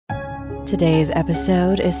Today's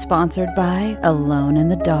episode is sponsored by Alone in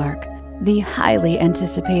the Dark, the highly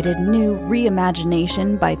anticipated new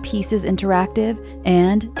reimagination by Pieces Interactive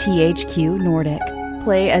and THQ Nordic.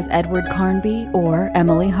 Play as Edward Carnby or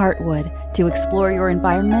Emily Hartwood to explore your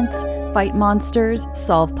environments, fight monsters,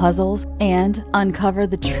 solve puzzles, and uncover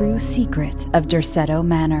the true secret of Derceto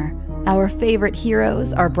Manor. Our favorite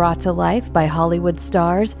heroes are brought to life by Hollywood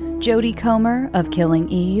stars Jodie Comer of Killing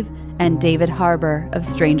Eve and David Harbour of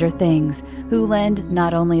Stranger Things, who lend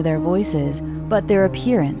not only their voices, but their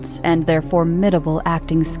appearance and their formidable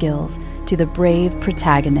acting skills to the brave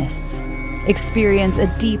protagonists. Experience a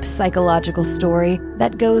deep psychological story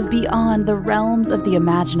that goes beyond the realms of the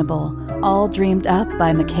imaginable, all dreamed up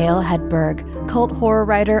by Mikhail Hedberg, cult horror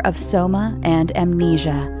writer of Soma and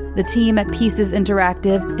Amnesia. The team at Pieces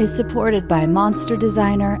Interactive is supported by monster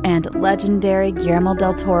designer and legendary Guillermo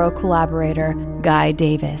del Toro collaborator Guy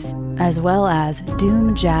Davis, as well as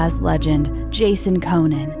Doom jazz legend Jason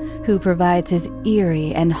Conan, who provides his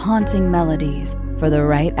eerie and haunting melodies for the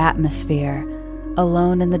right atmosphere.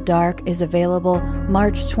 Alone in the Dark is available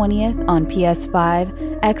March 20th on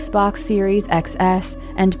PS5, Xbox Series XS,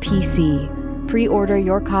 and PC. Pre-order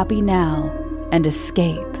your copy now and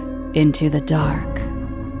escape into the dark.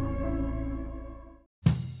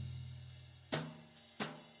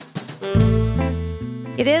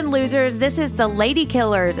 Get in, losers. This is the Lady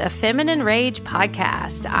Killers, a Feminine Rage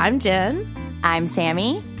podcast. I'm Jen. I'm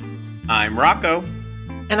Sammy. I'm Rocco.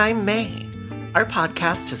 And I'm May. Our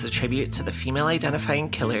podcast is a tribute to the female-identifying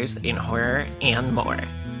killers in horror and more.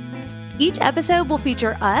 Each episode will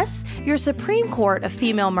feature us, your Supreme Court of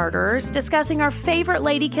female murderers, discussing our favorite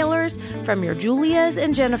lady killers, from your Julias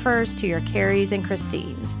and Jennifers to your Carries and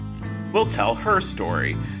Christines. We'll tell her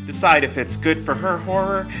story, decide if it's good for her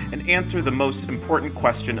horror, and answer the most important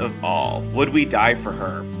question of all: would we die for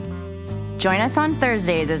her? Join us on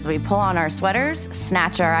Thursdays as we pull on our sweaters,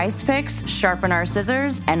 snatch our ice picks, sharpen our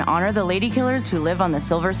scissors, and honor the lady killers who live on the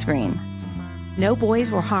silver screen. No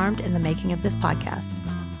boys were harmed in the making of this podcast.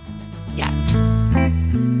 Yet.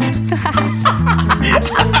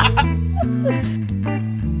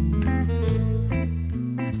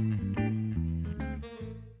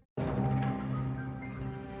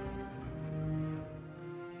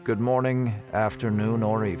 Good morning, afternoon,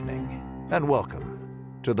 or evening, and welcome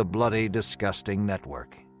to the Bloody Disgusting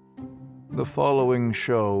Network. The following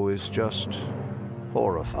show is just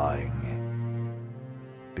horrifying.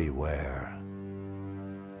 Beware.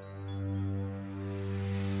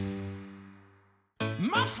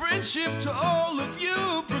 My friendship to all of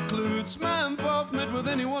you precludes my involvement with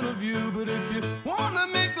any one of you. But if you wanna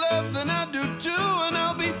make love, then I do too, and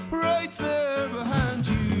I'll be right there behind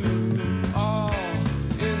you. All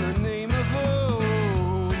in the name of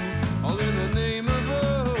oh, all in the name of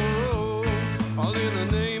oh, all in the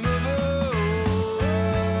name of oh.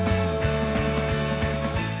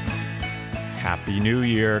 Happy New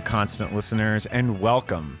Year, constant listeners, and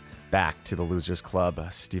welcome back to the Losers Club,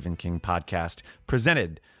 a Stephen King podcast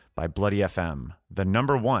presented by Bloody FM, the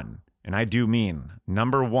number one, and I do mean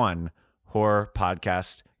number one, horror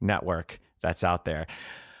podcast network that's out there.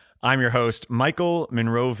 I'm your host, Michael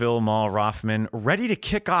Monroeville Mall Rothman, ready to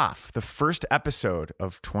kick off the first episode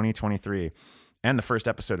of 2023 and the first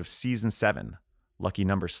episode of season 7, lucky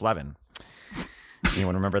number 11.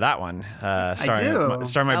 Anyone remember that one? Starring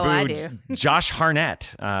my boo, Josh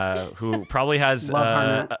Harnett, who probably has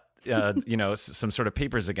some sort of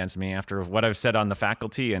papers against me after what I've said on the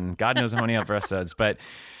faculty and God knows how many episodes. But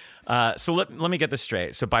so let me get this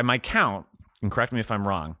straight. So by my count, and correct me if I'm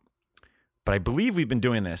wrong, but I believe we've been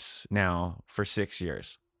doing this now for 6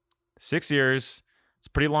 years. 6 years. It's a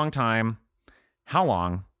pretty long time. How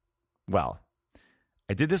long? Well,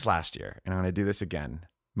 I did this last year, and I'm going to do this again.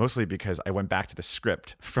 Mostly because I went back to the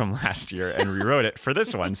script from last year and rewrote it for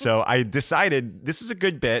this one. So I decided this is a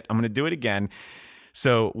good bit. I'm going to do it again.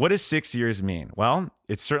 So what does 6 years mean? Well,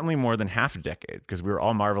 it's certainly more than half a decade, because we were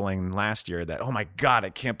all marveling last year that, oh my God, I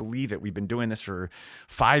can't believe it. We've been doing this for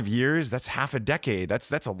 5 years. That's half a decade.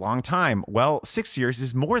 That's a long time. Well, 6 years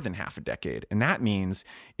is more than half a decade. And that means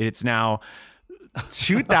it's now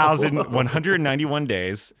 2,191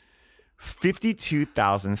 days,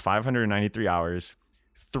 52,593 hours,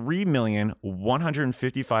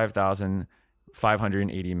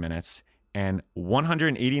 3,155,580 minutes, and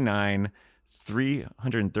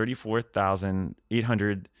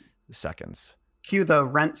 334,800 seconds. Cue the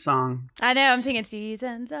Rent song. I know, I'm singing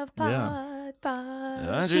Seasons of Podcast.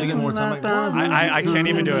 Sing it more time. I can't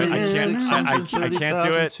even do it. I can't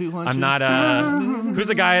do it. I'm not. Who's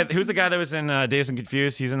the guy that was in Dazed and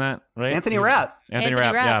Confused? He's in that, right? Anthony Rapp. Anthony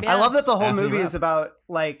Rapp. Yeah. I love that the whole movie is about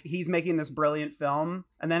like he's making this brilliant film,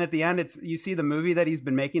 and then at the end, you see the movie that he's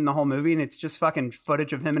been making the whole movie, and it's just fucking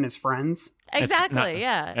footage of him and his friends. Exactly.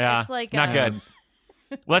 Yeah. It's like not good.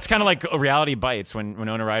 Well, that's kind of like Reality Bites when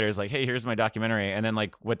Winona Ryder is like, hey, here's my documentary. And then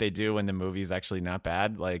like what they do when the movie's actually not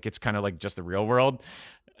bad. Like it's kind of like just the real world.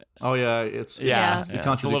 Oh, yeah. It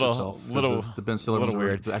contradicts itself. The Ben Stiller was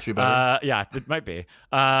weird. Actually better. Yeah, it might be.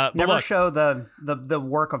 Never show the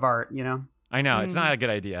work of art, you know? I know. It's not a good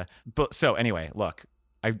idea. But so anyway, look,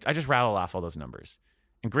 I just rattled off all those numbers.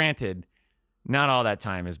 And granted, not all that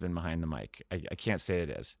time has been behind the mic. I can't say it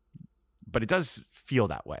is. But it does feel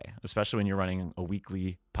that way, especially when you're running a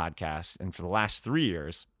weekly podcast. And for the last 3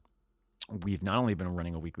 years, we've not only been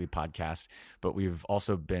running a weekly podcast, but we've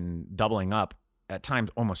also been doubling up, at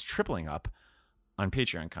times almost tripling up on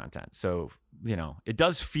Patreon content. So, you know, it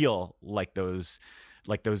does feel like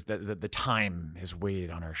the time has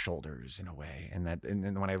weighed on our shoulders in a way. And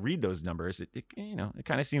when I read those numbers, it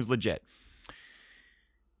kind of seems legit.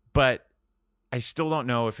 But I still don't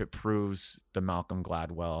know if it proves the Malcolm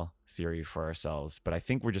Gladwell theory for ourselves, but I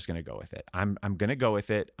think we're just going to go with it. I'm going to go with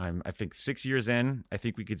it. I think 6 years in, I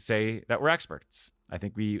think we could say that we're experts. I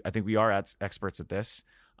think we are experts at this.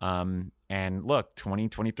 And look,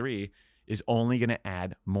 2023 is only going to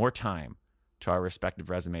add more time to our respective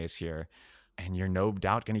resumes here. And you're no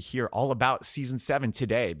doubt going to hear all about season 7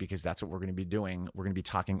 today, because that's what we're going to be doing. We're going to be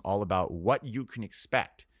talking all about what you can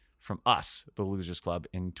expect from us, the Losers Club,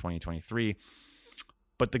 in 2023.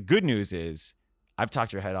 But the good news is, I've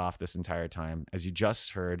talked your head off this entire time. As you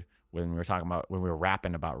just heard when we were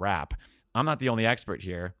rapping about rap, I'm not the only expert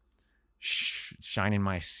here shining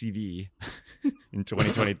my CV in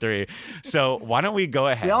 2023. So why don't we go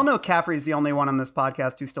ahead? We all know Caffrey's the only one on this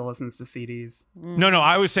podcast who still listens to CDs. No,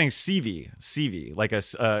 I was saying CV, like a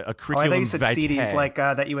curriculum. I thought you said CDs, like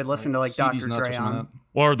that you would listen to, like Dr. Dre on.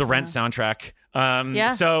 Or the Rent soundtrack.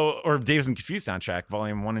 Or Dazed and Confused soundtrack,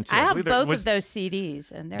 volume 1 and 2. I have both of those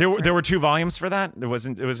CDs, and there were 2 volumes for that. It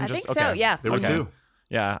wasn't I just. think okay. so. Yeah, there were 2.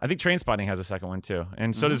 Yeah, I think Trainspotting has a second one too,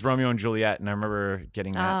 and so does Romeo and Juliet. And I remember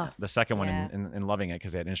getting the second one and loving it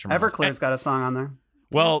because they had instrumentals. Everclear's got a song on there.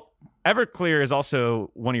 Well, Everclear is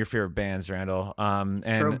also one of your favorite bands, Randall. And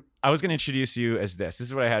true. I was going to introduce you as this. This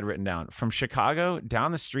is what I had written down. From Chicago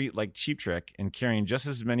down the street like Cheap Trick and carrying just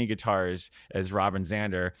as many guitars as Robin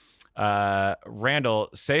Zander. Randall,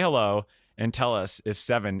 say hello and tell us if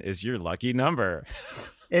 7 is your lucky number.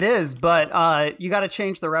 It is, but you got to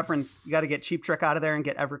change the reference. You got to get Cheap Trick out of there and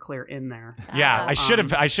get Everclear in there. Yeah, I should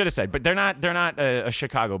have said, but they're not a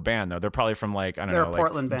Chicago band though. They're probably from like they're a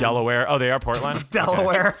Portland band. Delaware. Oh, they are Portland.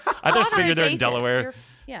 Delaware. Okay. I just figured they're in Delaware.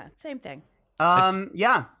 Yeah, same thing.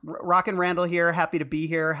 Rockin' Randall here. Happy to be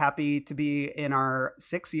here. Happy to be in our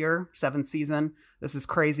 7th season. This is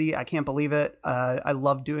crazy. I can't believe it. I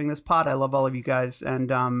love doing this pod. I love all of you guys,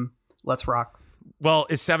 and let's rock. Well,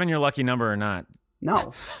 is 7 your lucky number or not?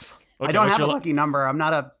 No. Okay, I don't have a lucky number. I'm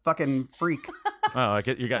not a fucking freak. Oh,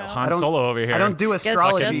 you got Han Solo over here. I don't do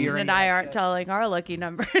astrology. Justin and I aren't telling our lucky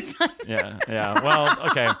numbers. Yeah. Well,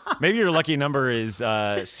 okay. Maybe your lucky number is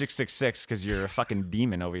 666 because you're a fucking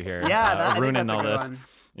demon over here. Yeah, ruining all this. One.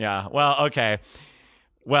 Yeah. Well, okay.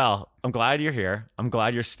 Well, I'm glad you're here. I'm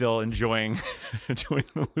glad you're still enjoying doing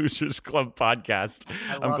the Losers Club podcast.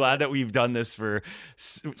 I'm glad that we've done this for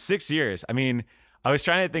 6 years. I mean, I was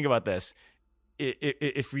trying to think about this.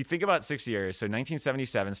 If we think about 6 years, so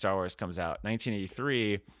 1977, Star Wars comes out.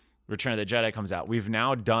 1983, Return of the Jedi comes out. We've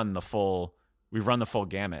now run the full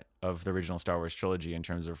gamut of the original Star Wars trilogy in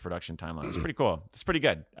terms of production timeline. It's pretty cool. It's pretty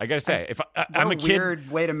good. I got to say, I'm a kid. Weird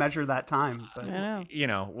way to measure that time. But. I know. You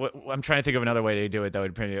know, I'm trying to think of another way to do it that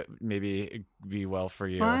would maybe be well for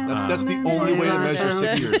you. That's the only way to measure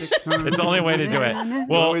 6 years. It's the only way to do it.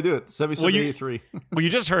 Well, the way to do it. 77, 83. Well, you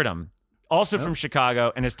just heard him. Also from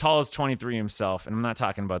Chicago, and as tall as 23 himself, and I'm not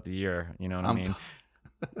talking about the year, you know what I mean?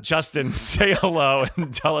 Justin, say hello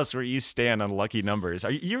and tell us where you stand on lucky numbers.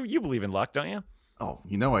 You believe in luck, don't you? Oh,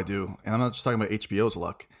 you know I do. And I'm not just talking about HBO's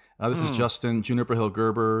luck. This is Justin, Juniper Hill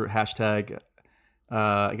Gerber, hashtag,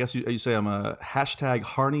 I guess you say I'm a hashtag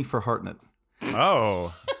Harney for Hartnett.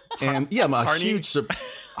 Oh. And yeah, I'm a huge...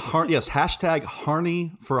 yes, hashtag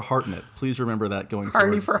Harney for Hartnett. Please remember that going forward.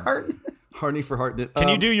 Harney for Hartnett. Harney for Hartnett. Can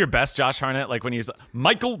you do your best Josh Hartnett, like when he's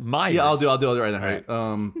Michael Myers? Yeah, I'll do it right now.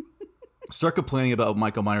 Right. Start complaining about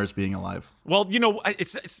Michael Myers being alive. Well, you know,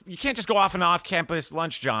 it's you can't just go off an off-campus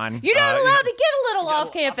lunch, John. You're not allowed to get a little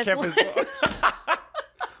off-campus lunch.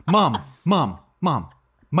 Mom.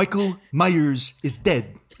 Michael Myers is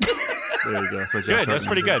dead. There you go. So Good. That's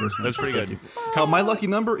pretty good. That's pretty good. My lucky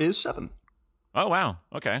number is 7. Oh, wow.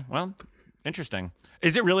 Okay. Well, interesting.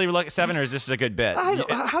 Is it really like 7 or is this a good bit? How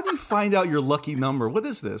do you find out your lucky number? What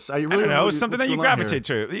is this? I don't know. It's something that you gravitate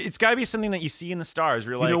to. It's got to be something that you see in the stars.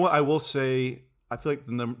 Where you're you know what? I will say, I feel like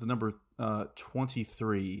the number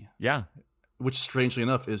 23. Yeah. Which, strangely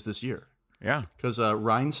enough, is this year. Yeah. Because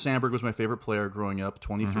Ryan Sandberg was my favorite player growing up,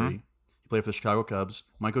 23. Mm-hmm. He played for the Chicago Cubs.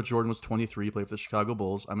 Michael Jordan was 23. He played for the Chicago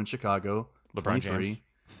Bulls. I'm in Chicago. LeBron 23. James.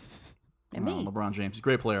 And me. LeBron James. He's a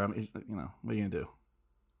great player. What are you going to do?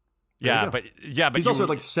 Yeah, but he's also had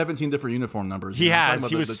like 17 different uniform numbers. He has.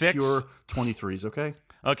 He was 6. Pure 23s. Okay.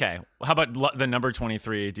 Okay. How about the number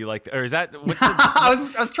 23? Do you like, or is that what's the? I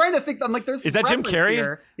was trying to think. I'm like, there's. Is that Jim Carrey?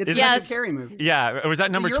 Here. It's a Jim Carrey movie. Yeah. Or was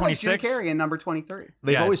that number 26? Like Jim Carrey in number 23.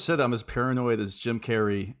 They've always said I'm as paranoid as Jim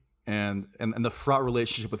Carrey. And the fraught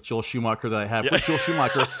relationship with Joel Schumacher that I have with Joel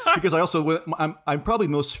Schumacher, because I also I'm probably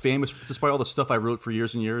most famous, despite all the stuff I wrote for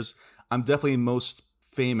years and years. I'm definitely most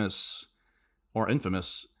famous or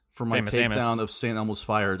infamous for my takedown of St. Elmo's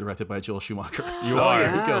Fire, directed by Joel Schumacher. You are.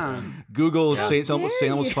 There you go. Google St.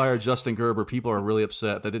 Elmo's Fire, Justin Gerber. People are really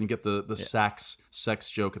upset that didn't get the sax sex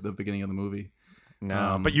joke at the beginning of the movie.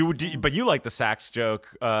 No, but you like the sax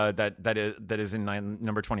joke that is in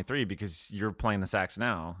number 23 because you're playing the sax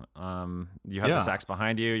now. You have the sax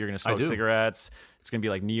behind you. You're going to smoke cigarettes. It's going to be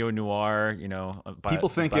like neo noir. People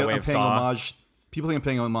think I'm paying homage. People think I'm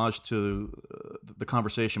paying homage to the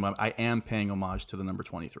conversation, but I am paying homage to the number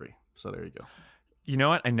 23. So there you go. You know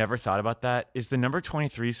what? I never thought about that. Is the number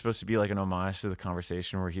 23 supposed to be like an homage to the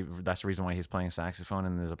conversation where that's the reason why he's playing saxophone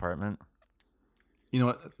in his apartment? You know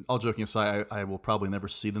what? All joking aside, I will probably never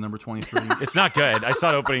see the number 23. It's not good. I saw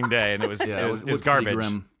it opening day, and it was garbage.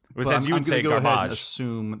 It was, as you would say, garbage. Ahead and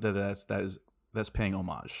assume that's paying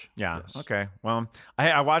homage. Yeah. Yes. Okay. Well,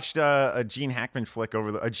 I watched a Gene Hackman flick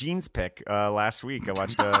a Gene's pick last week. I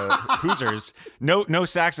watched Hoosiers. No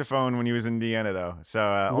saxophone when he was in Indiana though. So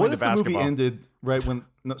only what the if basketball. The movie ended right when?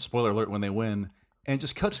 Spoiler alert! When they win, and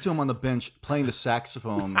just cuts to him on the bench playing the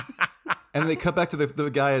saxophone. And they cut back to the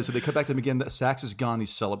guy, so they cut back to him again. The sax is gone.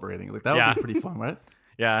 He's celebrating. Like that would be pretty fun, right?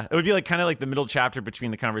 Yeah, it would be like kind of like the middle chapter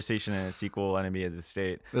between the conversation and a sequel, Enemy of the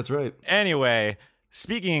State. That's right. Anyway,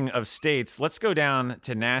 speaking of states, let's go down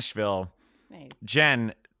to Nashville. Nice.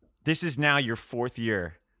 Jen, this is now your 4th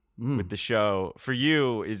year with the show. For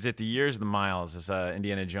you, is it the years, the miles, as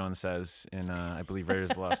Indiana Jones says in, I believe,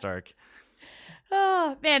 Raiders of the Lost Ark?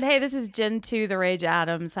 Oh, man. Hey, this is Gen 2, The Rage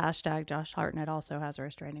Adams. # Josh Hartnett also has a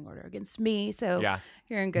restraining order against me. So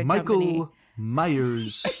you're in good company. Michael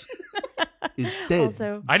Myers is dead.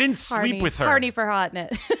 Also, I didn't sleep with her. Harney for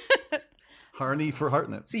Hartnett. Harney for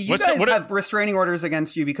Hartnett. See, you guys have restraining orders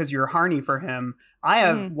against you because you're Harney for him. I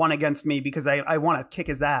have one against me because I want to kick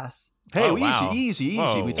his ass. Hey, easy.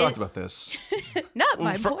 Whoa. We talked about this. Not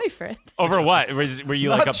my boyfriend. Over what? Were you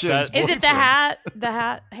like upset? Is it the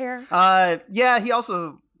hat hair? Yeah,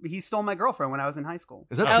 he stole my girlfriend when I was in high school.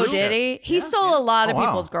 Is that true? Oh, did he? He stole a lot of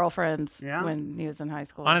people's girlfriends when he was in high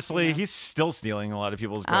school. Honestly, he's still stealing a lot of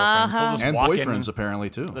people's girlfriends. He'll just and walk boyfriends, in. apparently,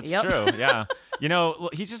 too. That's true, yeah.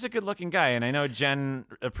 He's just a good-looking guy, and I know Jen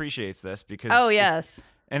appreciates this because... Oh, yes.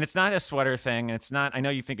 And it's not a sweater thing. It's not. I know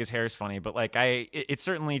you think his hair is funny, but like it's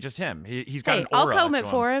certainly just him. He's got an aura. I'll comb it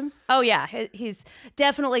for him. Oh yeah, he's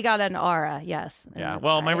definitely got an aura. Yes. Yeah. And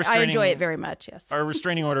well, I enjoy it very much. Yes. Our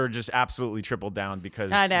restraining order just absolutely tripled down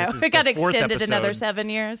because I know it got extended another 7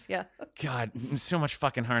 years. Yeah. God, so much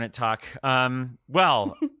fucking Hartnett talk.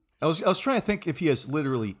 Well. I was trying to think if he has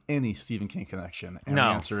literally any Stephen King connection, and the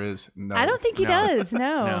answer is no. I don't think he does.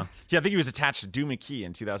 No. Yeah, I think he was attached to Doo McKee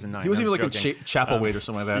in 2009. He was even like a Chapelwaite or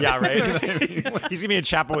something like that. Yeah, right. He's gonna be in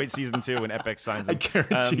Chapelwaite season 2 when Epic signs him. I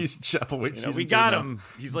guarantee he's Chapelwaite season 2. We got him.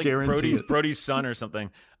 He's like Brody's son or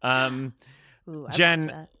something.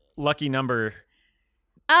 Jen, lucky number.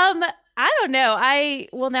 I don't know.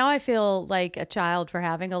 Now I feel like a child for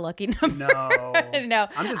having a lucky number. No.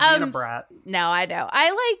 I'm just being a brat. No, I know.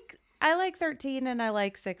 I like 13 and I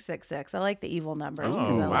like 666. I like the evil numbers.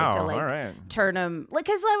 Oh, like to all right. Turn them.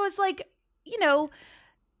 Because I was like,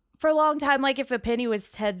 for a long time, like if a penny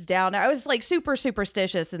was heads down, I was like super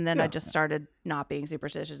superstitious. And then I just started not being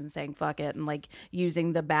superstitious and saying fuck it and like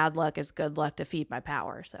using the bad luck as good luck to feed my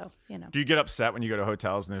power. So, Do you get upset when you go to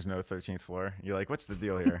hotels and there's no 13th floor? You're like, what's the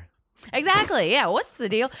deal here? Exactly. Yeah. What's the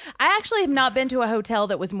deal? I actually have not been to a hotel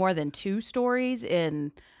that was more than 2 stories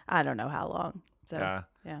in I don't know how long. So,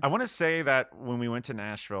 yeah. I want to say that when we went to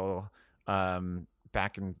Nashville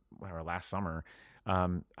back in last summer,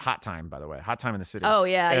 Hot time, by the way. Hot time in the city. Oh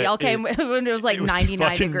yeah, y'all came when it was like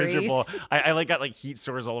 99 degrees. Miserable. I like got like heat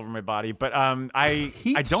sores all over my body, but I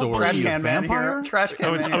don't Trash believe can man here. Trash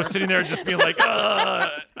can man I was sitting there just being like,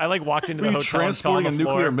 I like walked into the hotel transporting and a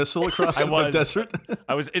fell on the nuclear floor. missile across the desert.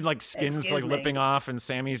 I was in like skins Excuse like me. lipping off, and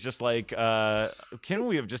Sammy's just like, can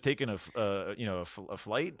we have just taken a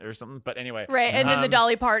flight or something? But anyway, Right, and then the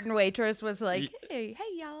Dolly Parton waitress was like, "Hey,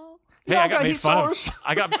 y'all." Hey, I got made fun of.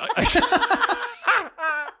 I got.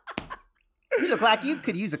 You look like you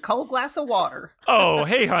could use a cold glass of water. Oh,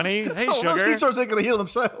 hey, honey. Hey, Those sugar. heat sores ain't gonna heal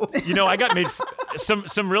themselves. You know, I got made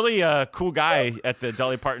some really cool guy at the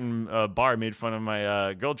Dolly Parton bar made fun of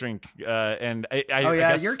my girl drink, and I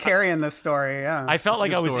guess you're carrying this story. Yeah, I felt It's a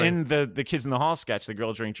like good I was story. in the Kids in the Hall sketch, the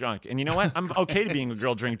girl drink drunk, and you know what? I'm okay to being a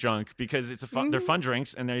girl drink drunk because it's they're fun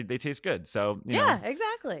drinks and they taste good. So you know. Yeah,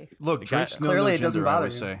 exactly. Look, drinks know Clearly no it doesn't gender, I bother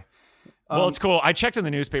always you. say. Well, it's cool. I checked in the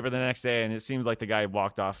newspaper the next day, and it seems like the guy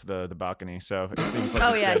walked off the balcony. So it seems like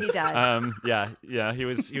Oh it's yeah, good. he died. Yeah. He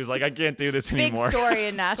was like, I can't do this Big anymore. story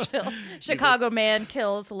in Nashville. Chicago man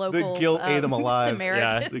kills local The guilt ate him alive.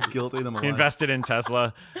 Samaritan. Yeah. The guilt ate him alive. He invested in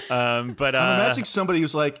Tesla, but I'm imagining somebody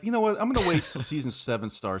who's like, you know what? I'm going to wait till season 7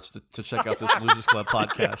 starts to check out this Losers Club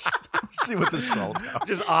podcast. See what this is all about.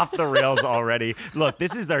 just off the rails already. Look,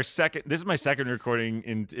 this is my second recording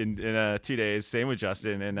in 2 days. Same with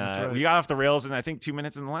Justin, and right. we got off the rails in I think 2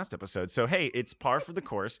 minutes in the last episode. So hey, it's par for the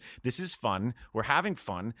course. This is fun. We're having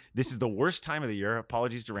fun. This is the worst time of the year.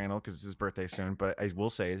 Apologies to Randall because it's his birthday soon, but I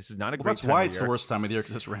will say this is not a great That's time why of it's year. the worst time of the year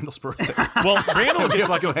because it's Randall's birthday. Well, Randall We gets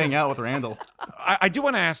have to go like hang out with Randall. I do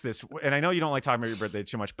want to ask this, and I know you don't like talking about your birthday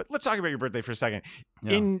too much, but let's talk about your birthday for a second.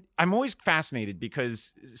 Yeah. I'm always fascinated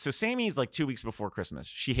because Sammy's like 2 weeks before Christmas.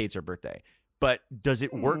 She hates her birthday, but does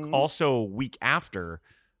it work also a week after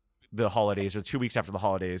the holidays or 2 weeks after the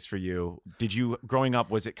holidays for you? Did you growing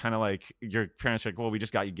up? Was it kind of like your parents were like, well, we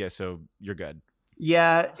just got you gifts, so you're good?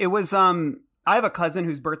 Yeah, it was. I have a cousin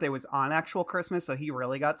whose birthday was on actual Christmas, so he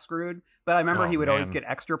really got screwed. But I remember he would always get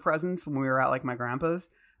extra presents when we were at like my grandpa's,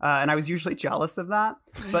 and I was usually jealous of that.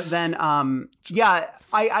 But then,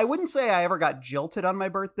 I wouldn't say I ever got jilted on my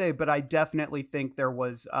birthday, but I definitely think there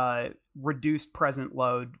was reduced present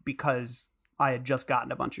load because I had just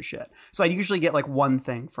gotten a bunch of shit. So I usually get like one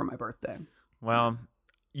thing for my birthday. Well,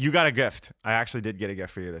 you got a gift. I actually did get a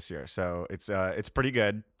gift for you this year, so it's pretty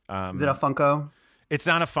good. Is it a Funko? It's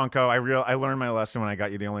not a Funko. I learned my lesson when I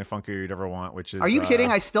got you the only Funko you'd ever want, which is. Are you kidding?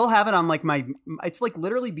 I still have it on like it's like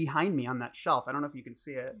literally behind me on that shelf. I don't know if you can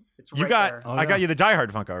see it. It's right there. I got you the Die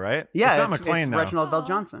Hard Funko, right? Yeah, it's not McClane it's though. Reginald Bell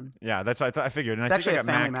Johnson. Yeah, that's what I figured. And It's I actually think I a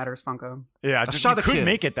got Family Mac. Matters Funko. Yeah, I shot you a couldn't kid.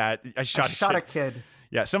 make it that. I shot a kid.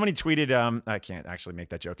 Yeah, somebody tweeted. I can't actually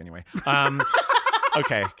make that joke anyway.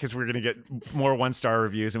 Okay, because we're gonna get more 1-star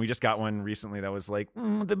reviews, and we just got one recently that was like,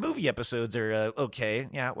 the movie episodes are okay.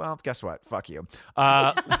 Yeah, well, guess what? Fuck you.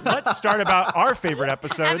 Let's start about our favorite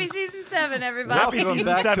episodes. Happy season 7, everybody. Happy Welcome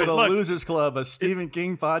season back 7. to the Look, Losers Club, a Stephen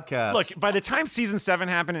King podcast. Look, by the time season 7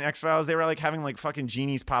 happened in X-Files, they were like having like fucking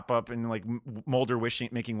genies pop up and like Mulder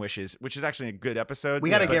making wishes, which is actually a good episode. We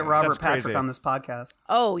got to but get Robert that's Patrick crazy. on this podcast.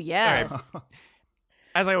 Oh yes.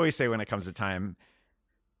 As I always say when it comes to time,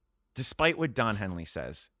 despite what Don Henley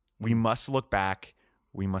says, we must look back.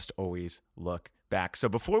 We must always look back. So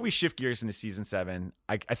before we shift gears into season 7,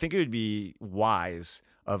 I think it would be wise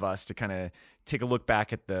of us to kind of take a look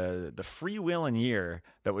back at the freewheeling year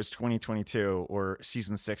that was 2022 or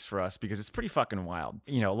season 6 for us, because it's pretty fucking wild.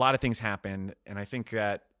 You know, a lot of things happened, and I think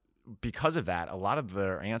that because of that, a lot of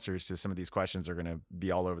the answers to some of these questions are going to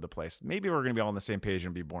be all over the place. Maybe we're going to be all on the same page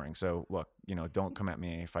and be boring. So look, don't come at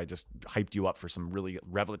me if I just hyped you up for some really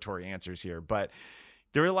revelatory answers here. But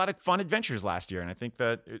there were a lot of fun adventures last year, and I think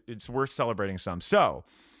that it's worth celebrating some. So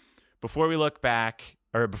before we look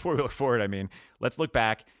forward, let's look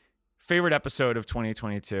back. Favorite episode of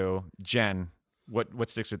 2022, Jen,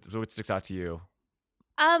 what sticks out to you?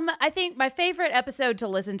 I think my favorite episode to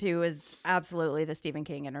listen to is absolutely the Stephen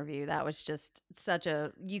King interview. That was just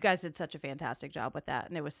you guys did such a fantastic job with that.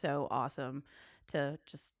 And it was so awesome to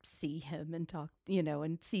just see him and talk,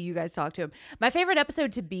 and see you guys talk to him. My favorite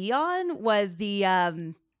episode to be on was the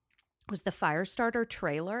Firestarter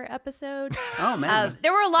trailer episode. Oh man.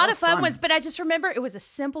 There were a lot of fun ones, but I just remember it was a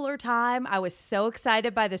simpler time. I was so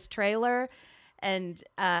excited by this trailer, and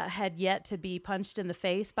had yet to be punched in the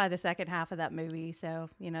face by the second half of that movie. So,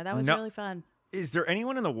 that was really fun. Is there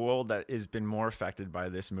anyone in the world that has been more affected by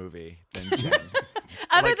this movie than Jen?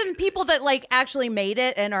 Other than people that actually made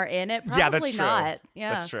it and are in it? Probably yeah, that's true. Not.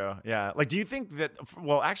 Yeah, that's true. Yeah. Do you think that,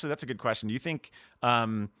 well, actually, that's a good question. Do you think,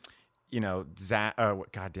 Zach.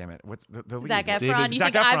 God damn it! What's the lead? Zac Efron. David, You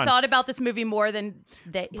Zac think Efron. I've thought about this movie more than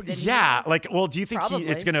they? Than he has? Do you think Probably.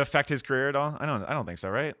 it's going to affect his career at all? I don't think so,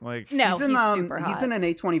 right? Like, No, he's in super hot. he's in an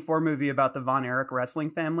A24 movie about the Von Erich wrestling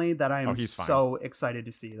family that I am he's fine. so excited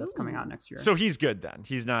to see. That's coming out next year. so he's good then.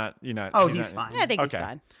 He's not. He's fine. I think he's Okay.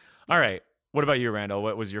 fine. All right. What about you, Randall?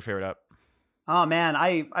 What was your favorite up? Oh man,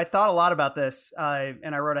 I thought a lot about this,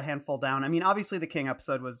 and I wrote a handful down. I mean, obviously the King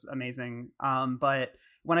episode was amazing, but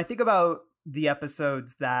when I think about the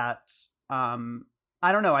episodes that,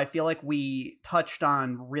 I don't know, I feel like we touched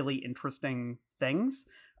on really interesting things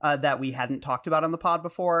that we hadn't talked about on the pod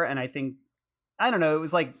before, and I think, I don't know, it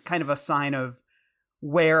was like kind of a sign of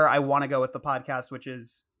where I want to go with the podcast, which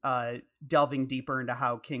is delving deeper into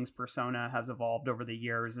how King's persona has evolved over the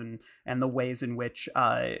years and the ways in which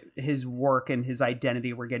his work and his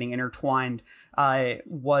identity were getting intertwined.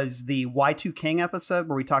 Was the Y2 King episode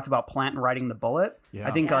where we talked about Plant and Riding the Bullet. Yeah.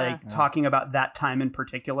 I think talking about that time in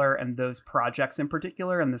particular and those projects in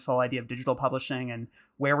particular and this whole idea of digital publishing and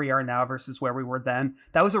where we are now versus where we were then.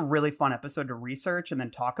 That was a really fun episode to research and then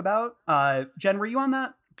talk about. Jen, were you on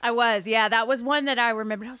that? I was, yeah. That was one that I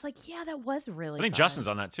remembered. I was like, yeah, that was really I think fun. Justin's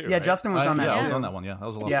on that too. Yeah, right? Justin was on that I too. was on that one. Yeah, that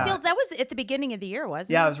was a lot. Just of fun. feels that was at the beginning of the year,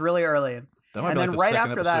 wasn't it? Yeah, it was really early. That might and be then like the right second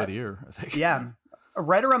after episode that, of the year, I think. Yeah.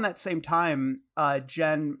 Right around that same time,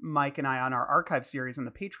 Jen, Mike, and I on our archive series on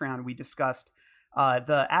the Patreon, we discussed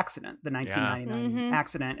the accident, the 1999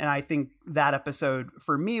 accident. And I think that episode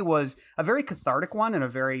for me was a very cathartic one and a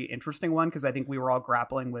very interesting one because I think we were all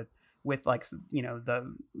grappling with like,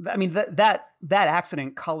 that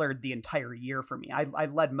accident colored the entire year for me. I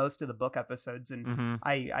led most of the book episodes and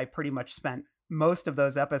I pretty much spent most of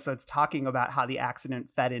those episodes talking about how the accident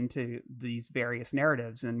fed into these various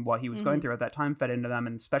narratives and what he was going through at that time fed into them,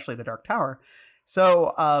 and especially the Dark Tower.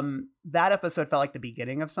 So that episode felt like the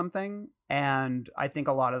beginning of something. And I think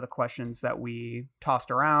a lot of the questions that we tossed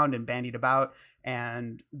around and bandied about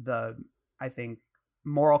and I think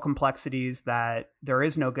moral complexities that there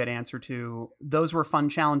is no good answer to, those were fun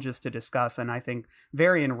challenges to discuss and I think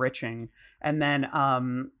very enriching. And then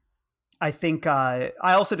I think I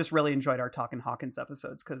also just really enjoyed our Talkin' Hawkins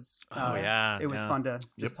episodes because it was fun to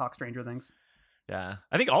just talk Stranger Things. Yeah,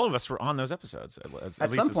 I think all of us were on those episodes at least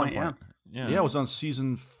at some point. Yeah, it was on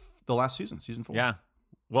the last season, season 4. Yeah.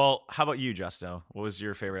 Well, how about you, Justo? What was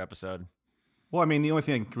your favorite episode? Well, I mean, the only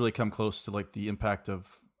thing that can really come close to like the impact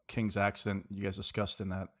of King's accident you guys discussed in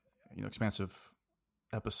that expansive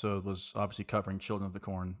episode was obviously covering Children of the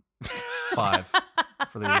Corn 5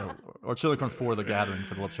 for the or Children of the Corn 4, The Gathering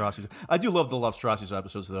for the Lobstrosities. I do love the Lobstrosities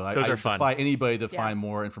episodes though. Those are I fun. defy anybody to find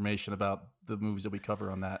more information about the movies that we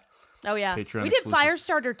cover on that. Oh yeah, Patreon we did exclusive.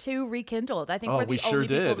 Firestarter 2 rekindled. I think we're the we sure only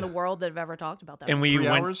people did. in the world that have ever talked about that. And we 3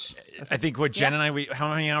 went. hours? I think what Jen and I. How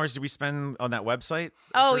many hours did we spend on that website?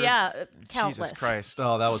 Oh for- yeah, countless. Jesus Christ!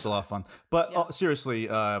 Oh, that was a lot of fun. But seriously,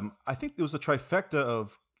 I think it was a trifecta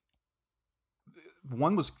of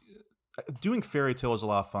one was doing Fairy Tale was a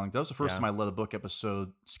lot of fun. That was the first time I led a book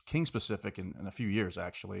episode, King specific, in a few years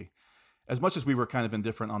actually. As much as we were kind of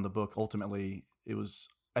indifferent on the book, ultimately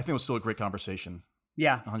I think it was still a great conversation.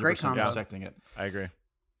 Yeah, 100% great combo. dissecting it. I agree.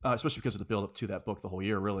 Especially because of the build up to that book the whole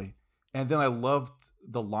year, really. And then I loved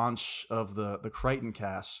the launch of the Crichton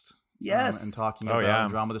cast. Yes. And talking about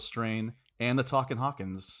Andromeda Strain and the Talkin'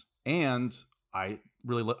 Hawkins. And I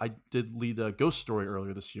did lead a Ghost Story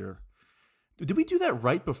earlier this year. Did we do that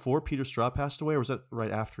right before Peter Straub passed away, or was that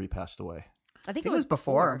right after he passed away? I think it was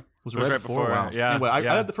before. Was It was right right before? before, Wow. yeah, Anyway, I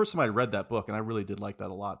yeah. had the first time I read that book, and I really did like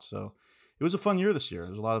that a lot. So it was a fun year this year.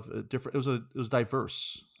 There was a lot of different. It was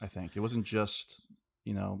diverse. I think it wasn't just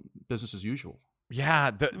business as usual.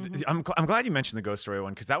 Yeah, I'm glad you mentioned the Ghost Story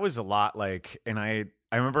one because that was a lot like, and I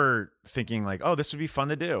remember thinking like, oh, this would be fun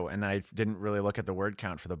to do, and I didn't really look at the word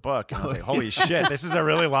count for the book, and I was like, holy shit, this is a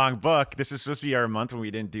really long book. This is supposed to be our month when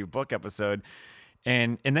we didn't do book episode,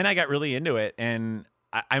 and then I got really into it, and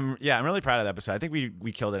I'm really proud of that episode. I think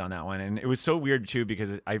we killed it on that one, and it was so weird too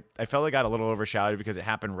because I felt it got a little overshadowed because it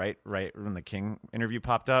happened right when the King interview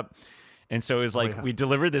popped up. And so it was like we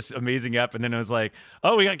delivered this amazing ep, and then it was like,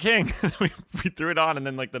 oh, we got King. we threw it on, and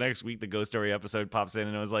then like the next week the Ghost Story episode pops in,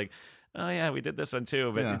 and it was like, oh yeah, we did this one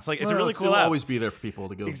too. But it's like it's a really cool It'll ep. always be there for people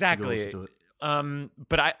to go exactly. to go listen to it.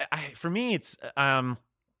 But I for me it's I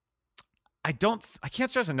can't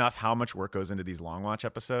stress enough how much work goes into these long watch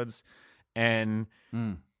episodes, and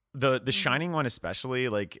The Shining one especially,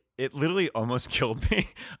 like it literally almost killed me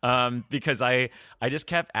because I just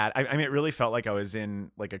kept I mean it really felt like I was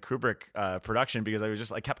in like a Kubrick production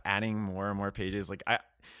because I kept adding more and more pages. Like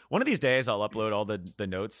one of these days I'll upload all the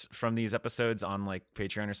notes from these episodes on like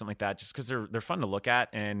Patreon or something like that, just because they're fun to look at,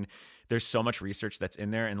 and there's so much research that's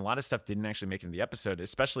in there, and a lot of stuff didn't actually make it into the episode,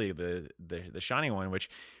 especially the Shining one, which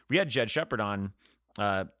we had Jed Shepard on.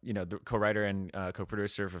 The co-writer and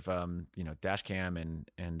co-producer of Dashcam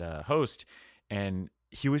and host, and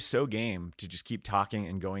he was so game to just keep talking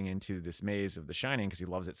and going into this maze of The Shining because he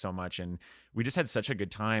loves it so much, and we just had such a good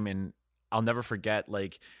time. And I'll never forget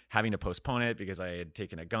like having to postpone it because I had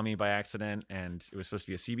taken a gummy by accident, and it was supposed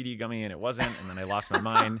to be a CBD gummy and it wasn't, and then I lost my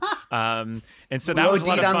mind. And so that was a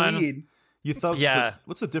lot of fun. Weed. You thought, yeah.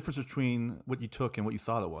 What's the difference between what you took and what you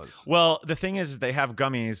thought it was? Well, the thing is they have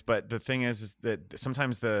gummies, but the thing is that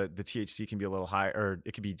sometimes the THC can be a little higher, or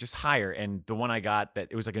it could be just higher. And the one I got, that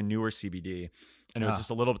it was like a newer CBD, and it was just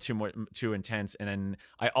a little too intense. And then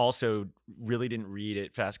I also really didn't read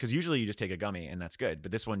it fast, because usually you just take a gummy and that's good.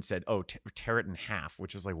 But this one said, tear it in half,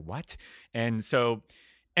 which was like, what? And so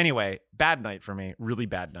anyway, bad night for me, really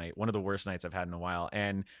bad night. One of the worst nights I've had in a while.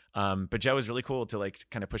 And, but Joe was really cool to like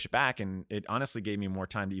kind of push it back. And it honestly gave me more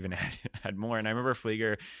time to even add more. And I remember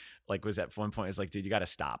Flieger like was at one point, was like, dude, you got to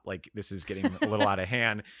stop. Like this is getting a little out of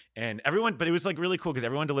hand. And everyone, but it was like really cool because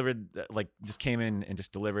everyone delivered, like just came in and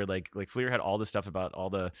just delivered. Like Flieger had all the stuff about all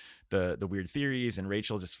the weird theories, and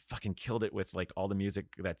Rachel just fucking killed it with like all the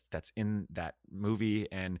music that's in that movie.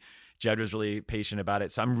 And Jed was really patient about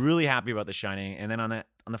it. So I'm really happy about The Shining. And then on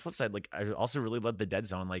the flip side, like I also really loved The Dead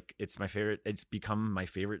Zone. Like it's my favorite. It's become my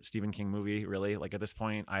favorite Stephen King movie, really. Like at this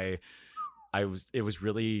point, it was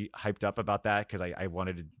really hyped up about that because I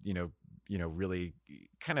wanted to, really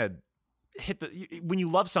kind of hit when you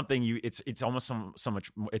love something, it's almost so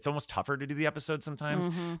much, it's almost tougher to do the episode sometimes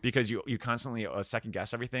because you constantly second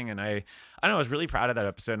guess everything. And I don't know, I was really proud of that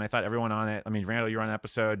episode, and I thought everyone on it, I mean, Randall, you were on that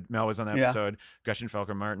episode, Mel was on that episode, Gretchen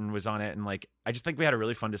Felker Martin was on it, and like I just think we had a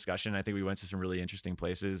really fun discussion. I think we went to some really interesting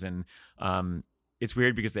places, and it's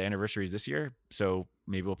weird because the anniversary is this year, so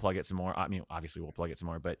maybe we'll plug it some more. I mean, obviously we'll plug it some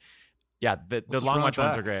more, but yeah, the long watch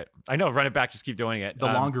ones are great. I know, run it back, just keep doing it. The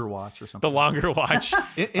longer watch or something. The longer watch.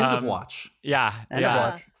 End of watch. Yeah. End of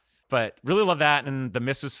watch. But really love that, and The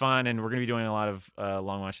Mist was fun, and we're going to be doing a lot of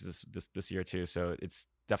long watches this year too, so it's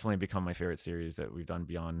definitely become my favorite series that we've done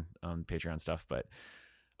beyond Patreon stuff. But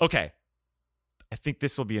okay, I think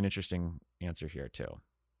this will be an interesting answer here too.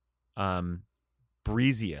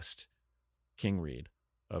 Breeziest King read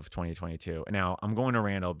of 2022. Now I'm going to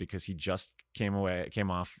Randall because he just came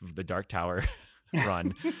off of the Dark Tower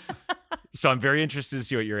run. So I'm very interested to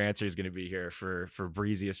see what your answer is going to be here for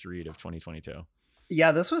breeziest read of 2022.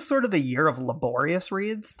 Yeah, this was sort of the year of laborious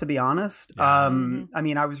reads, to be honest. Yeah. I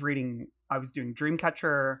mean, I was doing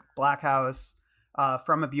Dreamcatcher, Black House,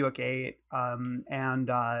 From a Buick 8, and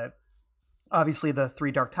obviously the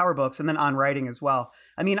 3 Dark Tower books, and then On Writing as well.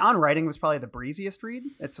 I mean, On Writing was probably the breeziest read.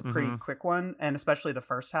 It's a pretty quick one, and especially the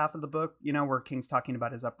first half of the book, where King's talking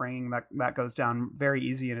about his upbringing, that goes down very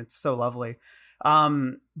easy, and it's so lovely.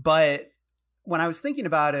 But when I was thinking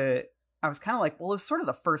about it, I was kind of like, well, it was sort of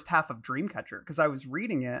the first half of Dreamcatcher, because I was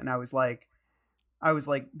reading it and I was like,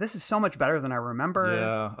 this is so much better than I remember.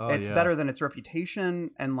 Yeah. It's better than its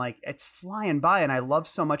reputation, and like it's flying by, and I love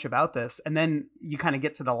so much about this. And then you kind of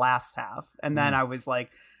get to the last half, and then I was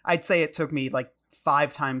like, I'd say it took me like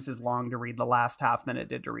 5 times as long to read the last half than it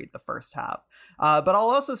did to read the first half. But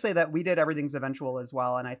I'll also say that we did Everything's Eventual as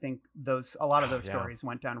well, and I think a lot of those stories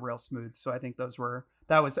went down real smooth. So I think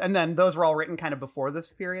and then those were all written kind of before this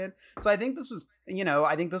period. So I think this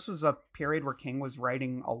was a period where King was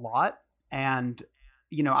writing a lot. And,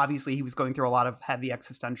 obviously he was going through a lot of heavy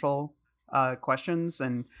existential questions,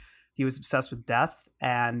 and he was obsessed with death.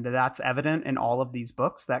 And that's evident in all of these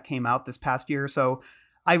books that came out this past year. So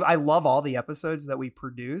I love all the episodes that we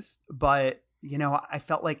produced, but, I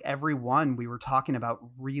felt like every one we were talking about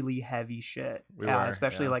really heavy shit,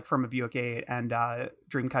 especially like From a Buick 8 and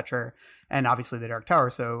Dreamcatcher, and obviously the Dark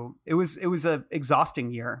Tower. So it was a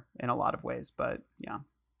exhausting year in a lot of ways, but yeah.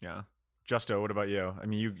 Yeah. Justo, what about you? I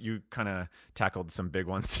mean, you kind of tackled some big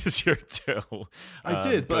ones this year too. I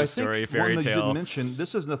did, but I think story, fairy one that tale. you didn't mention,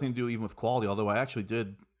 this has nothing to do even with quality, although I actually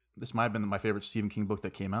did. This might have been my favorite Stephen King book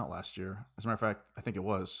that came out last year. As a matter of fact, I think it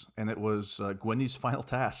was. And it was Gwendy's Final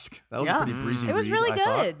Task. That was a pretty breezy read. It was really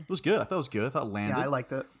good. It was good. I thought it was good. I thought it landed. Yeah, I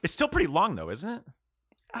liked it. It's still pretty long though, isn't it?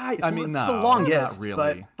 It's the longest, not really.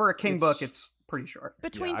 but for a King book, it's pretty short.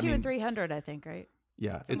 Between 200 and 300, I think, right?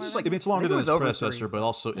 Yeah, it's like- I mean, it's I longer think it than was its over predecessor, 3. but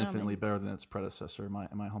also Oh, infinitely maybe. better than its predecessor, in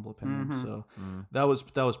my humble opinion. Mhm. So that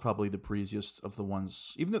was probably the breeziest of the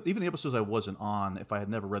ones. Even the episodes I wasn't on, if I had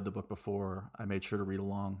never read the book before, I made sure to read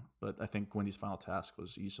along. But I think Wendy's Final Task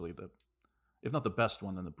was easily if not the best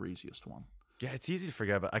one, then the breeziest one. Yeah, it's easy to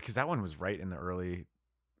forget about because that one was right in the early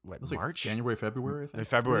It was like March, January, February, I think.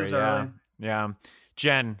 February. was Yeah, early. yeah.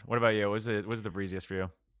 Jen, what about you? Was the breeziest for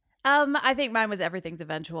you? I think mine was Everything's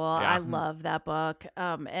Eventual. Yeah. I love that book.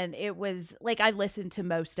 And it was like I listened to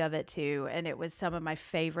most of it too, and it was some of my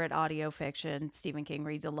favorite audio fiction. Stephen King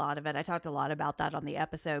reads a lot of it. I talked a lot about that on the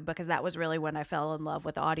episode because that was really when I fell in love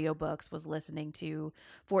with audiobooks, was listening to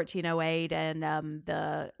 1408 and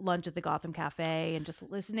the Lunch at the Gotham Cafe and just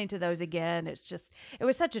listening to those again. It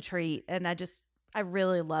was such a treat, and I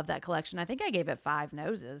really love that collection. I think I gave it 5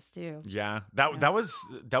 noses too. Yeah, that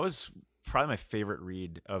was probably my favorite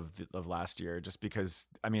read of last year, just because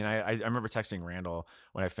I mean I remember texting Randall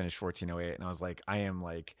when I finished 1408, and I was like,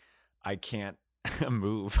 I can't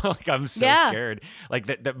move. Like I'm so scared. Like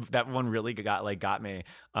that one really got me.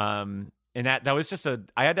 And that was just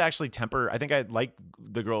I had to actually temper. I think I like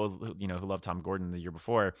the girl who loved Tom Gordon the year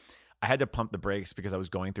before. I had to pump the brakes because I was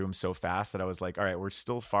going through them so fast that I was like, all right, we're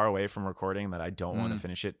still far away from recording that I don't want to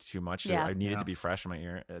finish it too much. So I needed to be fresh in my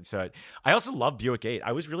ear. And so I also love Buick 8.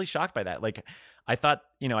 I was really shocked by that. Like I thought,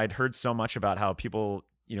 I'd heard so much about how people,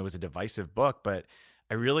 it was a divisive book, but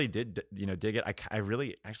I really did, dig it. I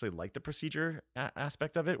really actually like the procedure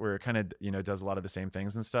aspect of it, where it kind of, does a lot of the same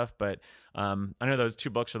things and stuff. But I know those 2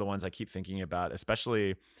 books are the ones I keep thinking about,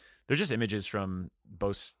 especially there's just images from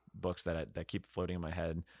both books that keep floating in my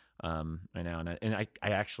head. I know, and I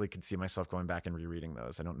actually could see myself going back and rereading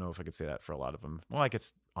those. I don't know if I could say that for a lot of them. Well, like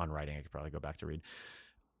it's on writing, I could probably go back to read.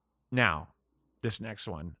 Now, this next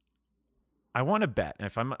one, I want to bet, and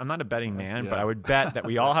if I'm not a betting man, but I would bet that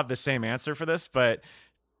we all have the same answer for this. But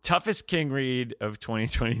toughest King read of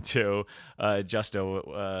 2022,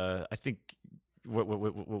 Justo. I think what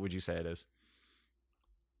would you say it is?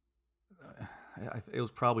 It was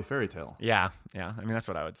probably Fairy Tale. Yeah. I mean, that's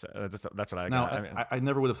what I would say. That's what I got. Now, I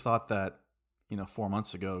never would have thought that, 4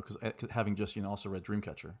 months ago, because having just, also read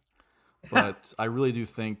Dreamcatcher. But I really do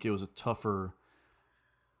think it was a tougher.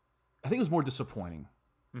 I think it was more disappointing.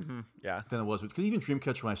 Yeah. Than it was. Because even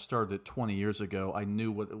Dreamcatcher, when I started it 20 years ago, I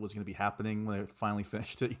knew what was going to be happening when I finally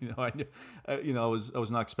finished it. I was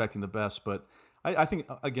not expecting the best, but I think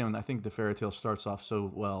the Fairy Tale starts off so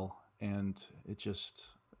well, and it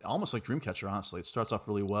just. Almost like Dreamcatcher, honestly. It starts off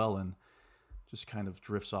really well and just kind of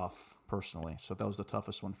drifts off personally. So that was the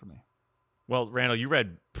toughest one for me. Well, Randall, you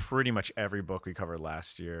read pretty much every book we covered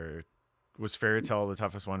last year. Was Fairy Tale the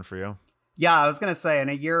toughest one for you? Yeah, I was gonna say, in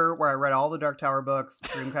a year where I read all the Dark Tower books,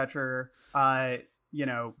 Dreamcatcher,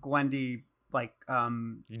 Gwendy,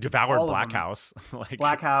 you devoured Black House.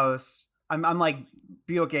 Black House. I'm like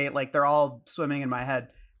Buick 8, like they're all swimming in my head.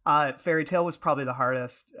 Fairy Tale was probably the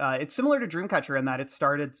hardest. It's similar to Dreamcatcher in that it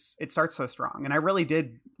starts so strong, and I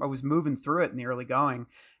was moving through it in the early going,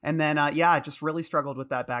 and then I just really struggled with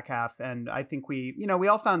that back half. And I think we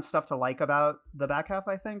all found stuff to like about the back half,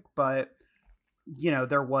 I think, but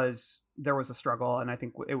there was a struggle, and I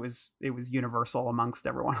think it was universal amongst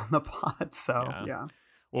everyone on the pod. So yeah.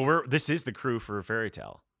 Well, this is the crew for Fairy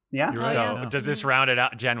Tale. Yeah. So does this round it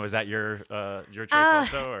out? Jen, was that your choice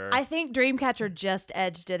also? Or? I think Dreamcatcher just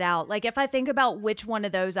edged it out. Like if I think about which one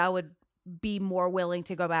of those I would be more willing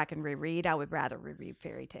to go back and reread, I would rather reread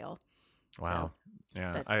Fairy Tale. Wow. So,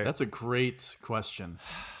 yeah. That's a great question.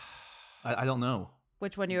 I don't know.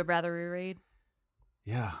 Which one you would rather reread?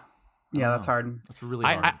 Yeah. Yeah, that's hard. That's really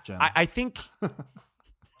hard, Jen. I think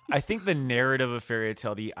the narrative of Fairy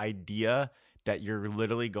Tale, the idea that you're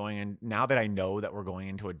literally going in, now that I know that we're going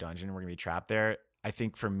into a dungeon and we're gonna be trapped there, I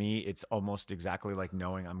think for me it's almost exactly like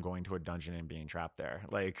knowing I'm going to a dungeon and being trapped there.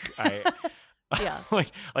 Like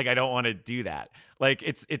like I don't want to do that. Like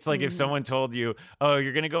it's like if someone told you, oh,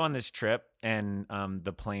 you're gonna go on this trip and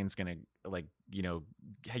the plane's gonna you're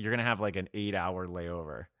gonna have like an 8-hour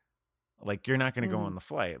layover. Like you're not going to go on the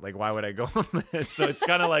flight. Like why would I go on this? So it's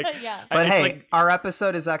kind of like, But hey, our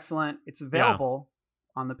episode is excellent. It's available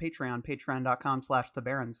on the Patreon,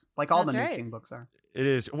 patreon.com/thebarons, like all the new King books are. It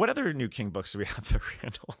is. What other new King books do we have there,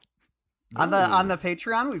 Randall? On the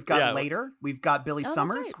Patreon, we've got Later, we've got Billy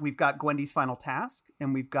Summers, we've got Gwendy's Final Task,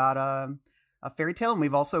 and we've got a Fairy Tale, and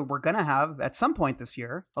we're gonna have at some point this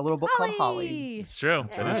year a little book called Holly. It's true.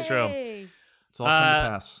 That is true. It's all come to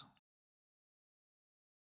pass.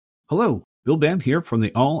 Hello, Bill Band here from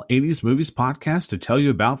the All 80s Movies podcast to tell you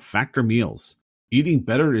about Factor Meals. Eating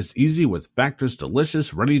better is easy with Factor's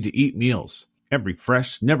delicious, ready-to-eat meals. Every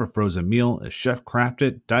fresh, never frozen meal is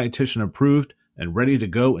chef-crafted, dietitian approved, and ready to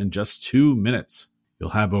go in just 2 minutes. You'll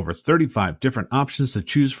have over 35 different options to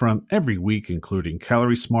choose from every week, including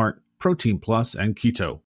Calorie Smart, Protein Plus, and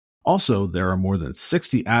Keto. Also, there are more than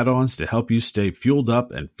 60 add-ons to help you stay fueled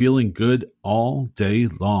up and feeling good all day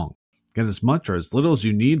long. Get as much or as little as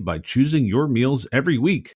you need by choosing your meals every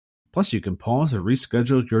week. Plus, you can pause or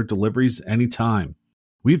reschedule your deliveries anytime.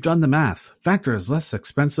 We've done the math. Factor is less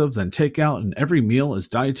expensive than takeout, and every meal is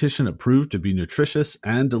dietitian approved to be nutritious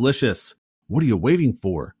and delicious. What are you waiting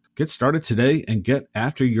for? Get started today and get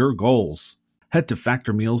after your goals. Head to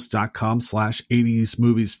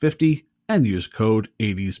factormeals.com/80smovies50 and use code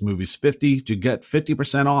 80smovies50 to get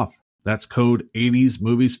 50% off. That's code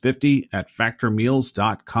 80smovies50 at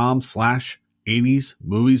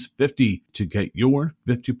factormeals.com/80smovies50 to get your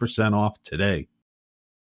 50% off today.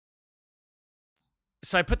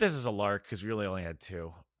 So I put this as a lark because we really only had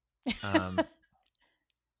two.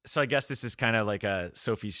 So I guess this is kind of like a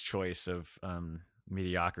Sophie's choice of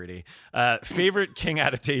mediocrity. Favorite King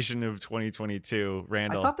adaptation of 2022,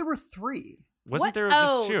 Randall? I thought there were 3. Wasn't there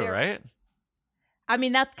just 2, right? I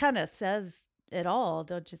mean, that kind of says it all,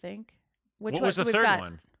 don't you think? What was the third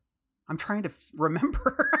one? I'm trying to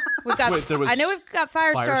remember. We've got. Wait, there was I know we've got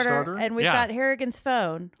Firestarter, Firestarter? and we've got Harrigan's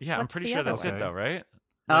Phone. Yeah, I'm What's pretty the sure other that's one? it, though, right?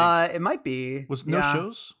 It might be. Was no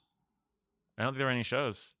shows? I don't think there were any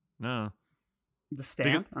shows. No. The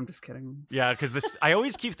Stand? I'm just kidding. Yeah, because this I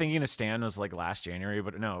always keep thinking The Stand was like last January,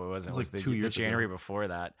 but no, it wasn't. It was the like 2 years January ago. before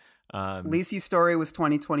that. Lacey's Story was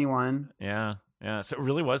 2021. Yeah. So it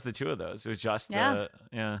really was the two of those. It was just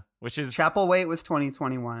which is Chapel Wait was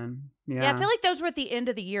 2021. Yeah, I feel like those were at the end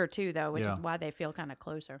of the year too, though, which Yeah. is why they feel kind of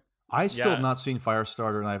closer. I still have not seen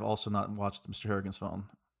Firestarter, and I've also not watched Mr. Harrigan's Phone.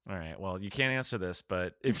 All right. Well, you can't answer this,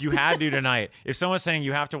 but if you had to tonight, if someone's saying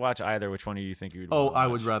you have to watch either, which one do you think you would? I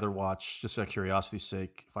would rather watch, just out of curiosity's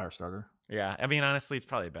sake, Firestarter. Yeah, I mean, honestly, it's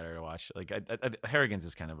probably better to watch. Like Harrigan's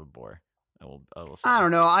is kind of a bore. I will say. I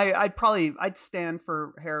don't know. I'd stand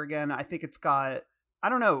for Harrigan. I think it's got. I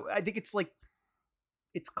don't know. I think it's like.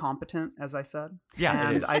 It's competent, as I said. Yeah,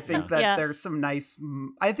 and it is. I think that there's some nice.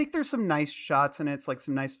 I think there's some nice shots in it. It's like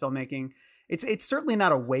some nice filmmaking. It's certainly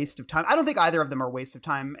not a waste of time. I don't think either of them are a waste of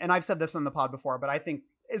time. And I've said this on the pod before, but I think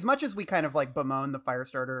as much as we kind of like bemoan the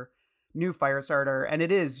new Firestarter, and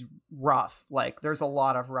it is rough, like there's a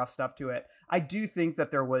lot of rough stuff to it. I do think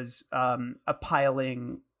that there was a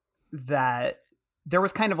piling that there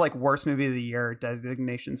was kind of like worst movie of the year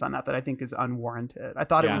designations on that I think is unwarranted. I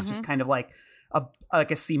thought it was just kind of like a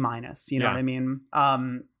C-, you know what I mean?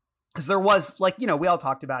 Because there was like, we all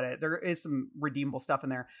talked about it. There is some redeemable stuff in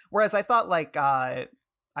there. Whereas I thought like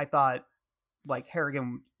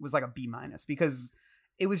Harrigan was like a B- because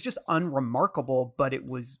it was just unremarkable, but it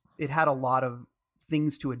had a lot of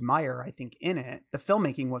things to admire, I think, in it. The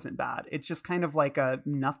filmmaking wasn't bad. It's just kind of like a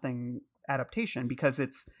nothing adaptation because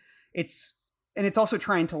it's also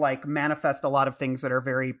trying to like manifest a lot of things that are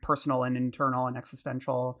very personal and internal and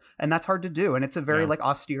existential. And that's hard to do. And it's a very like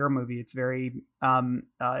austere movie. It's very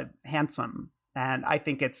handsome. And I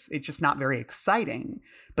think it's just not very exciting,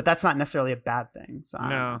 but that's not necessarily a bad thing. So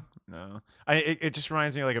no. It just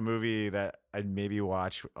reminds me of like a movie that I'd maybe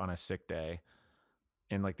watch on a sick day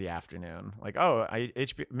in like the afternoon. Like,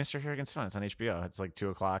 Mr. Harrigan's Phone. It's on HBO. It's like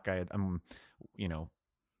 2:00. I'm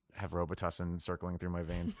have Robitussin circling through my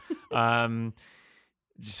veins.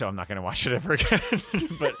 So I'm not going to watch it ever again.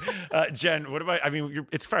 But Jen, what about,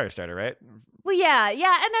 it's Firestarter, right? Well, yeah. And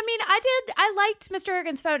I mean, I liked Mr.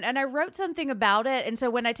 Harrigan's Phone and I wrote something about it. And so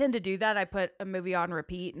when I tend to do that, I put a movie on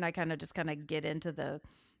repeat and I kind of get into the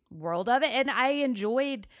world of it. And I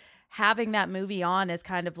enjoyed having that movie on as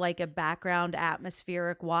kind of like a background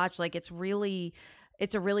atmospheric watch. Like it's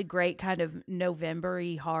a really great kind of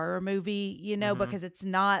November-y horror movie, because it's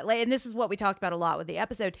not like, and this is what we talked about a lot with the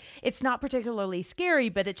episode. It's not particularly scary,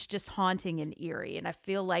 but it's just haunting and eerie. And I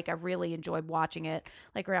feel like I really enjoyed watching it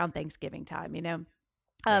like around Thanksgiving time,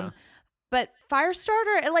 But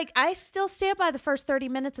Firestarter, like I still stand by the first 30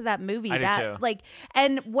 minutes of that movie. I do too. Like,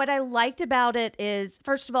 and what I liked about it is,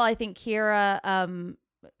 first of all, I think Kiera,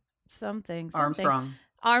 something.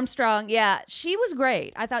 Armstrong, yeah, she was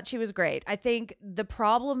great. I thought she was great. I think the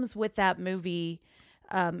problems with that movie,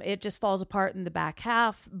 it just falls apart in the back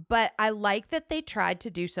half. But I like that they tried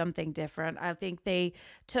to do something different. I think they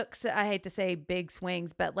took, I hate to say big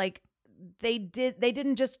swings, but like they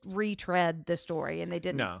didn't just retread the story, and they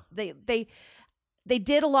didn't. No. They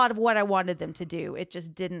did a lot of what I wanted them to do. It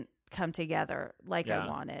just didn't come together like I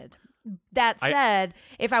wanted. That said,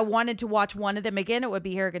 if I wanted to watch one of them again, it would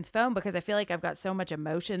be Harrigan's Phone, because I feel like I've got so much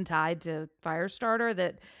emotion tied to Firestarter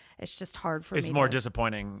that it's just hard for me. It's more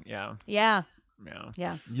disappointing. Yeah. Yeah.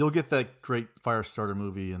 Yeah. You'll get that great Firestarter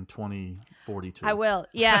movie in 2042. I will.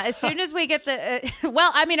 Yeah. As soon as we get the,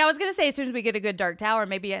 well, I mean, I was going to say as soon as we get a good Dark Tower,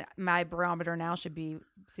 maybe my barometer now should be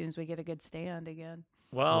as soon as we get a good Stand again.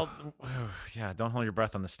 Well, yeah, don't hold your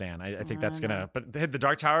breath on the Stand. I think that's going to, but the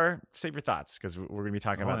Dark Tower, save your thoughts because we're going to be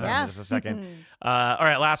talking about that in just a second. All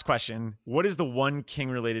right, last question. What is the one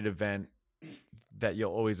King-related event that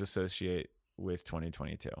you'll always associate with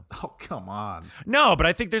 2022? Oh, come on. No, but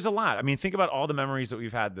I think there's a lot. I mean, think about all the memories that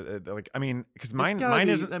we've had. Like, I mean, because mine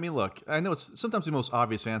isn't. I mean, look, I know it's sometimes the most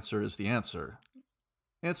obvious answer is the answer.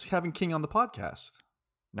 And it's having King on the podcast.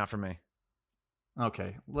 Not for me.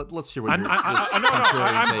 Okay, let's hear what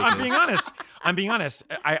I'm being honest. I'm being honest.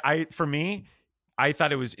 For me, I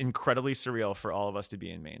thought it was incredibly surreal for all of us to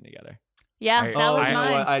be in Maine together. Yeah, that was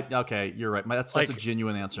mine. Okay, you're right. That's a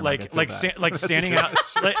genuine answer. Like standing out.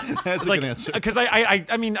 That's a good answer. Because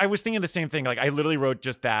I mean, I was thinking the same thing. Like I literally wrote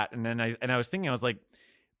just that, and then I was thinking, I was like,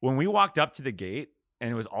 when we walked up to the gate,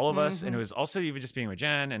 and it was all of us, and it was also even just being with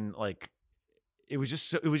Jen, and like, it was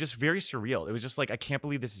just very surreal. It was just like, I can't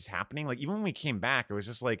believe this is happening. Like even when we came back, it was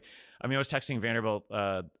just like, I mean, I was texting Vanderbilt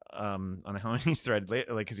on a Hollywood thread, like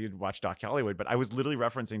because he'd watched Doc Hollywood, but I was literally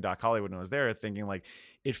referencing Doc Hollywood when I was there, thinking like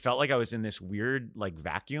it felt like I was in this weird like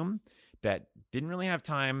vacuum that didn't really have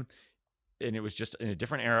time, and it was just in a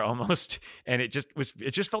different era almost, and it just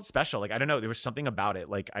felt special. Like I don't know, there was something about it.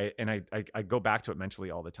 Like I go back to it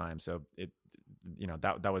mentally all the time. So it. You know,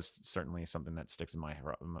 that was certainly something that sticks in my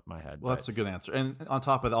head. Well, that's a good answer. And on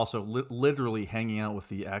top of it, also literally hanging out with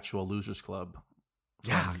the actual Losers Club.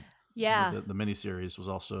 Yeah. The miniseries was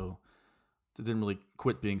also, it didn't really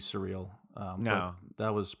quit being surreal. No.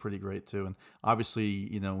 That was pretty great too. And obviously,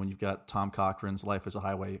 you know, when you've got Tom Cochran's Life is a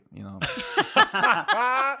Highway, you know,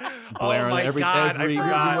 blaring every we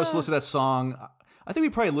must listen to that song. I think we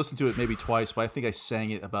probably listened to it maybe twice, but I think I sang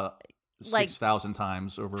it about 6,000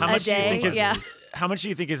 times over how much a day. Do you think how much do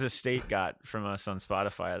you think his estate got from us on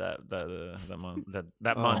Spotify that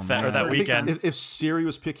month or that weekend? If Siri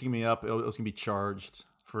was picking me up, it was gonna be charged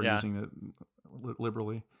for using it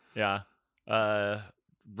liberally. Yeah.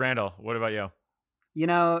 Randall, what about you? You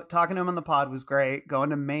know, talking to him on the pod was great.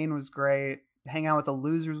 Going to Maine was great. Hanging out with the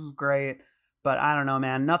Losers was great. But I don't know,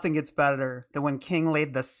 man. Nothing gets better than when King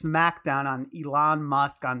laid the smackdown on Elon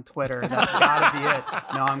Musk on Twitter. That's gotta be it.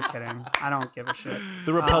 No, I'm kidding. I don't give a shit.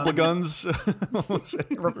 The Republicans.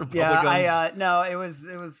 Yeah, no, it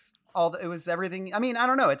was everything. I mean, I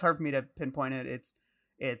don't know. It's hard for me to pinpoint it.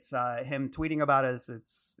 It's him tweeting about us.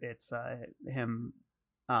 It's him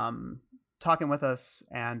talking with us,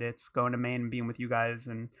 and it's going to Maine and being with you guys.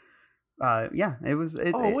 And it was.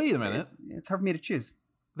 Wait a minute. It's hard for me to choose.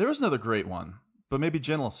 There was another great one, but maybe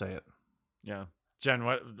Jen will say it. Yeah. Jen,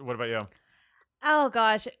 what about you? Oh,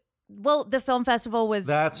 gosh. Well, the film festival was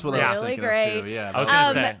That's what really I was thinking great. Of too. Yeah, I was going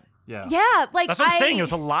to say. Yeah, like that's what I'm saying. It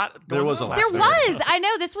was a lot. There was a lot. There was. I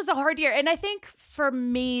know this was a hard year. And I think for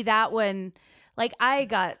me, that one, like I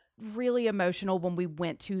got really emotional when we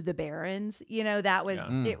went to the Barrens. You know, that was,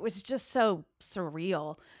 it was just so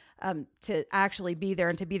surreal to actually be there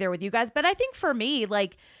and to be there with you guys. But I think for me,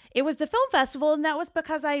 like, it was the film festival, and that was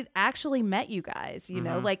because I actually met you guys, you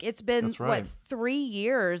know, like it's been 3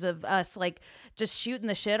 years of us like just shooting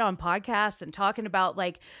the shit on podcasts and talking about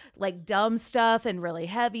like dumb stuff and really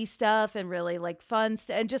heavy stuff and really like fun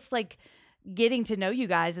stuff and just like getting to know you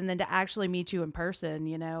guys, and then to actually meet you in person,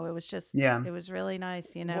 you know, it was just, it was really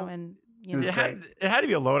nice, you know, and you know, it had to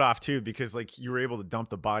be a load off too, because like you were able to dump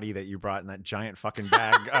the body that you brought in that giant fucking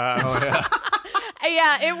bag.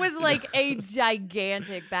 Yeah, it was like a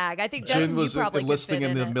gigantic bag. I think Justin, Jen was you probably enlisting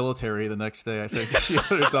in the it. military the next day. I think she had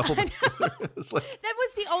her duffel. That was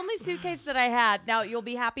the only suitcase that I had. Now you'll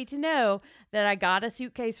be happy to know that I got a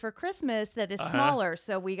suitcase for Christmas that is smaller.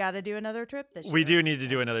 So we got to do another trip this year. We do need to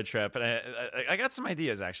do another trip, and I got some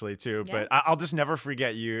ideas actually too. Yeah. But I'll just never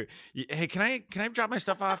forget you. Hey, can I drop my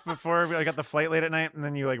stuff off before I got the flight late at night? And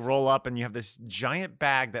then you like roll up and you have this giant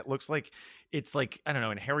bag that looks like it's like, I don't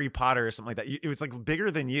know, in Harry Potter or something like that. It was like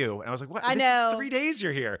bigger than you. And I was like, what? I this know. is 3 days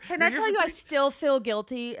you're here. Can I tell you, I still feel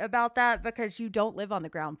guilty about that because you don't live on the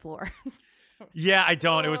ground floor. Yeah, I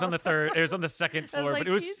don't. It was on the third. It was on the second floor, like, but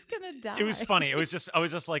it was. He's gonna die. It was funny. It was just. I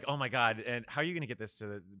was just like, oh my god! And how are you gonna get this to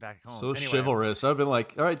the back home? So anyway. Chivalrous. I've been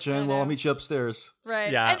like, all right, Jen. Well, I'll meet you upstairs.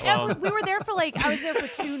 Right. Yeah. And we were there for I was there for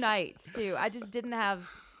 2 nights too. I just didn't have.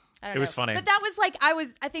 I don't know. It was funny. But that was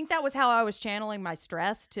I think that was how I was channeling my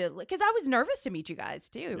stress because I was nervous to meet you guys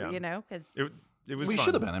too. Yeah. You know, because. It was. We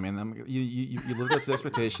should have been. I mean, you lived up to the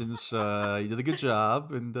expectations. You did a good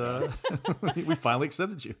job, and we finally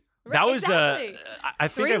accepted you. That was exactly. I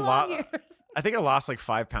think 3 long years. I think I lost like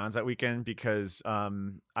 5 pounds that weekend because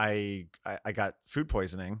I got food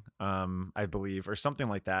poisoning, I believe, or something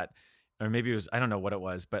like that. Or maybe it was, I don't know what it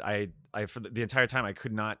was, but I for the entire time I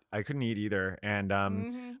couldn't eat either.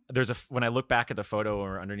 And there's when I look back at the photo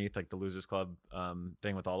or underneath like the Losers Club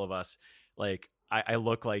thing with all of us, like I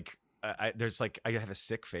look like there's like I have a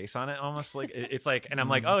sick face on it almost, like it's like, and I'm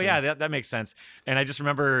like, oh yeah, that makes sense. And I just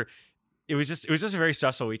remember it was just a very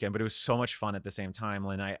stressful weekend, but it was so much fun at the same time.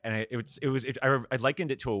 And I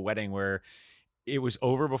likened it to a wedding where it was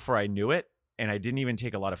over before I knew it, and I didn't even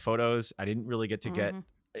take a lot of photos. I didn't really get to get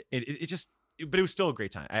but it was still a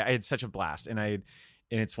great time. I had such a blast, and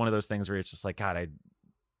it's one of those things where it's just like, God,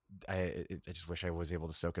 I just wish I was able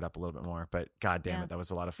to soak it up a little bit more, but God damn it, that was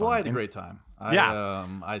a lot of fun. Well, I had a great time.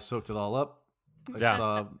 I soaked it all up.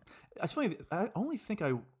 It's funny. I only think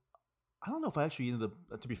I don't know if I actually ended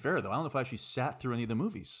up, to be fair though, I don't know if I actually sat through any of the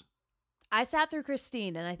movies. I sat through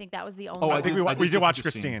Christine, and I think that was the only. Oh, I think we did watch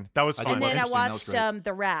Christine. That was fun. And then I watched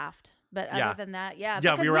The Raft. But other than that,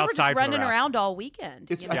 we were outside just running around all weekend.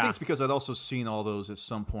 I think it's because I'd also seen all those at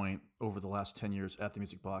some point over the last 10 years at the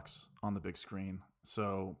Music Box on the big screen.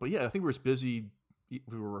 So, but yeah, I think we were just busy.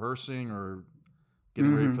 We were rehearsing or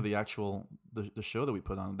getting ready for the actual the show that we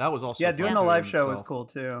put on. That was also doing the live show was cool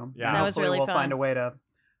too. Yeah, that was really fun. We'll find a way to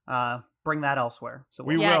bring that elsewhere. So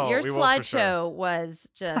your slideshow was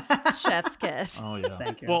just chef's kiss. Oh yeah,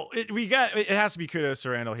 thank you. Well, it has to be kudos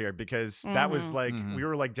to Randall here, because that was like we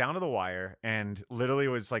were like down to the wire, and literally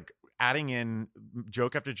was like adding in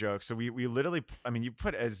joke after joke. So we literally, I mean, you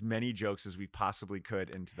put as many jokes as we possibly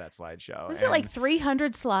could into that slideshow. Was it like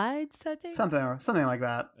 300 slides? I think something like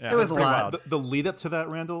that. Yeah, it was a lot. The lead up to that,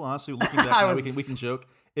 Randall. Honestly, looking back now, we can joke.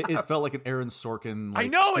 It felt like an Aaron Sorkin. Like, I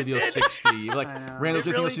know Studio it did. 60. Like Randall's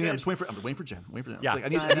really I'm just waiting for Jen. Yeah, like, I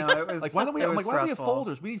need, it was, like why don't we? I'm like, why do we have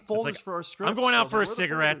folders? We need folders like, for our scripts. I'm going out for a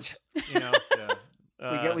cigarette. You know.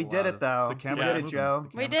 We did it though. The camera we did it, Joe.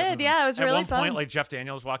 We did, yeah. It was really fun. At one point, like Jeff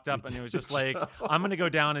Daniels walked up and it was just like, "I'm going to go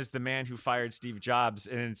down as the man who fired Steve Jobs,"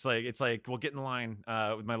 and it's like, well, get in line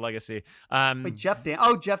with my legacy. Wait, Jeff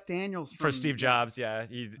Daniels for Steve Jobs, yeah,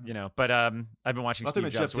 But I've been watching Steve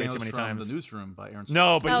Jobs way too many times. The Newsroom by Aaron.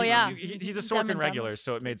 No, but yeah, he's a Sorkin regular,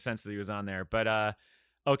 so it made sense that he was on there. But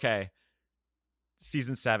okay,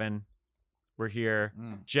 season 7, we're here.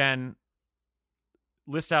 Jen,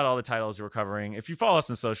 list out all the titles we're covering. If you follow us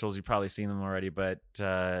on socials, you've probably seen them already. But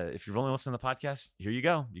if you've only listened to the podcast, here you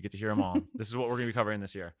go. You get to hear them all. This is what we're going to be covering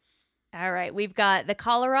this year. All right. We've got The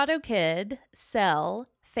Colorado Kid, Cell,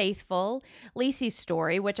 Faithful, Lacey's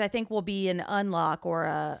Story, which I think will be an unlock or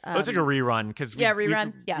a... it's like a rerun. Because we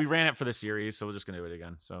ran it for the series, so we're just going to do it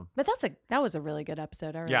again. So, but that was a really good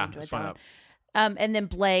episode. I really enjoyed that one. And then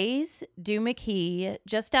Blaze, Do McKee,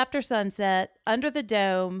 Just After Sunset, Under the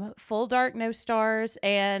Dome, Full Dark, No Stars,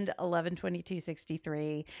 and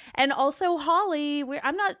 11/22/63. And also Holly.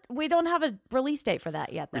 We don't have a release date for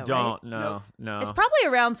that yet, though. We don't. Right? No. It's probably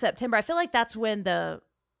around September. I feel like that's when the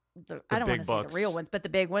I don't want to say books. the real ones, but the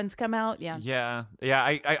big ones come out. Yeah. Yeah.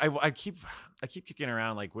 I keep kicking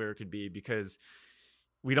around like where it could be, because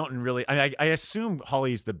we don't really. I assume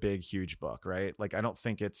Holly's the big, huge book, right? Like, I don't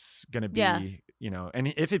think it's going to be,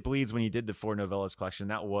 And If It Bleeds, when he did the 4 novellas collection,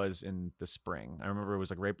 that was in the spring. I remember it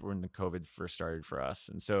was like right when the COVID first started for us,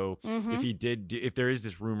 and so if there is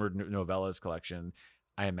this rumored novellas collection,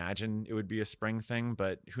 I imagine it would be a spring thing,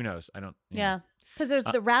 but who knows? I don't. Yeah, because there's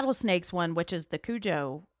the Rattlesnakes one, which is the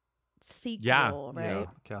Cujo sequel, right?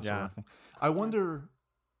 Castle thing. I wonder.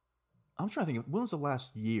 I'm trying to think. When was the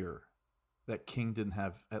last year that King didn't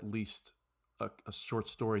have at least a short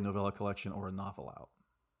story novella collection or a novel out?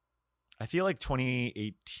 I feel like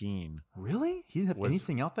 2018. Really? He didn't have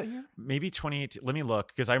anything out that year? Maybe 2018. Let me look,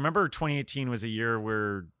 because I remember 2018 was a year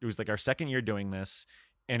where it was like our second year doing this,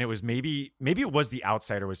 and it was maybe it was The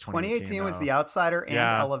Outsider was 2018. 2018 was The Outsider and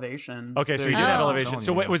Elevation. Okay, so he did have Elevation.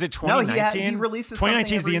 So what was it? 2019. No, he releases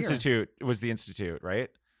 2019 is every The year. Institute. It was The Institute, right?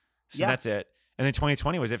 So that's it. And then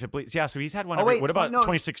 2020 was If It Bleeds. Yeah, so he's had one. What about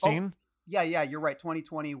 2016? Yeah, you're right.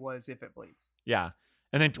 2020 was If It Bleeds. Yeah.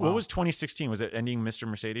 And then what was 2016? Was it Ending Mr.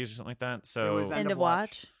 Mercedes or something like that? So it was End of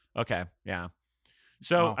Watch. Okay, yeah.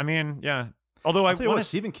 So, I mean, yeah. Although I want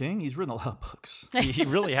Stephen King, he's written a lot of books. He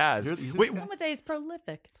really has. Wait, I would say he's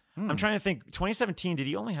prolific. I'm trying to think. 2017, did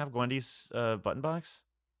he only have Gwendy's button box?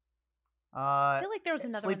 I feel like there was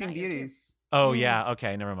another Sleeping one Beauties. Oh, yeah.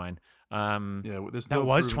 Okay, never mind. That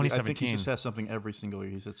was 2017. I think he just has something every single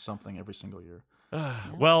year. He said something every single year.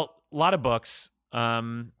 Well, a lot of books.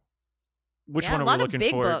 Which one are we looking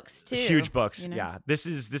big for? Books too. Huge books. Yeah. This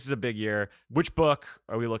is a big year. Which book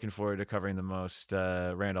are we looking forward to covering the most,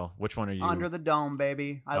 Randall? Which one are you? Under the Dome,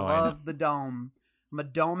 baby. I love the Dome. I'm a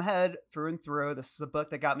Dome head through and through. This is a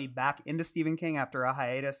book that got me back into Stephen King after a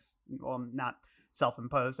hiatus. Well, not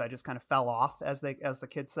self-imposed. I just kind of fell off, as the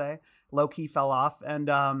kids say. Low-key fell off. And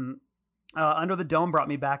Under the Dome brought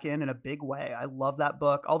me back in a big way. I love that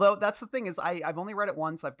book. Although that's the thing is I've only read it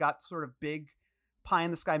once. I've got sort of big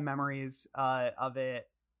pie-in-the-sky memories of it,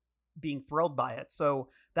 being thrilled by it. So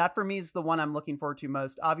that for me is the one I'm looking forward to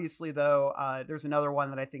most. Obviously, though, there's another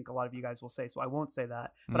one that I think a lot of you guys will say, so I won't say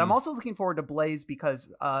that. But I'm also looking forward to Blaze because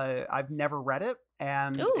I've never read it,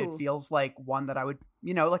 and it feels like one that I would,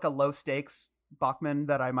 like a low stakes Bachman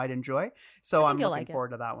that I might enjoy. So I'm looking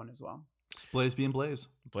forward to that one as well. Blaze being Blaze.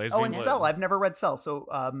 And Cell. I've never read Cell, so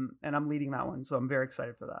and I'm leading that one, so I'm very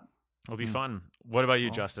excited for that. It'll be fun. What about you,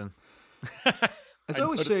 Justin? As I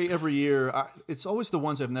always say every year, it's always the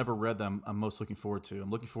ones I've never read that I'm most looking forward to. I'm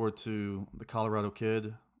looking forward to The Colorado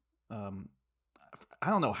Kid. I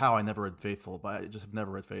don't know how I never read Faithful, but I just have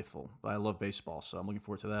never read Faithful. But I love baseball, so I'm looking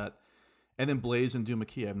forward to that. And then Blaze and Doom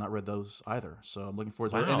McKee, I've not read those either, so I'm looking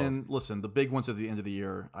forward to it. And then, listen, the big ones at the end of the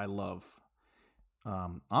year, I love.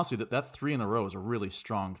 Honestly, that 3 in a row is a really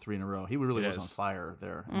strong 3 in a row. He really was on fire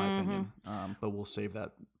there, in my opinion. But we'll save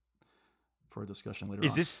that for a discussion later on.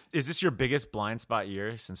 Is this your biggest blind spot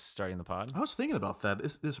year since starting the pod? I was thinking about that.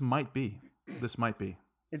 This might be.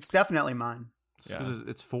 It's definitely mine.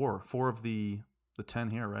 It's four of the 10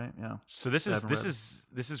 here, right? Yeah. So this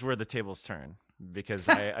is where the tables turn, because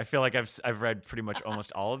I feel like I've read pretty much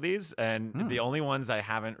almost all of these, and the only ones I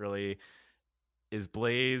haven't really is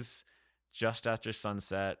Blaze, Just After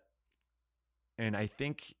Sunset, and I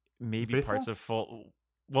think maybe Faithful? parts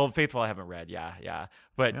of Faithful I haven't read. Yeah.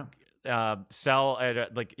 But Cell,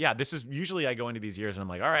 this is usually I go into these years and I'm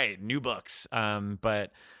like, all right, new books.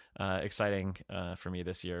 But exciting for me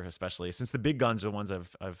this year, especially since the big guns are the ones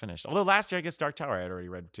I've finished. Although last year, I guess Dark Tower I had already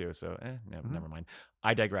read too. So never mind.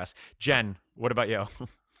 I digress. Jen, what about you?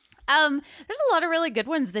 There's a lot of really good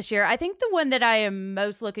ones this year. I think the one that I am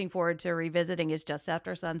most looking forward to revisiting is Just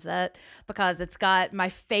After Sunset, because it's got my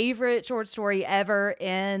favorite short story ever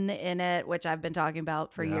in it, which I've been talking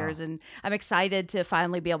about for years, and I'm excited to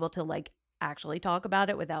finally be able to actually talk about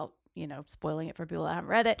it without spoiling it for people that haven't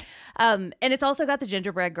read it. And it's also got the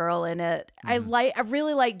gingerbread girl in it. I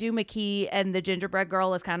really like Doom McKee and the gingerbread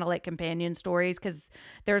girl as kind of like companion stories, because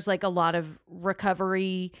there's a lot of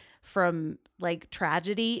recovery from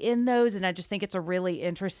tragedy in those, and I just think it's a really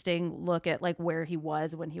interesting look at where he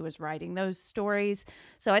was when he was writing those stories.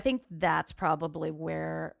 So I think that's probably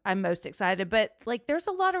where I'm most excited. But there's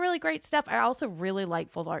a lot of really great stuff. I also really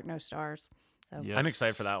like Full Dark No Stars. So. Yes. I'm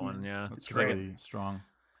excited for that one. Yeah, that's very strong.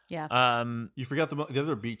 Yeah. You forgot the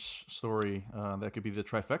other beach story. That could be the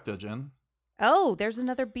trifecta, Jen. Oh, there's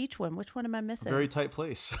another beach one. Which one am I missing? Very Tight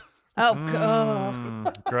Place. Oh,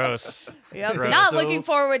 gross. Yep. Gross. Not looking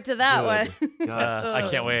forward to that one. I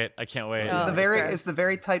can't wait. Is the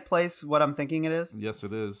Very Tight Place what I'm thinking it is? Yes,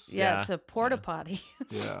 it is. Yeah, it's a porta potty.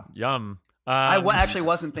 Yeah. Yum. I actually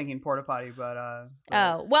wasn't thinking porta potty, but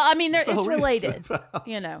well, I mean, it's related.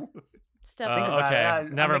 Stuff. Think about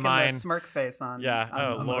okay, never mind. The smirk face on. Yeah.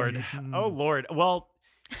 Oh Lord. Well,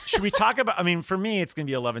 should we talk about? I mean, for me, it's gonna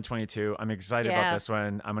be 11/22. I'm excited about this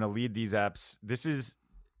one. I'm gonna lead these eps. This is.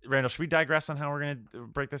 Randall, should we digress on how we're going to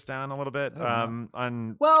break this down a little bit? I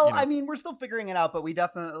mean, we're still figuring it out, but we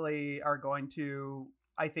definitely are going to,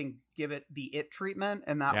 I think, give it the it treatment,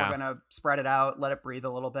 and that we're going to spread it out, let it breathe a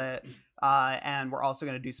little bit. And we're also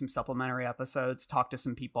going to do some supplementary episodes, talk to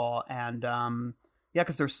some people. And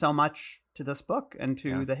because there's so much to this book and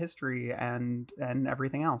to the history and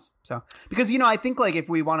everything else. So, because, I think if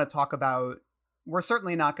we want to talk about, we're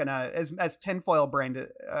certainly not going to, as tinfoil brained,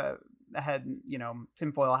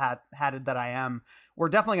 tinfoil hatted that I am, we're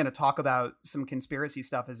definitely going to talk about some conspiracy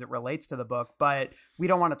stuff as it relates to the book, but we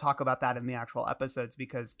don't want to talk about that in the actual episodes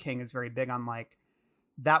because King is very big on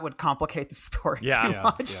that would complicate the story too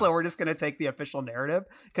much. Yeah. So we're just going to take the official narrative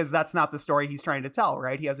because that's not the story he's trying to tell,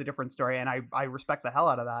 right? He has a different story, and I respect the hell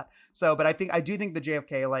out of that. So, but I do think the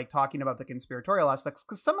JFK, talking about the conspiratorial aspects,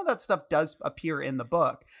 because some of that stuff does appear in the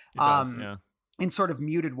book, in sort of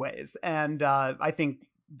muted ways. And I think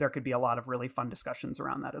there could be a lot of really fun discussions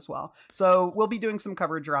around that as well. So we'll be doing some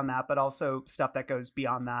coverage around that, but also stuff that goes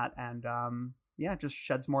beyond that and just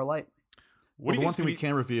sheds more light. The one thing we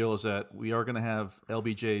can reveal is that we are going to have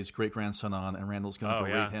LBJ's great-grandson on, and Randall's going to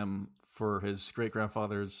berate him for his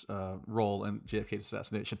great-grandfather's role in JFK's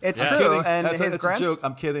assassination. It's true. And that's a joke.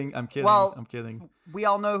 I'm kidding. Well, I'm kidding. We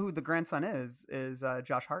all know who the grandson is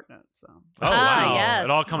Josh Hartnett. So. Oh, wow. Yes.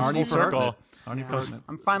 It all comes full circle.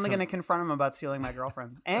 I'm finally going to confront him about stealing my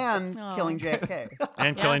girlfriend and killing JFK.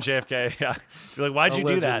 And killing JFK, yeah. You're like, why'd you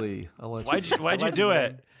do that? Allegedly. Why'd you do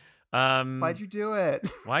it? Why'd you do it?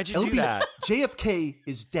 Why'd you do that? JFK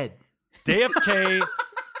is dead. JFK.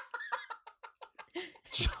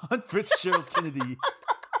 John Fitzgerald Kennedy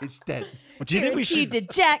is dead. Do you think we should? Did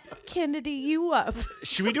Jack Kennedy you up?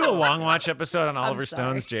 Should we do a long watch episode on Oliver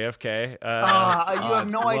Stone's JFK? You have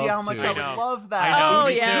no idea how much I would love that. Oh,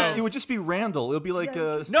 yeah. It would just be Randall. It would be like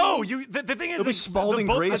no. The thing is, it'll be Spalding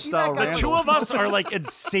Gray style. The two of us are like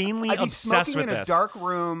insanely I'd be obsessed smoking with in this. a dark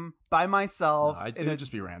room by myself. No, it'd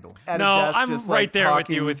just be Randall. No, desk, I'm just, right there talking. with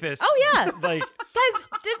you with this. Oh yeah, like guys.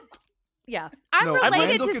 Yeah, I'm No, related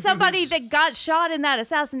Randall to could do somebody his- that got shot in that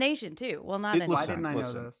assassination too. Well, not in. Why didn't I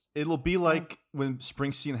know this? It'll be like when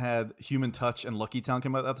Springsteen had Human Touch and Lucky Town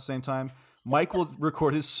come out at the same time. Mike will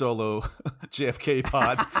record his solo JFK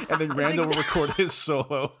pod, and then Randall will record his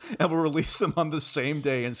solo, and we'll release them on the same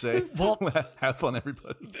day and say, "Well, have fun,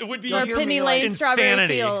 everybody." It would be Or Penny Lane, Strawberry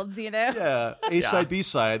insanity. Fields, you know. Yeah, A side, B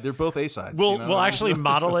side. They're both A sides. We'll actually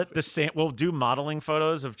model it the same. We'll do modeling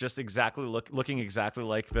photos of just exactly looking exactly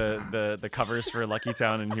like the covers for Lucky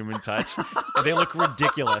Town and Human Touch. They look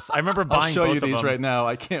ridiculous. I remember buying. I'll show both you of these them. right now.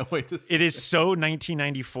 I can't wait to see It is so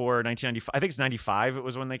 1994, 1995. I think it's 95. It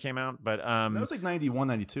was when they came out, but that was like 91,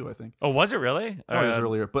 92, I think. oh, was it really? Oh, it was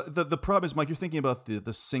earlier. But the problem is, Mike, you're thinking about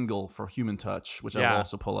the single for Human Touch, which I will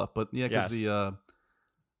also pull up. But yeah, because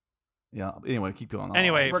anyway, keep going.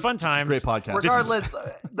 Anyway, fun times. Great podcast. Regardless,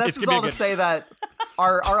 this is all to say that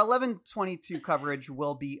our 1122 coverage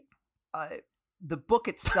will be the book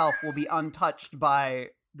itself will be untouched by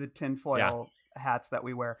the tinfoil hats that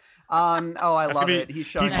we wear. I love it.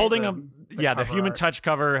 He's holding the Human art. Touch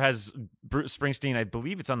cover has Bruce Springsteen. I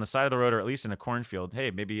believe it's on the side of the road, or at least in a cornfield.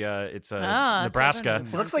 Hey, maybe it's Nebraska.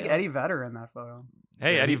 It looks like Eddie Vedder in that photo.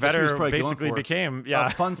 Hey, Eddie Vedder basically became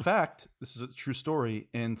fun fact, this is a true story.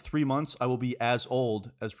 In 3 months, I will be as old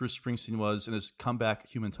as Bruce Springsteen was in his comeback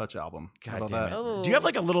Human Touch album. God damn it. Do you have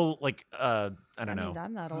like a little I don't know,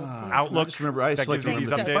 I'm not old. outlook? I just remember I that gives you these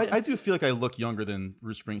updates? I do feel like I look younger than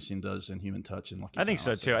Bruce Springsteen does in Human Touch and Lucky I think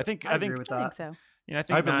Town, so too. I think agree with that. I think so. You know,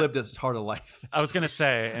 I haven't lived as hard a life. I was going to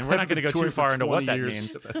say, and we're not going to go too far into what that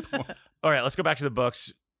means. All right, let's go back to the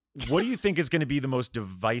books. What do you think is going to be the most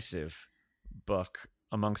divisive book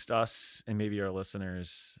amongst us and maybe our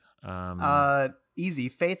listeners? Easy,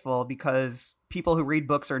 Faithful, because people who read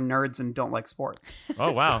books are nerds and don't like sports.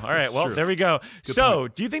 Oh, wow. All right. Well, there we go. Good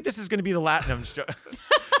point. Do you think this is going to be the Latin? I'm just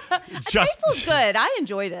Faithful's good. I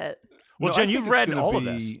enjoyed it. Well, Jen, you've read all of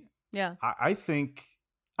this. Yeah. I think,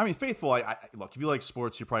 Faithful, I look, if you like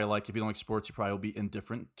sports, you probably like. If you don't like sports, you probably will be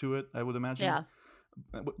indifferent to it, I would imagine.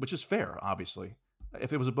 Yeah. Which is fair, obviously.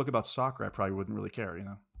 If it was a book about soccer, I probably wouldn't really care, you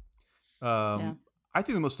know? I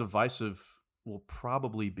think the most divisive will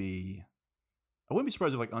probably be, I wouldn't be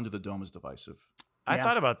surprised if like Under the Dome is divisive. I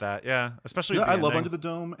thought about that, especially. I love Under the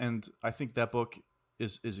Dome, and I think that book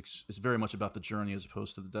is very much about the journey as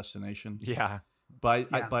opposed to the destination. Yeah, but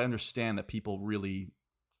I understand that people really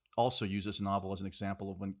also use this novel as an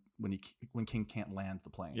example of when King can't land the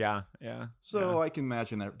plane. Yeah. So I can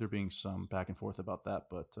imagine that there being some back and forth about that,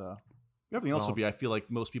 but everything else will be. I feel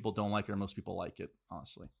like most people don't like it, or most people like it.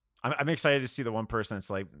 Honestly. I'm excited to see the one person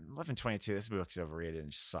that's like 1122. This book's overrated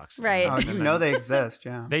and just sucks. Right? Oh, you know they exist.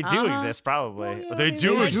 Yeah, they do exist. Probably they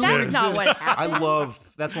do like, exist. That's not what happened.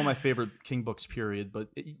 That's one of my favorite King books. Period. But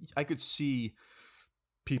I could see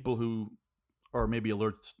people who are maybe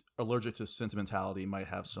allergic to sentimentality might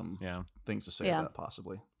have some things to say about it,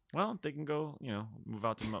 possibly. Well, they can go, move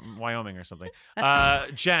out to Wyoming or something.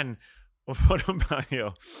 Jen, what about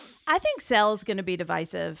you? I think Cell's going to be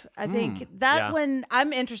divisive. I think that one,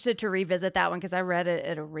 I'm interested to revisit that one because I read it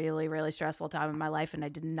at a really, really stressful time in my life and I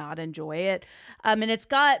did not enjoy it. And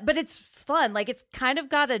but it's fun. Like it's kind of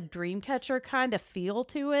got a Dreamcatcher kind of feel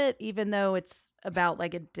to it, even though it's about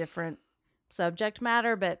like a different subject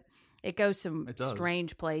matter, but it goes some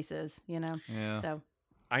strange places, Yeah. So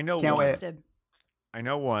I know. Can't wait. I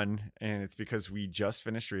know one, and it's because we just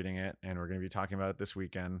finished reading it, and we're going to be talking about it this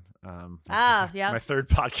weekend. My third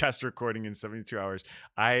podcast recording in 72 hours.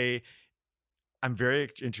 I'm very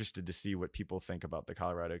interested to see what people think about The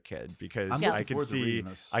Colorado Kid because I can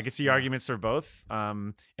see arguments for both.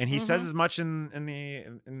 And he says as much in the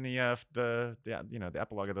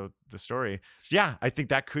epilogue of the story. So yeah, I think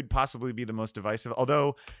that could possibly be the most divisive.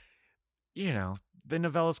 Although, the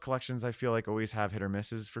novellas collections, I feel like always have hit or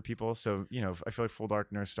misses for people. So, I feel like Full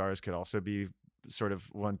Dark No Stars could also be sort of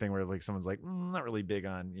one thing where like someone's like, not really big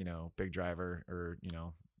on, Big Driver or,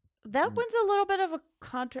 That one's a little bit of a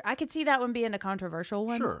I could see that one being a controversial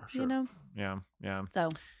one. Sure. Yeah. Yeah. So,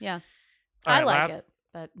 yeah. All I right, like it.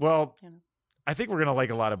 But, I think we're gonna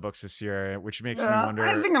like a lot of books this year, which makes me wonder.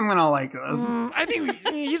 I think I'm gonna like this. I think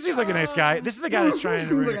he seems like a nice guy. This is the guy that's trying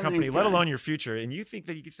to ruin like your a company, nice let guy. alone your future. And you think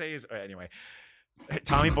that you could say his anyway.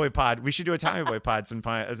 Tommy Boy Pod. We should do a Tommy Boy Pod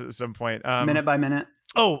at some point. Minute by minute.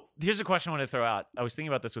 Oh, here's a question I want to throw out. I was thinking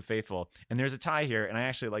about this with Faithful, and there's a tie here, and I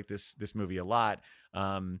actually like this movie a lot.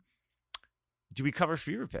 Do we cover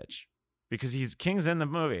Fever Pitch? Because King's in the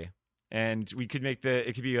movie. And we could it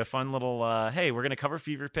could be a fun little, hey, we're going to cover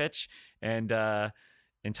Fever Pitch and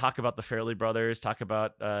talk about the Farrelly brothers, talk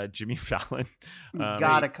about Jimmy Fallon.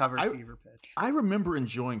 Gotta cover Fever Pitch. I remember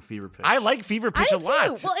enjoying Fever Pitch. I like Fever Pitch I a do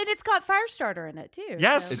lot. too. Well, and it's got Firestarter in it too.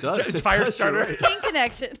 Yes, It does. It's It Firestarter. does, King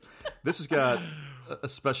Connection. This has got a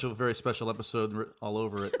special, very special episode all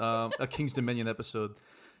over it. A King's Dominion episode.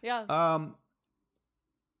 Yeah.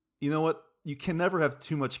 You know what? You can never have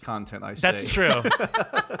too much content, I say. That's true.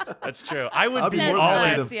 That's true. I'd be Yes, more than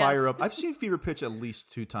happy yes, to yes. fire up. I've seen Fever Pitch at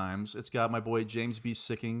least 2 times. It's got my boy James B.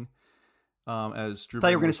 Sicking as Drew I thought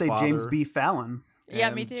you were gonna Barrymore's say father, James B. Fallon. Yeah,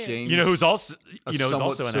 and me too. James, You know who's also a you know who's somewhat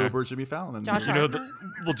also in there. sober Jimmy Fallon. in Josh there. You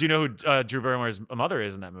know do you know who Drew Barrymore's mother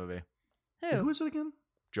is in that movie? Who is it again?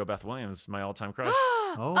 Jo Beth Williams, my all-time crush.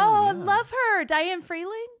 Oh, yeah. I love her. Diane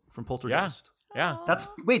Freeling. From Poltergeist. Yeah.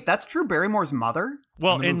 That's Drew Barrymore's mother.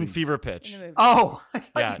 Well, In the in movie. Fever Pitch. In the movie. Oh, I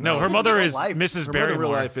thought Yeah. you No, meant her in mother real is life. Mrs. Her mother in Barrymore.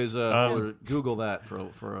 real life is Google that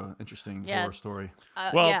for an interesting Yeah. horror story.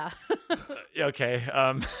 Well, yeah. Okay.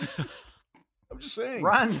 I'm just saying.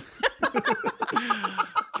 Run.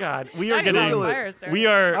 God, we are Talking about getting. Firestarter. We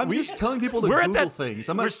are. I'm just telling people to we're Google at that, things.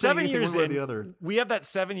 I'm we're not saying 7 anything years one way or in. the other. We have that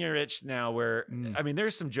 7-year itch now where I mean,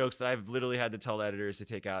 there's some jokes that I've literally had to tell editors to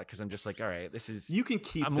take out because I'm just like, all right, this is. You can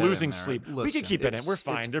keep. I'm that losing in there. sleep. We Listen, can keep it in. it's- We're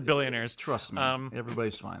fine. it's- They're billionaires. Trust me.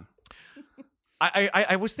 Everybody's fine.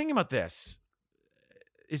 I was thinking about this.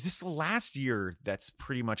 Is this the last year that's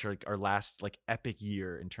pretty much our last like epic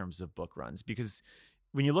year in terms of book runs? Because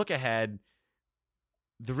when you look ahead,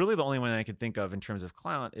 the only one I could think of in terms of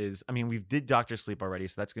clout is, I mean, we did Dr. Sleep already,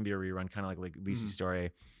 so that's going to be a rerun, kind of like Lisi's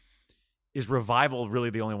story. Is Revival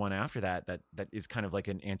really the only one after that is kind of like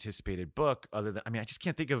an anticipated book? Other than, I mean, I just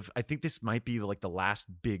can't think of. I think this might be like the last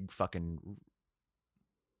big fucking.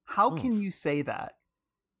 How can you say that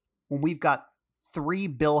when we've got 3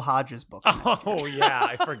 Bill Hodges books? next year? Oh yeah,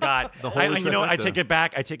 I forgot. The whole you know what? I trifecta. take it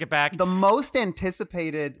back. I take it back. The most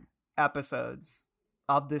anticipated episodes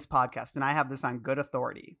of this podcast, and I have this on good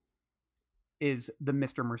authority, is the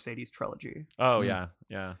Mr. Mercedes trilogy. Oh yeah.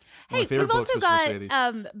 My Hey, favorite we've also book's Mr. got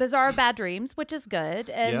Mercedes. Bizarre Bad Dreams, which is good.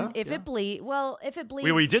 And Yeah? if it bleeds,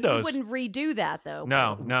 we did those. We wouldn't redo that though.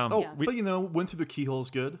 No. Oh, Yeah. but you know, went through the keyhole's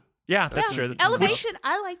good. Yeah, that's Yeah. true. Elevation.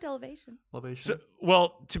 I liked Elevation. Elevation. So,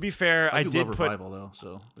 well, to be fair, I do did love put. Revival though,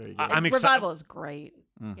 so there you go. I'm excited. Revival is great.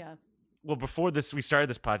 Yeah. Well, before this, we started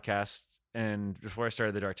this podcast, and before I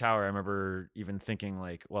started the Dark Tower, I remember even thinking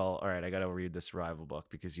like, "Well, all right, I got to read this Revival book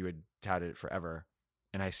because you had touted it forever."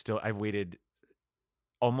 And I've waited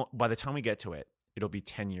almost, by the time we get to it, it'll be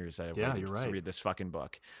 10 years that I've Yeah, waited you're to right. read this fucking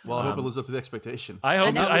book. Well, I hope it lives up to the expectation. I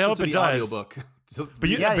hope know. I hope Listen it to the does. audiobook. But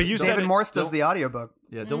you said David it- Morse does don't- the audiobook.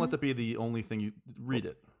 Yeah, don't let that be the only thing you read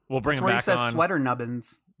it. We'll bring That's him where he back says on. sweater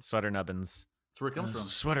nubbins. Sweater nubbins. That's where it comes from.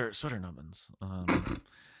 Sweater nubbins.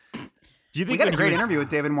 Do you think We got a when great he was- interview with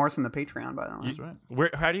David Morse in the Patreon, by the way. That's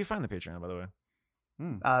right. How do you find the Patreon, by the way?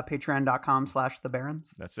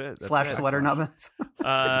 Patreon.com/thebarons. That's it. That's Slash it. sweater nubbins.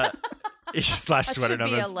 Slash That sweater should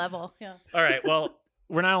be a nubbins. level. Yeah. All right. Well,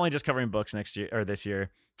 we're not only just covering books next year or this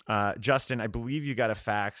year. Justin, I believe you got a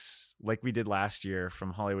fax like we did last year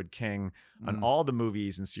from Hollywood King on all the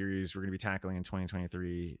movies and series we're going to be tackling in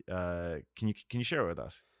 2023. Can you share it with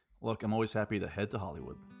us? Look, I'm always happy to head to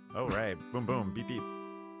Hollywood. Oh, right. Boom, boom. Beep, beep.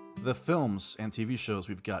 The films and TV shows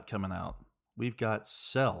we've got coming out. We've got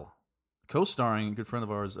Cell, co-starring a good friend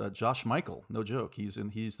of ours, Josh Michael. No joke. He's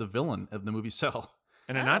the villain of the movie Cell.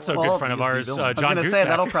 And a not so Well, good friend of he's the ours, villain. I was John going to say, Cusack.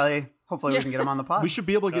 that'll probably, hopefully we can get him on the pod. We should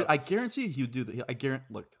be able to get. I guarantee he would do that. I guarantee.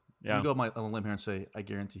 Look, Yeah. let me go on a limb here and say I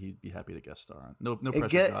guarantee he'd be happy to guest star on. No pressure,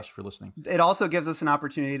 get- Josh, for listening. It also gives us an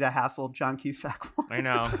opportunity to hassle John Cusack. I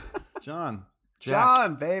know. John,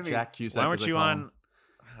 John, baby. Jack Cusack. Why as weren't I you call on? him.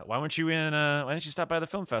 Why weren't you in? Why didn't you stop by the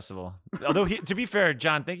film festival? Although, to be fair,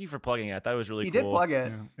 John, thank you for plugging it. That was really He cool. did plug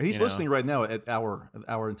it. And he's You know. listening right now at an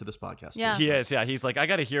hour into this podcast. Yeah. He is. Yeah, he's like, I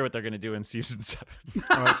got to hear what they're going to do in season 7.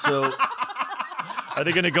 All right, so Are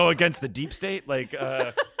they going to go against the deep state? Like,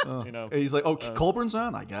 you know. he's like, Colburn's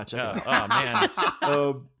on. I gotcha. Yeah. Oh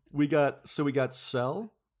man. We got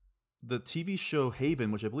Cell, the TV show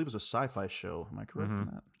Haven, which I believe is a sci-fi show. Am I correct in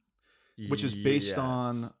that? Which is based Yes.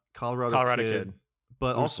 on Colorado Kid.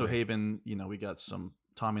 But also Loosely. Haven, we got some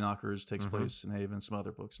Tommy Knockers takes place in Haven, some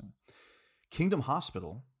other books. Kingdom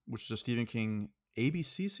Hospital, which was a Stephen King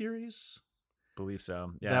ABC series. Believe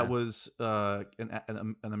so. Yeah. That was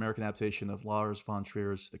an American adaptation of Lars von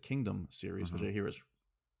Trier's The Kingdom series,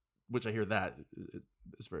 which I hear that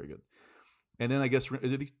is very good. And then I guess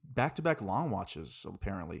back-to-back long watches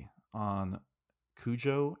apparently on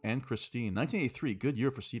Cujo and Christine. 1983, good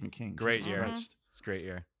year for Stephen King. Great year. It's a great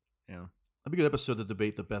year. Yeah. That'd be a good episode to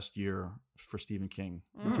debate the best year for Stephen King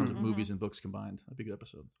in terms of movies and books combined. That'd be a good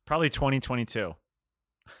episode. Probably 2022.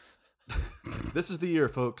 This is the year,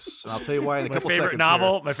 folks. And I'll tell you why in a couple My favorite seconds.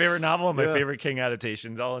 novel, my favorite novel, and my favorite King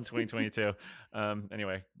adaptations, all in 2022.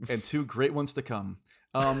 Anyway. And two great ones to come.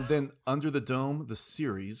 Then Under the Dome, the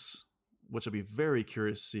series, which I'll be very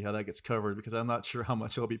curious to see how that gets covered because I'm not sure how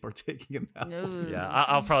much I'll be partaking in that. Yeah,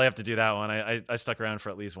 I'll probably have to do that one. I stuck around for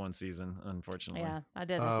at least one season, unfortunately. Yeah, I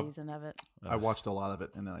did a season of it. I watched a lot of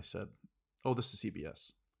it, and then I said, "Oh, this is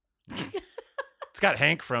CBS." It's got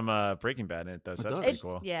Hank from Breaking Bad in it, though, so that's pretty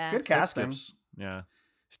cool. Yeah, good casting. Yeah.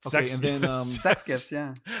 Okay, and then sex gifts.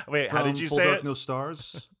 Yeah. Wait, how did you Full say Dark, it? No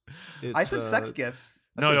Stars. I said sex gifts.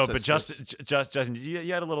 No, but Justin,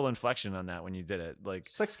 you had a little inflection on that when you did it, like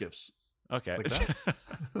sex gifts. Okay. Like that? I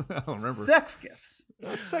don't remember. Sex gifts.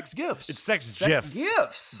 Sex gifts. It's sex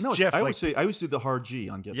gifts. No, GIF, I would do the hard G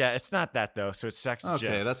on gifts. Yeah, it's not that though. So it's sex gifs.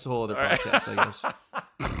 Okay, that's a whole other podcast, I guess.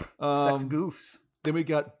 Sex goofs. Then we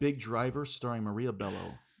got Big Driver starring Maria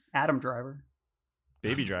Bello. Adam Driver.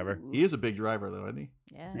 Baby Driver. He is a big driver, though, isn't he?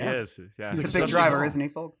 Yeah. He is. Yeah. He's a big driver, isn't he,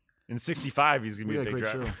 folks? In 65, he's going to be a big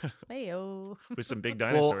driver. Hey-o. With some big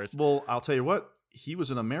dinosaurs. Well, I'll tell you what. He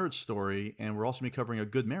was in A Marriage Story, and we're also going to be covering A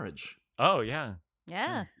Good Marriage. Oh, yeah.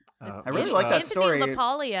 Yeah. I really like that story. Anthony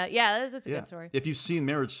LaPaglia. Yeah, that's a good story. If you've seen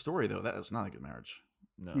Marriage Story, though, that is not a good marriage.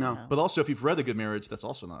 No. But also, if you've read A Good Marriage, that's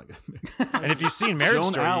also not a good marriage. And if you've seen Marriage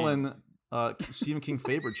Joan Story... Allen, Stephen King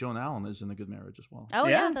favorite, Joan Allen, is in A Good Marriage as well. Oh,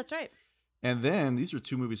 yeah, that's right. And then, these are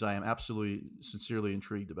two movies I am absolutely, sincerely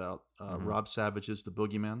intrigued about. Rob Savage's The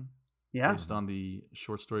Boogeyman, based on the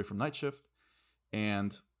short story from Night Shift,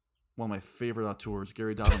 and one of my favorite auteurs,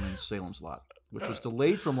 Gary Dauberman's Salem's Lot, which was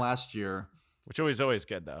delayed from last year. Which is always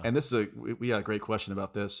good, though. And this is we got a great question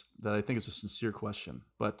about this that I think is a sincere question.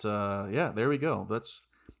 But yeah, there we go. There's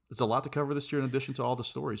a lot to cover this year in addition to all the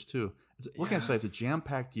stories, too. What can I say? It's a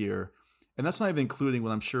jam-packed year. And that's not even including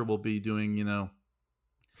what I'm sure we'll be doing,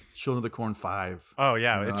 Children of the Corn 5. Oh,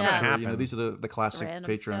 yeah. It's going to happen. These are the classic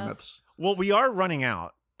Patreon reps. Well, we are running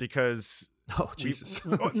out because... Oh, Jesus.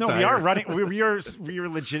 No, we are running. We are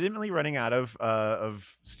legitimately running out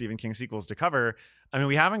of Stephen King sequels to cover. I mean,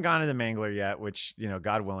 we haven't gone to the Mangler yet, which,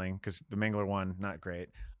 God willing, because the Mangler one, not great.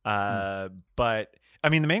 But I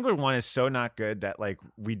mean, the Mangler one is so not good that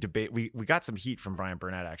we got some heat from Brian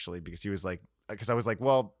Burnett actually, because he was because I was like,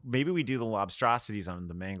 well, maybe we do the Lobstrosities on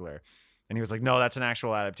the Mangler. And he was like, no, that's an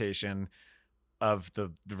actual adaptation of the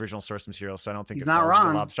original source material, so I don't think he's not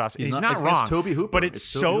wrong. He's not wrong. It's Toby Hooper, but it's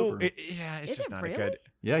so it's is just it not really? good.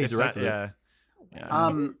 Yeah, he directed it.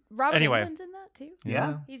 Yeah. Robert anyway. Englund's in that too.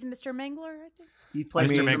 Yeah, he's Mr. Mangler, I think. He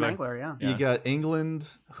plays Mr. Mr. Mangler. Mangler. Yeah. You got England,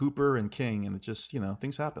 Hooper, and King, and it just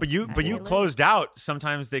things happen. But you closed out.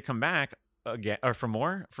 Sometimes they come back again or for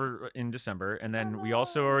more in December, and then we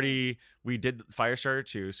also we did Firestarter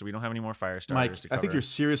 2, so we don't have any more Firestarters. Mike, to cover. I think you're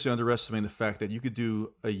seriously underestimating the fact that you could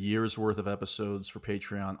do a year's worth of episodes for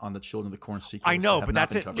Patreon on the Children of the Corn sequels. I know, that but have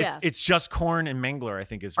that's not it. been covered. It's just Corn and Mangler. I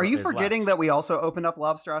think is. Are you is forgetting left. that we also opened up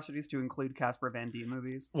Lobstrosities to include Casper Van Dien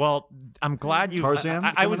movies? Well, I'm glad you. Tarzan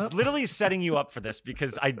I coming was up? literally setting you up for this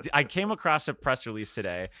because I came across a press release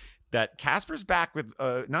today that Casper's back with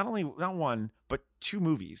not one but 2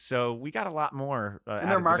 movies. So we got a lot more. And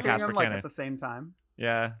they're marketing them at the same time.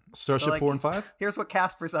 Yeah, Starship 4 and 5. Here's what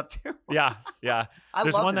Casper's up to. Yeah. I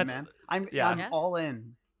There's love one him, that's man. I'm all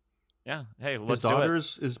in. Yeah. Hey, His let's daughter do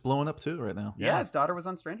it. is blowing up too right now. Yeah, his daughter was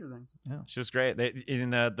on Stranger Things. Yeah, She was great.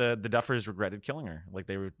 The Duffers regretted killing her.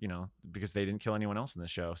 They were, because they didn't kill anyone else in the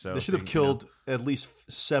show. So they should have killed at least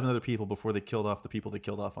 7 other people before they killed off the people they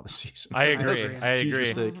killed off on the season. I agree. Huge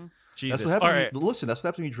mistake. Jesus. That's what happens. All right. Listen, that's what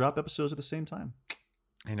happens when you drop episodes at the same time.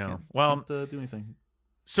 I know. Can't do anything.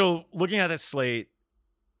 So looking at this slate,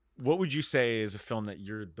 what would you say is a film that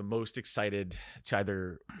you're the most excited to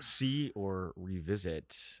either see or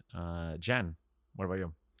revisit? Jen, what about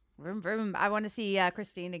you? Vroom, vroom. I want to see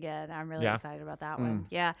Christine again. I'm really Yeah. excited about that one.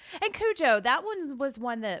 Yeah. And Cujo, that one was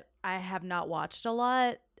one that I have not watched a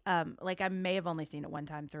lot. I may have only seen it one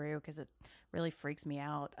time through because it really freaks me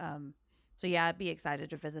out. So yeah, I'd be excited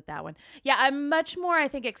to visit that one. Yeah, I'm much more, I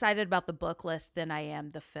think, excited about the book list than I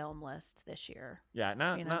am the film list this year. Yeah,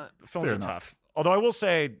 films Fair are enough. tough. Although I will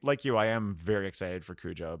say, like you, I am very excited for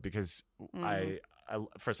Cujo because I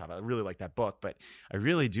first off, I really like that book, but I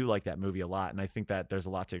really do like that movie a lot, and I think that there's a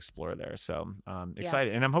lot to explore there. So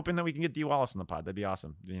excited, and I'm hoping that we can get Dee Wallace on the pod. That'd be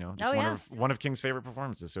awesome. It's one of King's favorite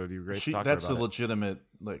performances, so it'd be great to talk to her That's about a legitimate,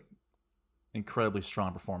 like, incredibly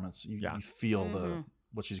strong performance. You feel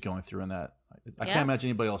what she's going through in that. I can't imagine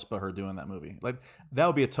anybody else but her doing that movie. Like, that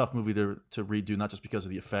would be a tough movie to redo, not just because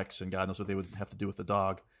of the effects and God knows what they would have to do with the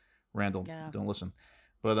dog. Randall, don't listen.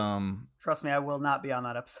 But trust me, I will not be on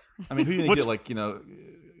that episode. I mean, who are you gonna get? Like,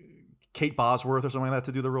 Kate Bosworth or something like that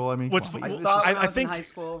to do the role? I mean, I saw it when I was in high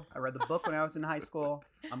school. I read the book when I was in high school.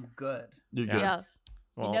 I'm good. You're good. Yeah.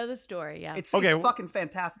 Well, you know the story, yeah. It's fucking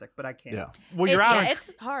fantastic, but I can't. Yeah. Well, you're out. It's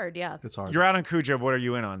hard, yeah. It's hard. You're out on Cujo. What are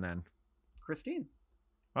you in on then? Christine.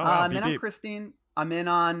 Oh, wow. I'm in on Christine. I'm in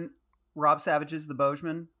on Rob Savage's The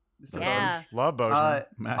Bozeman. Mr. Yeah. Boge. Love Bozeman.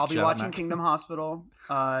 I'll be watching Kingdom Hospital,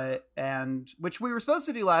 and which we were supposed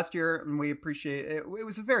to do last year, and we appreciate it. It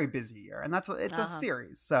was a very busy year, and it's a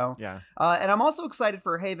series. So yeah. And I'm also excited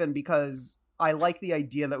for Haven because I like the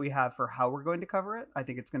idea that we have for how we're going to cover it. I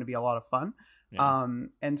think it's going to be a lot of fun. Yeah.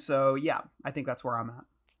 And so I think that's where I'm at.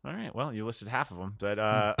 All right. Well, you listed half of them, but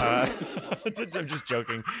I'm just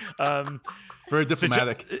joking. Very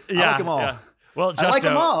diplomatic. I like them all. Yeah. Well, I like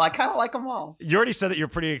them all. I kind of like them all. You already said that you're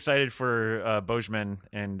pretty excited for Bozeman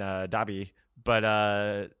and Dobby, but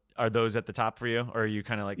are those at the top for you, or are you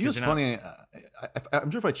kind of like? It's funny. I'm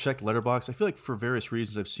sure if I checked Letterboxd, I feel like for various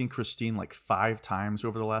reasons I've seen Christine like 5 times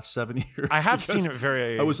over the last 7 years. I have seen it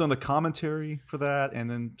I was on the commentary for that, and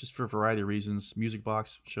then just for a variety of reasons, Music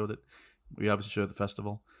Box showed it. We obviously showed it at the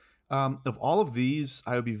festival. Of all of these,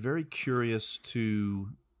 I would be very curious to.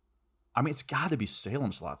 I mean, it's got to be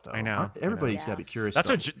Salem's Lot, though. I know. Everybody's got to be curious. That's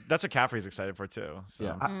what Caffrey's excited for too. So.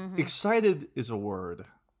 Yeah, excited is a word.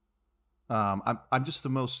 I'm just the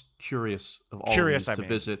most curious of all of these to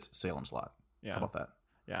visit Salem's Lot. Yeah. How about that?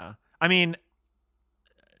 Yeah. I mean,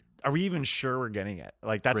 are we even sure we're getting it?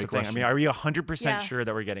 Like, that's Great the thing. question. I mean, are we 100% sure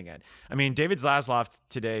that we're getting it? I mean, David Zaslav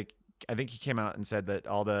today, I think he came out and said that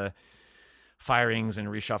all the firings and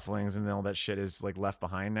reshufflings and all that shit is like left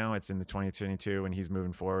behind now. It's in the 2022 and he's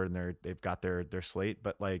moving forward and they've got their slate.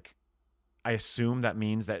 But like, I assume that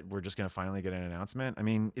means that we're just going to finally get an announcement. I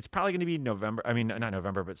mean, it's probably going to be November. I mean, not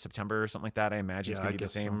November, but September or something like that. I imagine it's going to be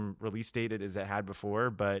the same release date as it had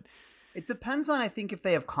before, but it depends on, I think, if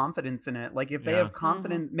they have confidence in it. Like if they have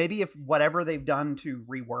confidence, maybe if whatever they've done to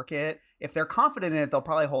rework it, if they're confident in it, they'll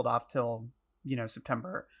probably hold off till,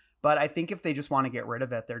 September. But I think if they just want to get rid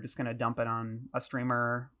of it, they're just going to dump it on a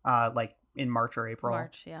streamer like in March or April.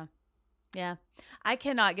 March, yeah. Yeah. I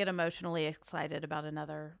cannot get emotionally excited about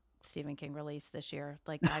another Stephen King release this year.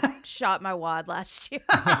 Like I shot my wad last year.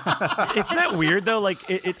 Isn't that weird though? Like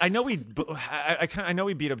I know we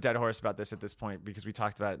beat up dead horse about this at this point because we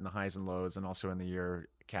talked about it in the highs and lows and also in the year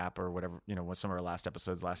cap or whatever, with some of our last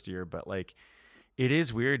episodes last year. But like, it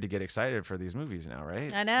is weird to get excited for these movies now,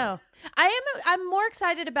 right? I know. I'm more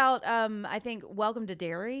excited about I think Welcome to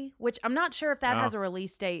Derry, which I'm not sure if that has a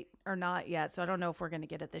release date or not yet, so I don't know if we're going to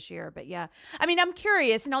get it this year. But yeah, I mean, I'm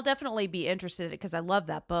curious, and I'll definitely be interested in it because I love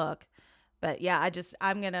that book. But yeah,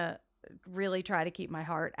 I'm going to really try to keep my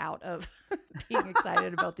heart out of being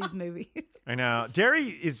excited about these movies. I know. Derry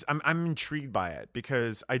is. I'm intrigued by it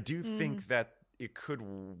because I do think that it could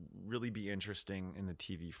really be interesting in the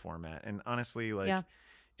TV format. And honestly, like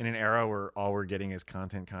in an era where all we're getting is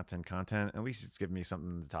content, at least it's giving me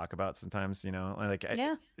something to talk about sometimes, and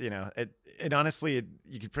honestly,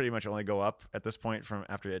 you could pretty much only go up at this point from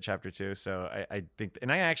after chapter 2. So I think,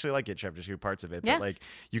 and I actually like it, chapter 2 parts of it, but like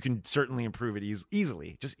you can certainly improve it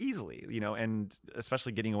easily, and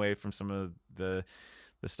especially getting away from some of the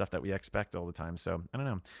stuff that we expect all the time. So I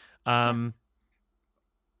don't know.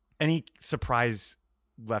 Any surprise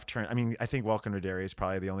left turn? I mean, I think Welcome to Derry is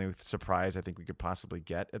probably the only surprise I think we could possibly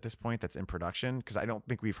get at this point that's in production because I don't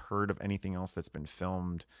think we've heard of anything else that's been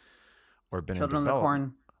filmed or been Children in of the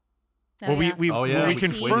development. Corn. We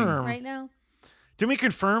confirm right now. Didn't we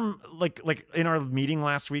confirm like in our meeting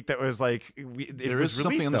last week that was like it was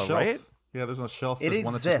released on the though, shelf. right? Yeah, there's no shelf. It There's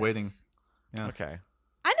one that's just waiting. exists. Yeah. Okay.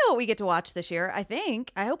 I know what we get to watch this year. I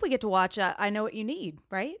think. I hope we get to watch I Know What You Need.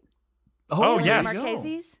 Right? Oh yes.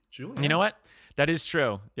 Marchese's. Julia. You know what? That is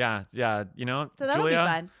true. Yeah. So that'll Julia, be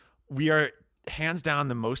fun. We are hands down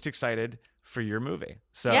the most excited for your movie.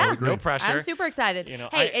 So Yeah. no pressure. I'm super excited.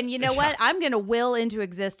 And you know what? I'm going to will into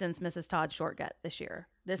existence Mrs. Todd Shortgut this year.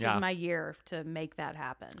 This is my year to make that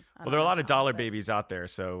happen. Well, there are a lot of dollar babies out there.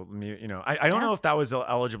 So, I don't know if that was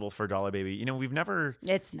eligible for Dollar Baby. We've never.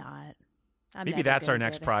 It's not. Maybe that's our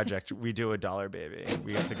next project. We do a Dollar Baby.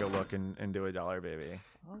 We have to go look and do a Dollar Baby.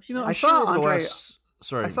 I saw Andre.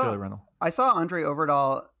 Sorry, Randall. I saw Andre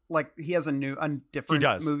Overdahl like he has a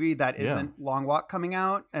different movie that isn't Long Walk coming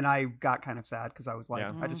out, and I got kind of sad because I was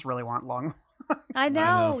like, I just really want Long Walk. I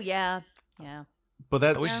know. Yeah. But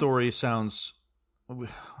that story sounds.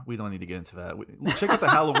 We don't need to get into that. Check out the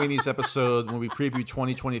Halloweenies episode when we preview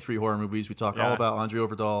 2023 horror movies. We talk all about Andre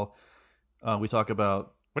Overdahl. We talk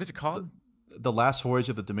about what is it called? The Last Voyage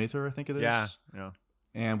of the Demeter, I think it is. Yeah.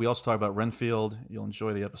 And we also talk about Renfield. You'll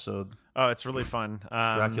enjoy the episode. Oh, it's really fun.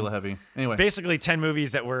 Dracula heavy. Anyway, basically 10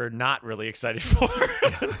 movies that we're not really excited for.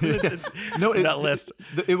 That list.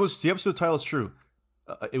 It was the episode title is true.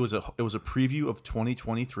 It was a preview of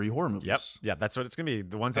 2023 horror movies. Yep, that's what it's gonna be.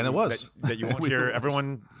 The ones that, and it was. that you won't hear.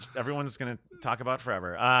 Everyone's gonna talk about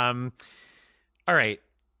forever. All right,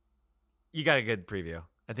 you got a good preview.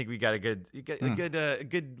 I think we got a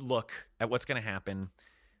good look at what's gonna happen.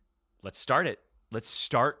 Let's start it. Let's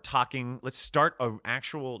start talking. Let's start an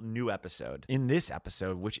actual new episode. In this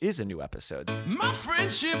episode, which is a new episode. My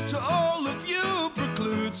friendship to all of you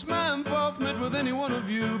precludes my involvement with any one of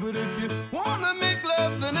you. But if you want to make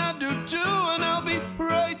love, then I do too, and I'll be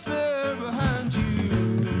right there behind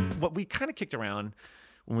you. What we kind of kicked around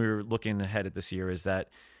when we were looking ahead at this year is that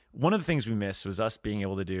one of the things we missed was us being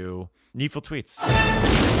able to do needful tweets.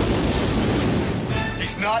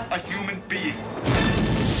 He's not a human being.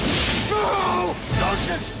 No! Don't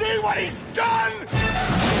you see what he's done?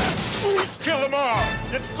 Kill them all!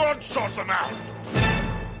 Let God sort them out!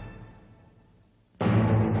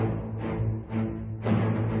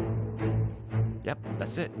 Yep,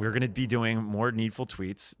 that's it. We're going to be doing more needful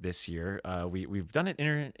tweets this year. We've done it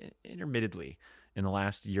intermittently in the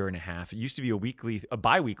last year and a half. It used to be a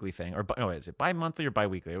bi-weekly thing, is it bi-monthly or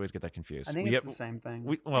bi-weekly? I always get that confused. I think it's the same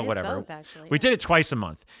thing. Whatever. Both, actually. We did it twice a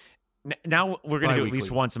month. Now we're going to do it at least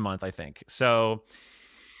once a month, I think. So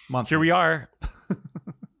here we are.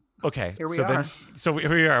 Okay. Here we are. Here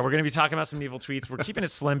we are. We're going to be talking about some evil tweets. We're keeping it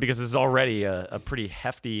slim because this is already a pretty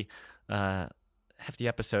hefty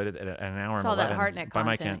episode at an hour and 11. It's all that Hartnett by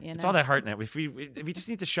my content, count. It's all that Hartnett. We just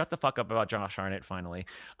need to shut the fuck up about Josh Hartnett finally.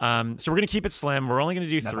 So we're going to keep it slim. We're only going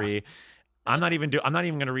to do 3. I'm not even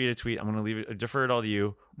going to read a tweet. I'm going to defer it all to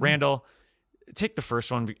you. Randall, take the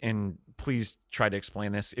first one and please try to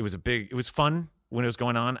explain this. It was fun when it was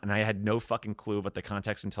going on, and I had no fucking clue about the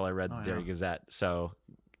context until I read the Daily Gazette. So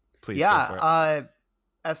please go for it.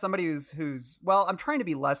 As somebody who's well, I'm trying to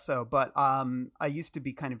be less so, but I used to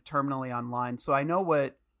be kind of terminally online, so I know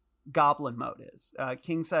what goblin mode is.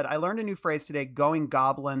 King said, I learned a new phrase today, going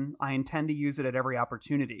goblin. I intend to use it at every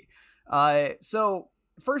opportunity. So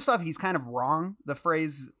first off, he's kind of wrong. The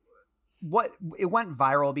phrase, it went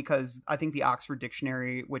viral because I think the Oxford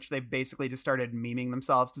Dictionary, which they basically just started memeing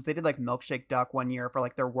themselves because they did like milkshake duck one year for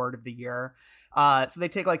like their word of the year. So they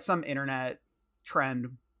take like some internet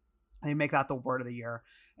trend, they make that the word of the year.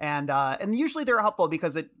 And usually they're helpful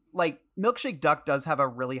because it like milkshake duck does have a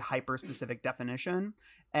really hyper specific definition.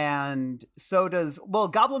 And so does, well,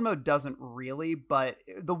 goblin mode doesn't really, but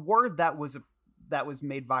the word that was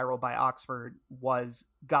made viral by Oxford was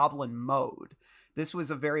goblin mode. This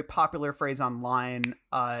was a very popular phrase online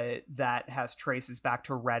that has traces back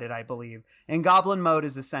to Reddit, I believe. And goblin mode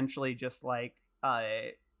is essentially just like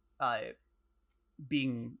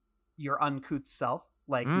being your uncouth self,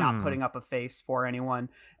 like not putting up a face for anyone,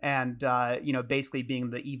 and basically being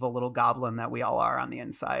the evil little goblin that we all are on the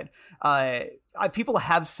inside. People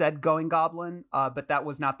have said going goblin, but that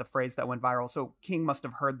was not the phrase that went viral. So King must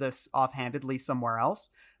have heard this offhandedly somewhere else.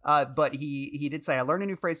 But he did say, I learned a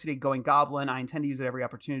new phrase today, going goblin. I intend to use it every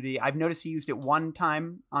opportunity. I've noticed he used it one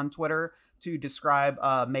time on Twitter to describe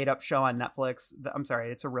a made up show on Netflix. I'm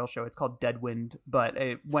sorry, it's a real show. It's called Deadwind. But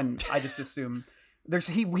when I just assume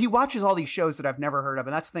he watches all these shows that I've never heard of.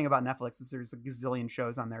 And that's the thing about Netflix is there's a gazillion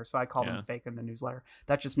shows on there. So I call them fake in the newsletter.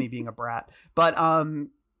 That's just me being a brat. But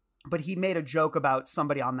he made a joke about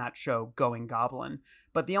somebody on that show going goblin.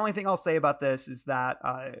 But the only thing I'll say about this is that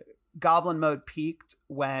goblin mode peaked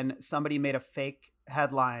when somebody made a fake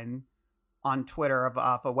headline on Twitter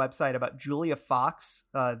off a website about Julia Fox,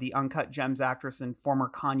 the Uncut Gems actress and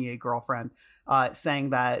former Kanye girlfriend,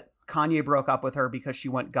 saying that Kanye broke up with her because she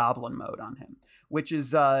went goblin mode on him, which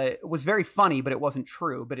was very funny, but it wasn't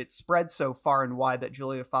true. But it spread so far and wide that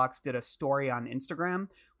Julia Fox did a story on Instagram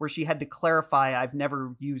where she had to clarify, I've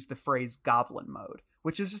never used the phrase goblin mode,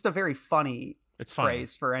 which is just a very funny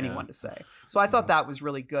phrase for anyone to say. So I thought that was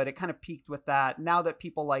really good. It kind of peaked with that. Now that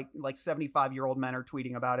people like 75-year-old men are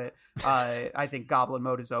tweeting about it, I think goblin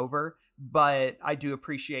mode is over. But I do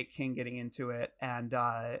appreciate King getting into it. And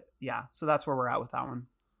so that's where we're at with that one.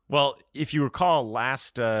 Well, if you recall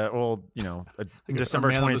last, December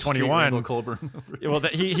A man on the street, 2021, Randall Colburn. well,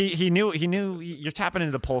 he knew you're tapping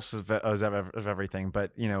into the pulse of everything,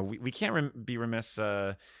 but we can't be remiss.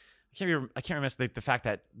 I can't remiss the fact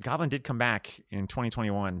that Goblin did come back in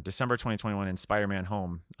 2021, December 2021, in Spider-Man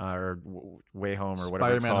Home or Way Home or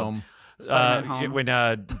whatever it's called. Spider-Man Home. When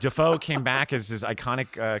Defoe came back as his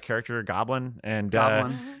iconic character Goblin, and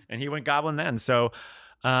he went Goblin then. So.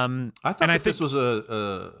 I thought this was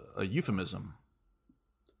a euphemism.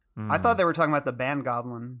 I thought they were talking about the band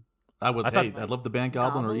Goblin. I love the band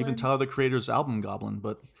Goblin, or even Tyler the Creator's album Goblin,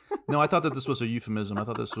 but no, I thought that this was a euphemism. I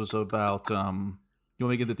thought this was about. You want me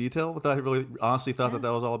to get the detail? What I really honestly thought that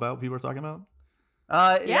was all about. What people were talking about.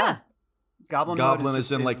 Yeah. Goblin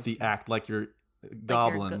is in like the act, like you're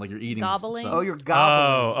goblin, like you're eating. Gobbling. Oh, you're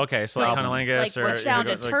gobbling. Oh, okay. So like cunnilingus, like what sound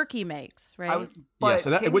a turkey makes, right?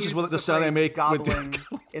 Which is what the sound I make gobbling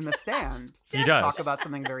in the stand. He does talk about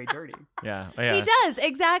something very dirty. Yeah. He does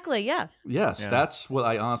exactly. Yeah. Yes, that's what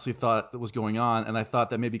I honestly thought that was going on, and I thought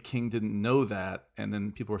that maybe King didn't know that, and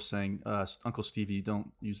then people were saying, "Uncle Stevie,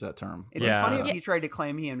 don't use that term." It'd be funny if he tried to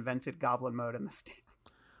claim he invented goblin mode in the stand.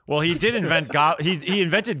 Well, he did invent he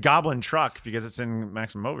invented Goblin Truck because it's in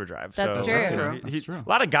Maximum Overdrive. That's so true. That's true. A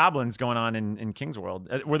lot of goblins going on in King's World.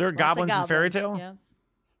 Were there goblins in Fairy Tale? Yeah.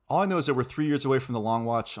 All I know is that we're 3 years away from the long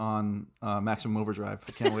watch on Maximum Overdrive.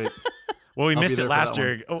 I can't wait. Well, we missed it last that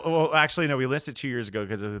year. Well, actually, no, we missed it 2 years ago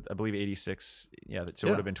because I believe 86. Yeah, so it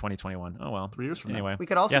would have been 2021. Oh well, 3 years from anyway. We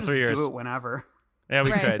could also just 3 years. do it whenever. Yeah,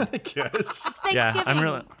 we Right. could. I guess.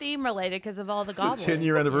 Thanksgiving theme related because of all the goblins.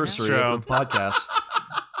 10-year anniversary of the podcast.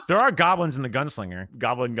 There are goblins in the Gunslinger.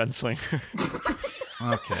 Goblin Gunslinger.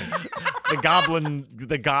 Okay. the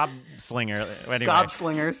Gobslinger. Anyway.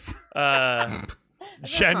 Gobslingers.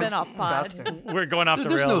 Spin-off pod. We're going off the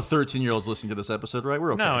rails. There's no 13-year-olds listening to this episode, right?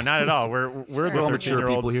 We're okay. No, not at all. We're the all mature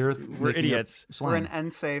 13-year-olds. people here. We're idiots. We're an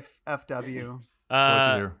NSAFE FW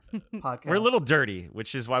podcast. We're a little dirty,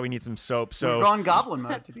 which is why we need some soap. So we're going goblin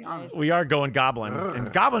mode, to be honest. We are going goblin,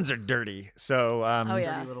 and goblins are dirty. So,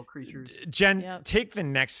 dirty little creatures. Jen, take the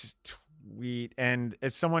next tweet. And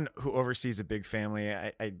as someone who oversees a big family,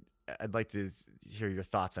 I'd like to hear your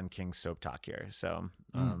thoughts on King's soap talk here. So,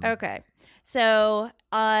 okay. So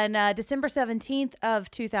on December 17th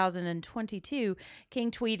of 2022,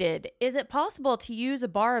 King tweeted, "Is it possible to use a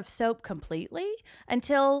bar of soap completely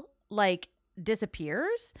until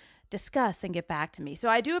disappears? Discuss and get back to me." So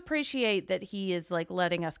I do appreciate that he is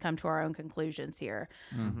letting us come to our own conclusions here.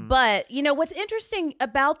 Mm-hmm. But what's interesting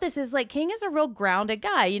about this is King is a real grounded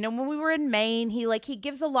guy. When we were in Maine, he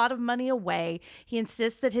gives a lot of money away. He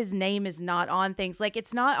insists that his name is not on things.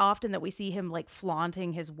 It's not often that we see him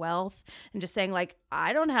flaunting his wealth and just saying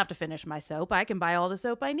I don't have to finish my soap. I can buy all the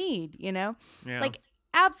soap I need, Yeah.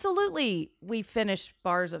 Absolutely, we finish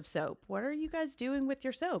bars of soap. What are you guys doing with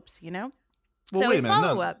your soaps, Well, so wait his a minute.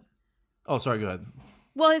 follow-up. Oh, sorry. Go ahead.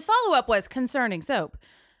 Well, his follow-up was concerning soap.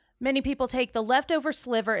 Many people take the leftover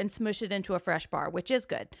sliver and smush it into a fresh bar, which is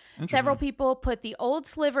good. Several people put the old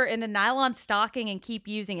sliver in a nylon stocking and keep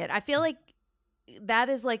using it. I feel like that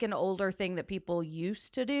is an older thing that people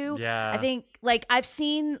used to do. Yeah. I think I've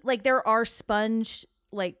seen there are sponge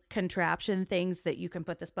contraption things that you can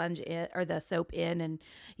put the sponge in or the soap in and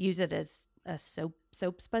use it as a soap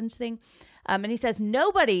sponge thing. And he says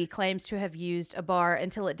nobody claims to have used a bar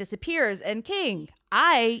until it disappears. And King,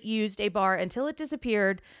 I used a bar until it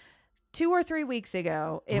disappeared 2 or 3 weeks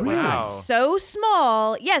ago. It was so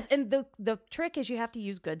small. Yes, and the trick is you have to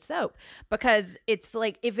use good soap because it's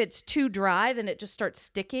if it's too dry, then it just starts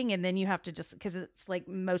sticking, and then you have to just because it's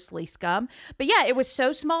mostly scum. But yeah, it was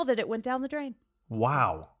so small that it went down the drain.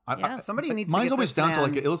 Wow. Somebody needs mine's to get always this down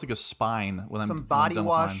man to it looks like a spine when some I'm body done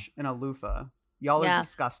wash and a loofah. Y'all are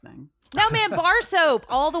disgusting. No, man, bar soap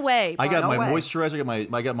all the way. I got No my way. moisturizer.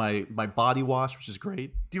 I got my body wash, which is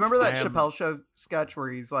great. Do you remember that Chappelle Show sketch where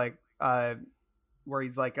he's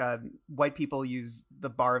white people use the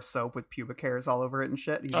bar of soap with pubic hairs all over it and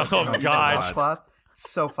shit? He's God. washcloth. It's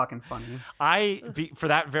so fucking funny. For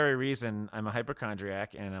that very reason, I'm a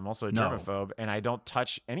hypochondriac and I'm also a germaphobe, and I don't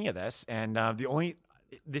touch any of this. And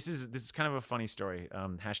this is kind of a funny story.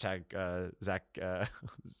 Hashtag Zach.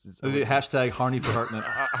 Hashtag Harney for Hartnett.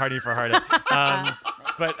 Harney for Hartnett.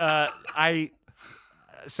 But I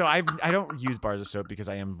don't use bars of soap because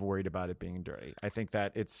I am worried about it being dirty. I think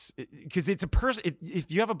that it's a person. If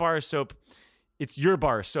you have a bar of soap, it's your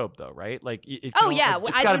bar of soap, though, right? I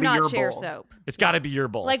do not share soap. It's got to be your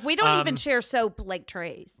bowl. We don't even share soap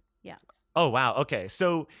trays. Yeah. Oh wow. Okay.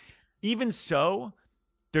 So even so,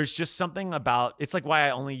 there's just something about it's why I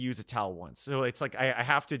only use a towel once. So it's I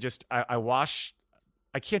have to just I wash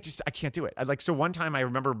I can't do it. So one time I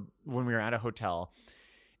remember when we were at a hotel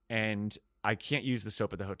and I can't use the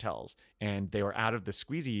soap at the hotels, and they were out of the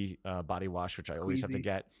squeezy body wash, which I always have to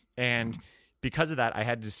get. And because of that, I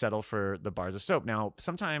had to settle for the bars of soap. Now,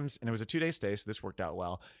 sometimes, and it was a 2-day stay, so this worked out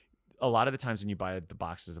well. A lot of the times when you buy the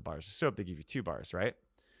boxes of bars of soap, they give you 2 bars, right?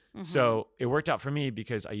 Mm-hmm. So it worked out for me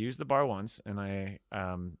because I used the bar once and I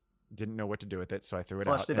didn't know what to do with it, so I threw it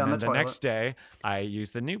Flushed out. it down and then the next day, I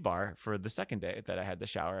used the new bar for the second day that I had the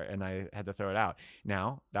shower, and I had to throw it out.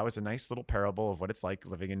 Now, that was a nice little parable of what it's like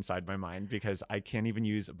living inside my mind because I can't even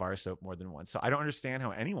use a bar of soap more than once. So I don't understand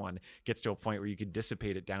how anyone gets to a point where you could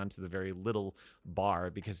dissipate it down to the very little bar,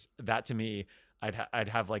 because that to me, I'd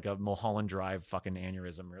have like a Mulholland Drive fucking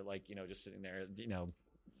aneurysm, or like, just sitting there,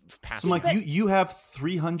 So like you have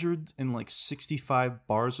 365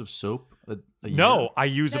 bars of soap a year? No, I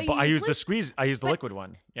use the squeeze. I use the liquid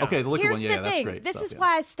one. Yeah. Okay, the liquid one. Yeah, the that's thing. great. This stuff, is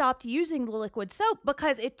why I stopped using the liquid soap,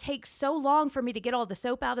 because it takes so long for me to get all the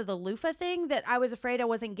soap out of the loofah thing that I was afraid I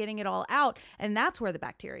wasn't getting it all out, and that's where the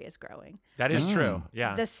bacteria is growing. That is true.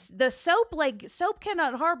 Yeah. The soap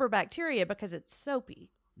cannot harbor bacteria because it's soapy.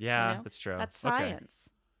 Yeah, that's true. That's science.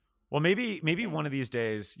 Okay. Well, maybe one of these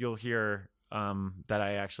days you'll hear that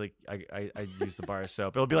I actually I use the bar of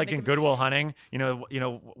soap. It'll be like in Good Will Hunting.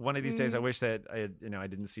 One of these days I wish that I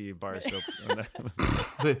didn't see bar of soap.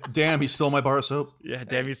 Damn, he stole my bar of soap. Yeah,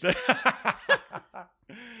 damn, he stole.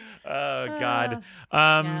 Oh God.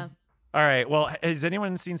 Yeah. All right. Well, has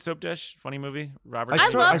anyone seen Soap Dish? Funny movie. Robert. I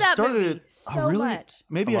love that started movie it so much.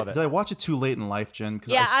 Maybe did I watch it too late in life, Jen?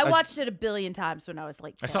 Yeah, I watched it a billion times when I was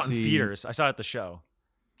like 10. I saw it in theaters. I saw it at the show.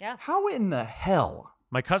 Yeah. How in the hell?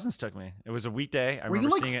 My cousins took me. It was a weekday. I Were you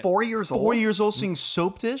remember seeing like it. 4 years old? 4 years old seeing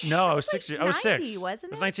Soap Dish? No, I was 6 years. I was 90, 6. wasn't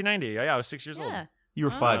It was it? 1990. Yeah, I was 6 years old. You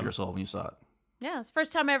were 5 years old when you saw it. Yeah, it's the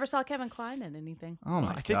first time I ever saw Kevin Kline in anything. Oh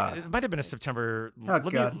my I think God. it might have been a September. Oh,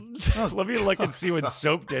 God. Let me look and see when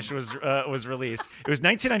Soap Dish was released. It was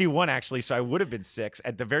 1991 actually, so I would have been 6,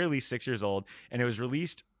 at the very least 6 years old, and it was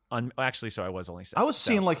released on. Actually, so I was only 6. I was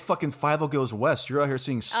seeing like fucking 50 Goes West. You're out here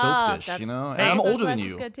seeing Soap Dish, And I'm older than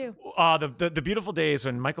you. Good too. The beautiful days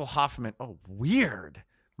when Michael Hoffman. Oh, weird.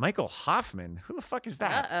 Michael Hoffman. Who the fuck is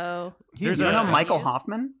that? Uh-oh. You know Michael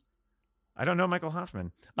Hoffman? I don't know Michael Hoffman.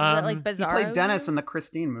 Is that like He Bizarro? played Dennis in the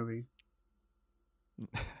Christine movie.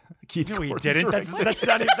 Keith No, he Gordon didn't. directed.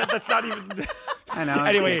 That's not even. I know.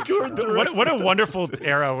 Anyway, Keith Gordon what a wonderful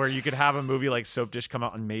era where you could have a movie like Soap Dish come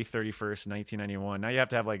out on May 31st, 1991. Now you have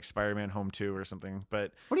to have like Spider-Man Home 2 or something.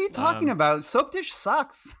 But What are you talking about? Soap Dish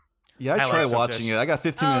sucks. Yeah, I I tried like Soap watching Dish. it. I got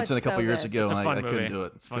 15 minutes in a it's couple so years good. ago, it's a and fun I movie. couldn't do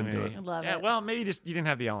it. It's a fun Couldn't do movie. it. I love Yeah, it. well, maybe you didn't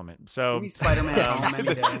have the element. So Give me Spider-Man at home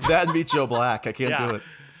any day. That and meet Joe Black. I can't Yeah. do it.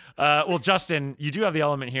 Well, Justin, you do have the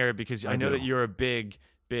element here because I know do. that you're a big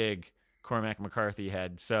Cormac McCarthy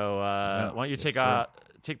head. So why don't you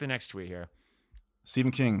take the next tweet here?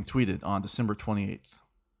 Stephen King tweeted on December 28th.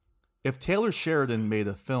 If Taylor Sheridan made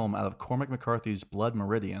a film out of Cormac McCarthy's Blood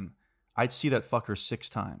Meridian, I'd see that fucker 6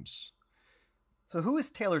 times. So who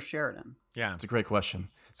is Taylor Sheridan? Yeah. It's a great question.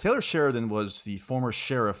 Taylor Sheridan was the former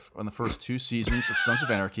sheriff on the first 2 seasons of Sons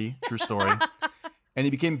of Anarchy. True story. And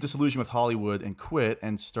he became disillusioned with Hollywood and quit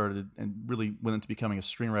and really went into becoming a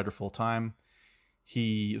screenwriter full time.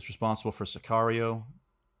 He is responsible for Sicario.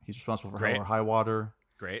 He's responsible for Hell or High Water.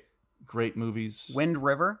 Great movies. Wind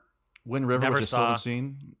River, Never which I still saw. haven't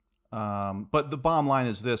seen. But the bottom line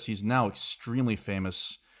is this: he's now extremely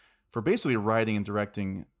famous for basically writing and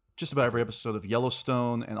directing just about every episode of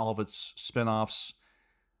Yellowstone and all of its spinoffs.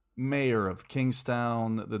 Mayor of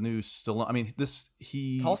Kingstown, the new Stallone. I mean,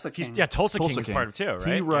 Tulsa King. Tulsa King is part of it too,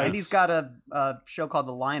 right? He writes, And he's got a show called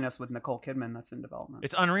The Lioness with Nicole Kidman that's in development.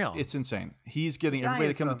 It's unreal. It's insane. He's getting Guy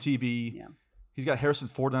everybody is to come to TV. Yeah. He's got Harrison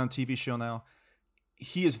Ford on a TV show now.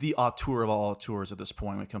 He is the auteur of all auteurs at this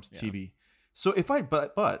point when it comes to TV. So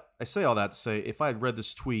but I say all that to say, if I had read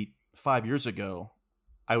this tweet 5 years ago,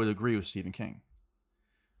 I would agree with Stephen King.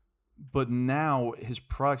 But now his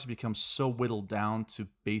products become so whittled down to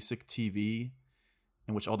basic TV,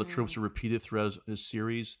 in which all the tropes are repeated throughout his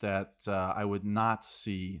series, that I would not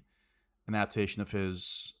see an adaptation of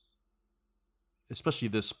his, especially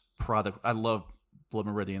this product. I love Blood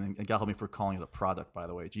Meridian, and God help me for calling it a product, by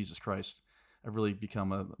the way. Jesus Christ. I've really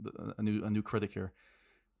become a new critic here.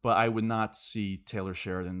 But I would not see Taylor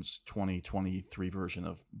Sheridan's 2023 version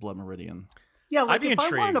of Blood Meridian. Yeah, like I'd be if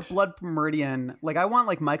intrigued. I want a Blood Meridian, like I want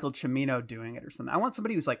like Michael Cimino doing it or something. I want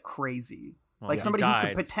somebody who's like crazy. Like yeah, somebody who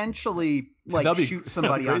died. could potentially like That'd be- shoot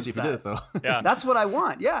somebody that'd on be crazy if set. he did it, though. Yeah. That's what I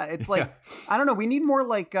want. Yeah, it's like I don't know. We need more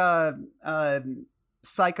like psychos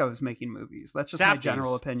making movies. That's just my Safdies.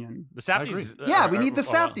 general opinion. The Safdies. Yeah, we need the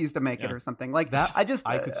well, Safdies to make it yeah. or something like That I just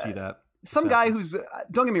I could see that. some guy who's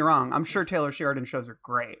don't get me wrong, I'm sure Taylor Sheridan shows are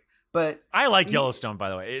great, but I like Yellowstone, by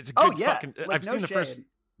the way. It's a good fucking. Like, I've seen the first and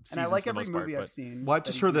season I like for the every most part, movie but- I've seen. Well, I've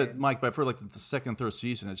just he's heard that, made. Mike, but I've heard like the second, third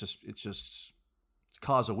season, it's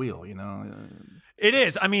cause a wheel, you know. It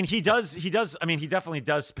is. I mean, he does. I mean, he definitely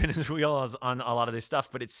does spin his wheels on a lot of this stuff,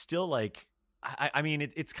 but it's still like, I mean,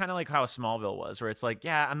 it's kind of like how Smallville was, where it's like,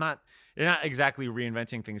 yeah, they're not exactly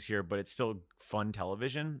reinventing things here, but it's still fun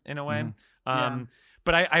television in a way.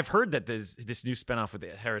 But I've heard that this new spinoff with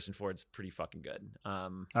Harrison Ford's pretty fucking good.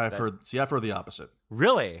 I've heard the opposite.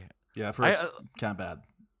 Really? Yeah, I've heard it's kind of bad.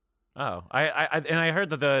 Oh, I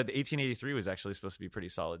heard that the 1883 was actually supposed to be pretty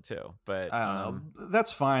solid too. But I don't know.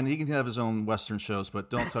 That's fine. He can have his own Western shows, but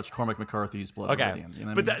don't touch Cormac McCarthy's Blood Meridian. You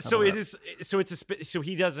know what I mean? So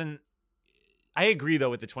he doesn't. I agree though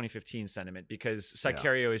with the 2015 sentiment because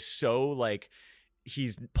Sicario is so like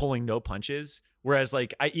he's pulling no punches. Whereas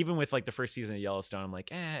like even with like the first season of Yellowstone, I'm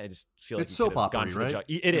like, I just feel like it's soap opera, right?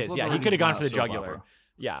 It is, yeah. He could have gone for the jugular.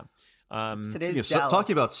 Yeah. Today's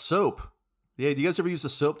talking about soap. Yeah, do you guys ever use the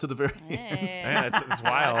soap to the very end? Yeah, it's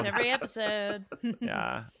wild. Watch every episode.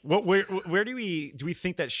 Yeah. Where do we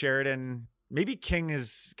think that Sheridan? Maybe King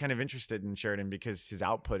is kind of interested in Sheridan because his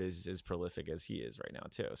output is as prolific as he is right now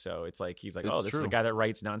too. So it's like he's like, this is a guy that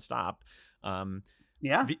writes nonstop.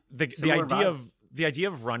 Yeah. The idea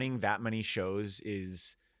of running that many shows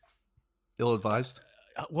is ill-advised.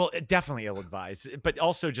 Well, definitely ill-advised, but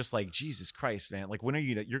also just like Jesus Christ, man! Like when are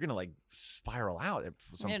you're gonna like spiral out at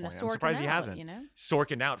some point? I'm surprised he hasn't. You know,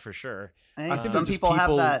 Sorkin out for sure. I think some people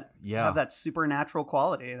have that supernatural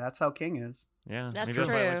quality. That's how King is. Yeah, that's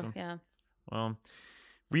true. Yeah. Well,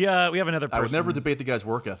 we have another person. I would never debate the guy's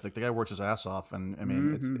work ethic. The guy works his ass off, and I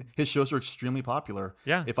mean, his shows are extremely popular.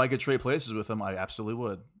 Yeah. If I could trade places with him, I absolutely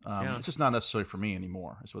would. It's just not necessarily for me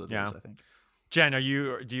anymore. Is what it is, I think. Jen,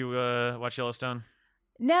 do you watch Yellowstone?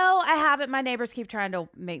 No, I haven't. My neighbors keep trying to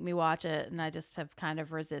make me watch it, and I just have kind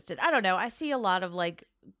of resisted. I don't know. I see a lot of like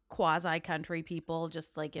quasi-country people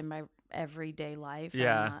just like in my everyday life.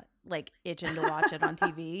 Yeah. I'm not like itching to watch it on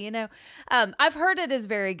TV, you know? I've heard it is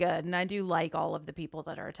very good, and I do like all of the people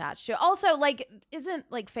that are attached to it. Also, like,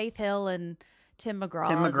 isn't like Faith Hill and Tim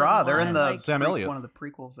McGraw? They're in the like, Sam Elliott. one of the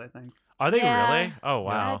prequels, I think. Are they really? Oh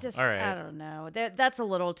wow! All right. I don't know. That's a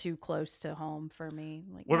little too close to home for me.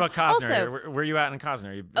 Like, what about Costner? Where are you at in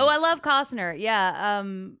Costner? I love Costner. Yeah.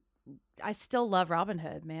 I still love Robin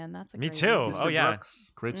Hood, man. That's a me great too. movie. Mr. Oh yeah,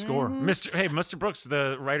 Brooks, great score. Mr. Brooks,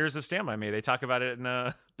 the writers of Stand By Me, they talk about it,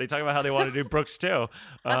 and they talk about how they want to do Brooks too.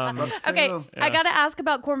 Okay, Yeah. I got to ask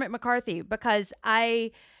about Cormac McCarthy because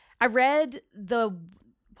I read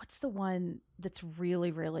what's the one that's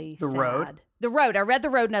really, really The sad? Road? The Road. I read The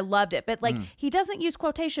Road and I loved it, but like he doesn't use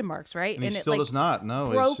quotation marks, right? And he it still like does not.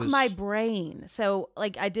 No, broke my brain. So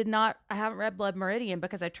like I haven't read Blood Meridian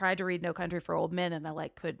because I tried to read No Country for Old Men and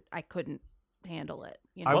I couldn't handle it.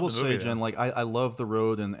 You know? I will say, Jen, like I love The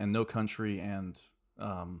Road and No Country and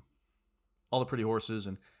All the Pretty Horses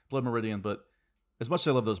and Blood Meridian, but as much as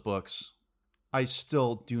I love those books, I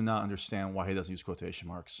still do not understand why he doesn't use quotation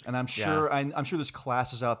marks. And I'm sure I'm sure there's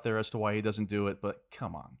classes out there as to why he doesn't do it, but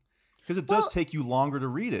come on. Because it does take you longer to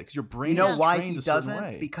read it because your brain is why trained he a certain doesn't?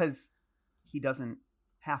 way. Because he doesn't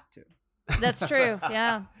have to. That's true.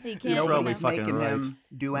 Yeah, he can't. Nobody's fucking making right. him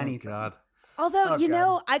do anything. Oh, God. Although, you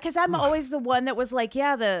know, because I'm always the one that was like,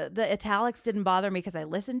 yeah, the italics didn't bother me because I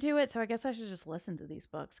listened to it. So I guess I should just listen to these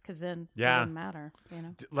books because then it wouldn't matter, you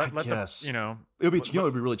know? I guess. It would be, it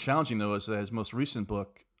would be really challenging, though, is that his most recent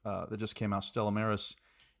book that just came out, Stella Maris,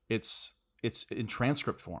 it's in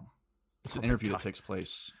transcript form. It's an interview that takes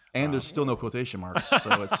place. And there's still no quotation marks.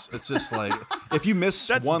 So it's just like, if you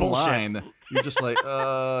miss one line, you're just like,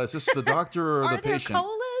 is this the doctor or the patient? Are there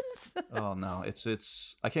colons? Oh no,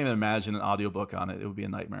 it's I can't even imagine an audiobook on it. It would be a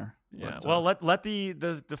nightmare. Yeah. But, well, let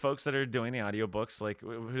the folks that are doing the audiobooks, like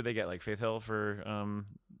who do they get? Like Faith Hill for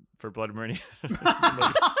Blood Meridian. Tim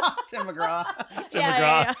McGraw. Tim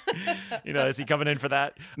McGraw. You know, is he coming in for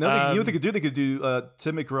that? No, you know what they could do? They could do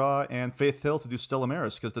Tim McGraw and Faith Hill to do Stella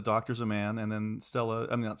Maris because the doctor's a man, and then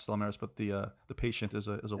not Stella Maris, but the patient is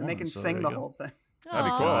a woman. And they can sing the whole thing. That'd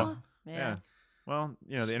be cool. Yeah. Well,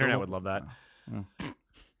 you know, the internet would love that.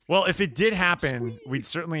 Well, if it did happen, we'd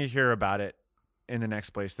certainly hear about it in the next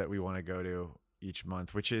place that we want to go to each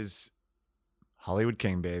month, which is Hollywood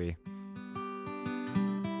King, baby.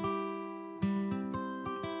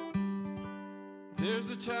 There's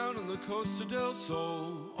a town on the Costa del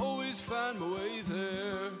Sol, always find my way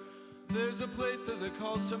there. There's a place that they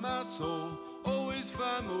call Tommaso, always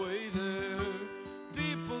find my way there.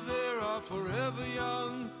 People there are forever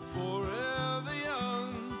young,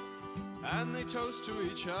 and they toast to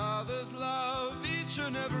each other's love each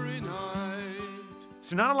and every night.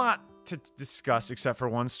 So not a lot to discuss except for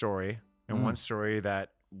one story, and one story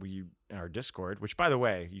that we in our Discord, which by the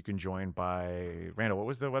way you can join by Randall. What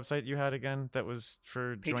was the website you had again? That was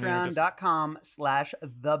for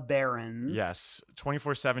Patreon.com/thebarons. Yes,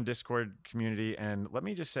 24/7 Discord community, and let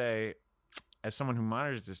me just say, as someone who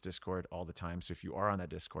monitors this Discord all the time, so if you are on that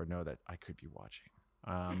Discord, know that I could be watching.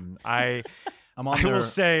 I'm on there will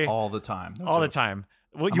say all the time. All the time.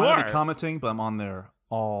 Well, I you might are be commenting, but I'm on there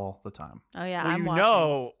all the time. Oh yeah, well, I'm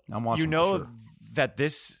watching. I'm watching. For sure. That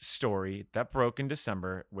this story that broke in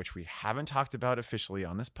December, which we haven't talked about officially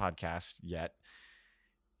on this podcast yet,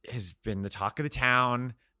 has been the talk of the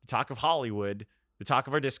town, the talk of Hollywood, the talk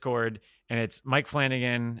of our Discord, and it's Mike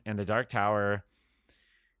Flanagan and the Dark Tower.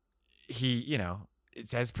 He,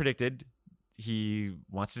 it's as predicted, he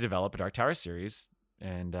wants to develop a Dark Tower series,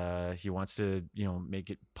 and he wants to, make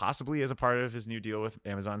it possibly as a part of his new deal with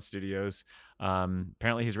Amazon Studios.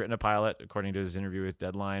 Apparently he's written a pilot, according to his interview with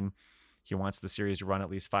Deadline. He wants the series to run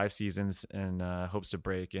at least 5 seasons and hopes to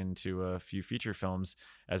break into a few feature films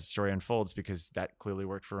as the story unfolds, because that clearly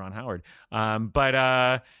worked for Ron Howard. Where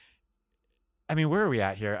are we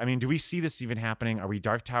at here? I mean, do we see this even happening? Are we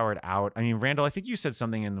Dark Towered out? I mean, Randall, I think you said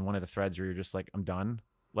something in one of the threads where you're just like, I'm done.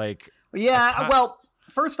 Well,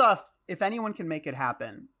 first off, if anyone can make it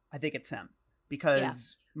happen, I think it's him,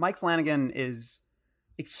 because Mike Flanagan is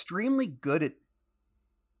extremely good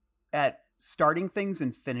at starting things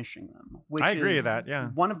and finishing them, which I agree is with that. Yeah,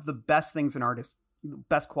 one of the best things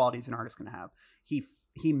best qualities an artist can have. He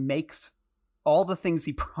makes all the things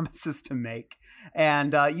he promises to make,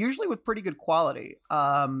 and usually with pretty good quality.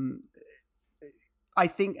 I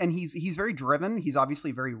think, and he's very driven. He's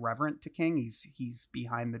obviously very reverent to King. He's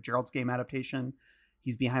behind the Gerald's Game adaptation.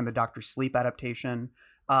 He's behind the Dr. Sleep adaptation.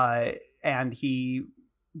 And he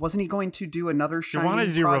wasn't he going to do another Shining He wanted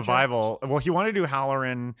to do project? Revival. Well, he wanted to do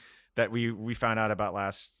Halloran that we found out about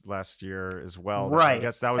last year as well. Right. I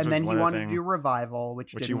guess that was and then he wanted thing, to do Revival,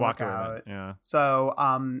 which didn't he walked work away out. with. Yeah. So,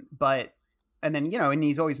 and then, and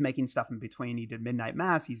he's always making stuff in between. He did Midnight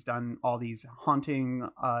Mass. He's done all these haunting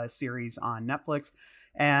series on Netflix.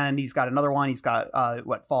 And he's got another one. He's got,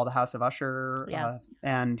 Fall of the House of Usher. Yeah.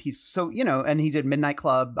 And he's and he did Midnight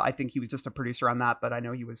Club. I think he was just a producer on that, but I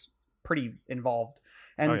know he was pretty involved.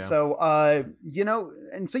 And he's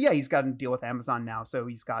got to deal with Amazon now. So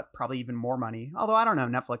he's got probably even more money. Although I don't know,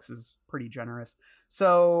 Netflix is pretty generous.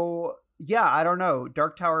 So yeah, I don't know.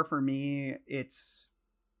 Dark Tower for me,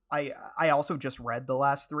 I also just read the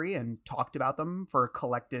last 3 and talked about them for a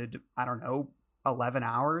collected, 11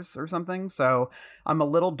 hours or something. So I'm a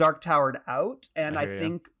little Dark Towered out. And I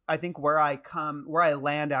think where I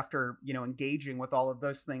land after, engaging with all of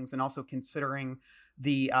those things, and also considering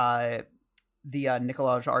the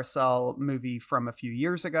Nicolas Arcel movie from a few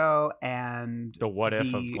years ago, and the What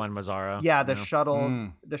If of Glenn Mazzara. Yeah, the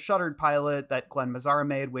shuttered pilot that Glenn Mazzara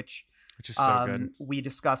made, which is so good. We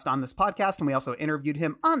discussed on this podcast, and we also interviewed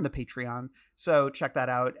him on the Patreon. So check that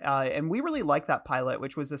out. And we really liked that pilot,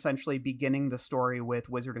 which was essentially beginning the story with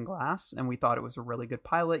Wizard and Glass. And we thought it was a really good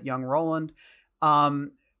pilot, young Roland.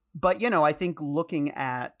 But, I think looking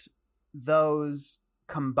at those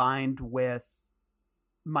combined with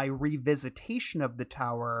my revisitation of the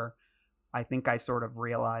Tower, I think I sort of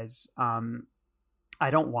realize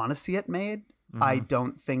I don't want to see it made. Mm-hmm. I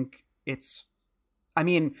don't think it's...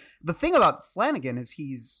 the thing about Flanagan is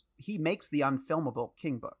he makes the unfilmable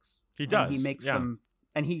King books. He does. And he makes them,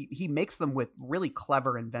 and he makes them with really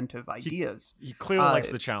clever, inventive ideas. He clearly likes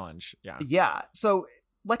the challenge. Yeah. Yeah. So,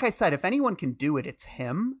 like I said, if anyone can do it, it's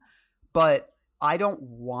him. But I don't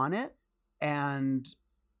want it, and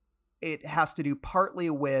it has to do partly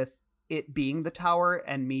with it being the Tower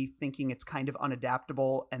and me thinking it's kind of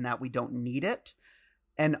unadaptable and that we don't need it,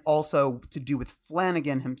 and also to do with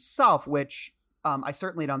Flanagan himself, which. I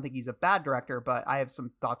certainly don't think he's a bad director, but I have some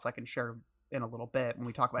thoughts I can share in a little bit when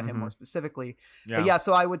we talk about him more specifically. Yeah. But yeah,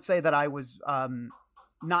 so I would say that I was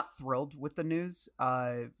not thrilled with the news,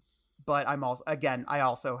 but I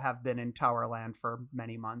also have been in Towerland for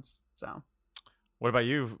many months. So, what about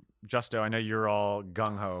you, Justo? I know you're all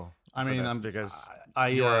gung ho.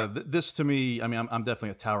 This to me, I'm definitely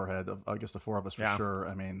a Towerhead of, I guess, the 4 of us for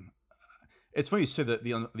sure. It's funny you say that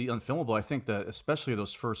the unfilmable. I think that especially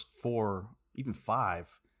those first 4. Even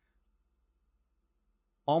 5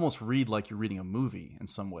 almost read like you're reading a movie in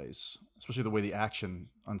some ways, especially the way the action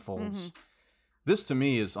unfolds. Mm-hmm. This to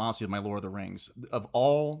me is honestly my Lord of the Rings. Of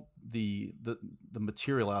all the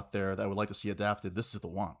material out there that I would like to see adapted, this is the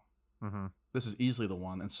one. Mm-hmm. This is easily the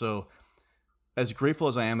one. And so as grateful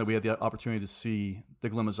as I am that we had the opportunity to see the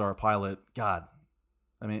Glenn Mazzara pilot, God,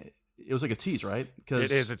 it was like a tease, right?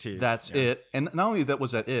 Because it is a tease. That's it. And not only that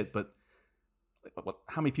was that it, but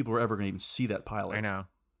how many people were ever going to even see that pilot? I know.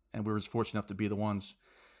 And we were fortunate enough to be the ones.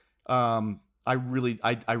 I really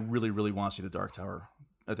want to see the Dark Tower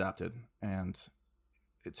adapted, and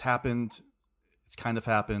it's happened. It's kind of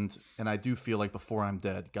happened, and I do feel like before I'm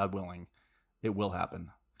dead, God willing, it will happen.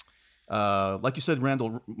 Like you said,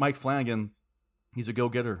 Randall, Mike Flanagan, he's a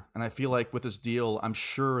go-getter, and I feel like with this deal, I'm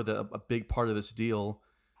sure that a big part of this deal,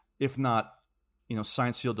 if not,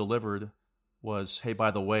 signed, sealed, delivered, was, hey,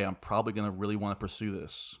 by the way, I'm probably going to really want to pursue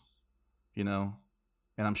this, and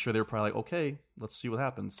I'm sure they're probably like, okay, let's see what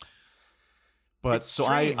happens. But It's so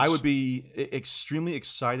strange. I would be extremely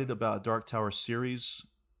excited about Dark Tower series.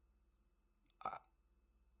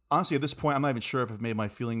 Honestly, at this point, I'm not even sure if I've made my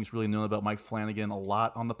feelings really known about Mike Flanagan a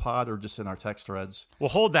lot on the pod or just in our text threads. Well,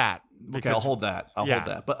 hold that. Okay, I'll hold that. I'll hold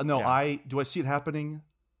that. But no, Yeah. do I see it happening?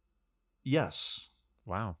 Yes.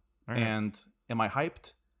 Wow. All right. And am I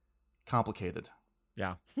hyped? Complicated.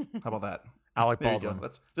 Yeah. How about that? Alec There you go.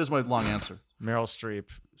 Baldwin. There's my long answer. Meryl Streep,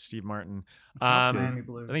 Steve Martin. Miami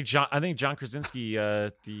Blues. I think John Krasinski,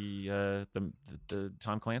 the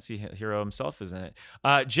Tom Clancy hero himself, is in it.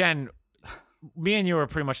 Jen, me and you are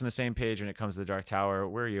pretty much on the same page when it comes to the Dark Tower.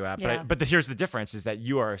 Where are you at? Yeah. But here's the difference: is that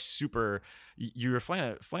you're a Flana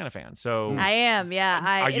fan. So I am,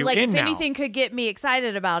 yeah. Are you like in if now? anything could get me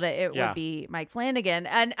excited about it, it Yeah. would be Mike Flanagan.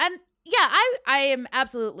 And yeah, I am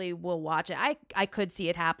absolutely will watch it. I could see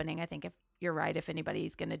it happening. I think if you're right, if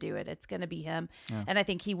anybody's going to do it, it's going to be him. Yeah. And I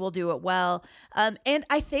think he will do it well. And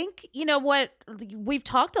I think, what we've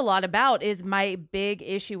talked a lot about is my big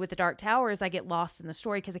issue with the Dark Tower is I get lost in the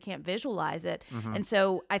story because I can't visualize it. Mhm. And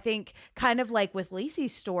so I think kind of like with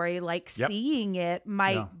Lacey's story, like Yep. seeing it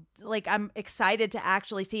might, like I'm excited to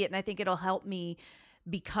actually see it. And I think it'll help me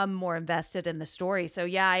become more invested in the story. So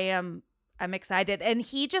yeah, I'm excited. And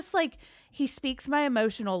he just he speaks my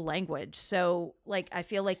emotional language. So I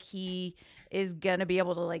feel like he is going to be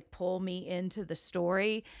able to pull me into the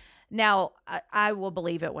story. Now I will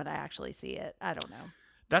believe it when I actually see it. I don't know.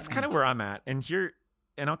 That's kind of where I'm at. And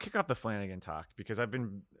I'll kick off the Flanagan talk because I've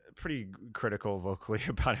been pretty critical vocally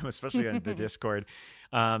about him, especially on the Discord.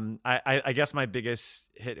 I guess my biggest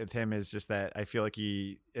hit with him is just that I feel like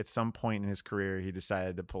he, at some point in his career, he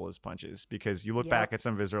decided to pull his punches because you look back at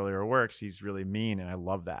some of his earlier works, he's really mean. And I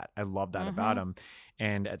love that. I love that about him.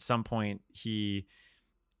 And at some point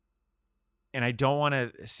and I don't want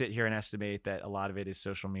to sit here and estimate that a lot of it is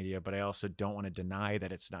social media, but I also don't want to deny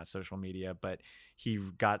that it's not social media. But he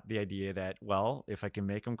got the idea that, well, if I can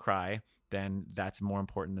make him cry, then that's more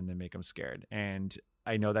important than to make him scared. And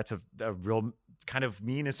I know that's a real kind of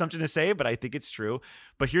mean assumption to say, but I think it's true.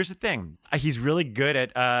 But here's the thing. He's really good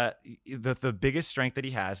at the biggest strength that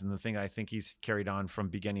he has, and the thing I think he's carried on from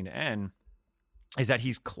beginning to end, is that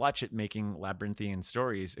he's clutch at making labyrinthian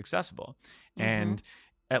stories accessible. And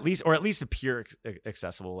at least appear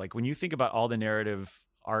accessible. Like when you think about all the narrative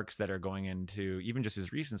arcs that are going into even just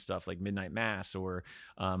his recent stuff like Midnight Mass or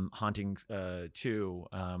Haunting 2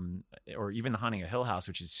 or even The Haunting of Hill House,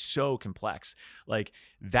 which is so complex, like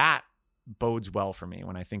that bodes well for me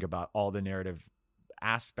when I think about all the narrative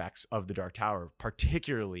aspects of the Dark Tower,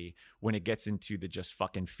 particularly when it gets into the just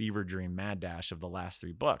fucking fever dream mad dash of the last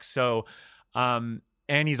 3 books. So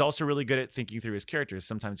and he's also really good at thinking through his characters,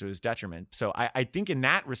 sometimes to his detriment. So I think in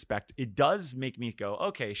that respect, it does make me go,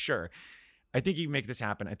 okay, sure. I think you can make this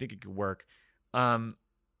happen. I think it could work. I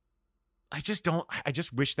just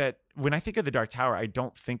wish that when I think of the Dark Tower, I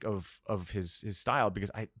don't think of his style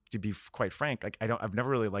because to be quite frank, I've never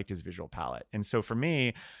really liked his visual palette. And so for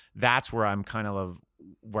me, that's where I'm kind of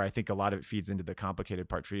where I think a lot of it feeds into the complicated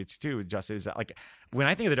part for you too. Just is that when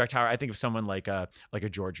I think of the Dark Tower, I think of someone like a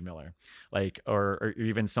George Miller, or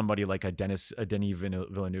even somebody like a Denis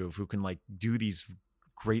Villeneuve who can do these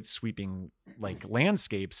great sweeping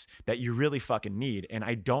landscapes that you really fucking need. And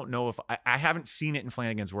I don't know if I haven't seen it in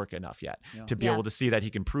Flanagan's work enough yet to be able to see that he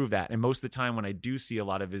can prove that. And most of the time when I do see a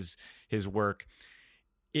lot of his work,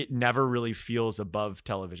 it never really feels above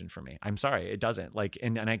television for me. I'm sorry, it doesn't.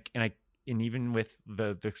 And even with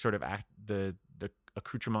the sort of the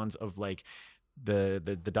accoutrements of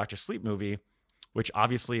the Dr. Sleep movie, which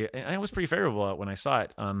obviously, and I was pretty favorable when I saw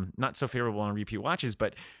it. Not so favorable on repeat watches,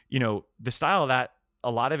 but the style of that, a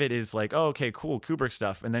lot of it is oh, okay, cool, Kubrick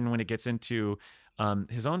stuff. And then when it gets into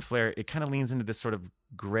his own flair, it kind of leans into this sort of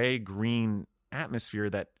gray-green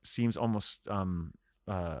atmosphere that seems almost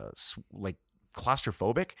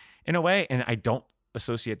claustrophobic in a way. And I don't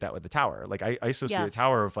associate that with the Tower. I associate the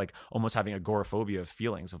Tower of almost having agoraphobia of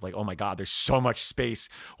feelings of oh my God, there's so much space.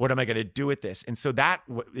 What am I going to do with this? And so that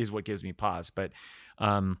is what gives me pause. But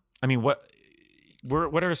I mean,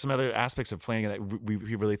 what are some other aspects of Flanagan that we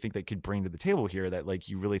really think they could bring to the table here? That like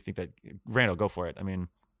you really think that Randall, go for it. I mean,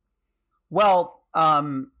 well,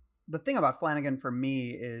 the thing about Flanagan for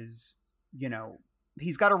me is,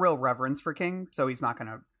 he's got a real reverence for King, so he's not going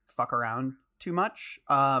to fuck around too much.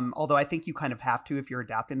 Although I think you kind of have to if you're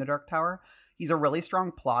adapting The Dark Tower. He's a really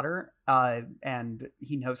strong plotter, and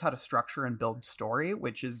he knows how to structure and build story,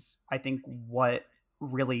 which is, I think, what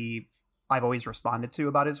really I've always responded to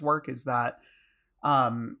about his work is that, I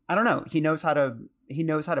don't know, he knows how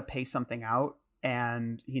to pace something out,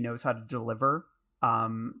 and he knows how to deliver.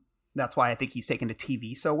 That's why I think he's taken to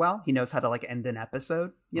TV so well. He knows how to like end an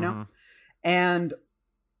episode, know? And,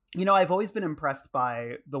 I've always been impressed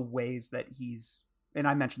by the ways that and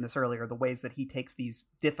I mentioned this earlier, the ways that he takes these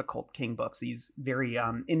difficult King books, these very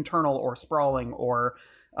internal or sprawling or,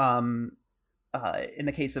 in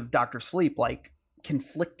the case of Dr. Sleep, like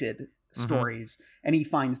conflicted stories. And he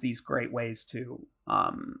finds these great ways to,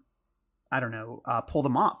 pull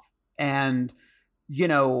them off. And,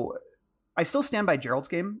 I still stand by Gerald's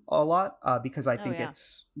Game a lot because I think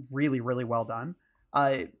it's really, really well done.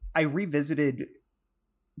 I revisited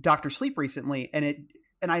Dr. Sleep recently, and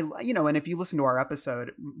if you listen to our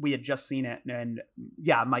episode, we had just seen it, and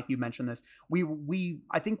yeah, Mike, you mentioned this.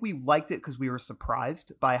 I think we liked it because we were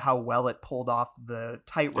surprised by how well it pulled off the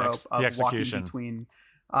tightrope of walking between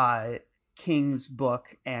King's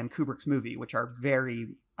book and Kubrick's movie, which are very,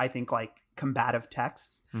 I think, like combative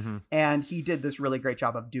texts. And he did this really great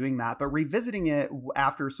job of doing that. But revisiting it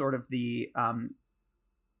after sort of the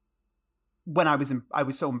when I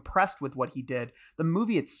was so impressed with what he did, the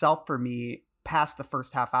movie itself for me past the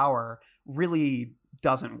first half hour really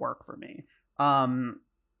doesn't work for me. And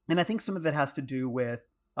I think some of it has to do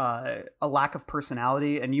with a lack of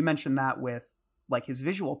personality. And you mentioned that with like his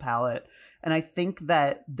visual palette. And I think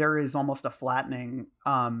that there is almost a flattening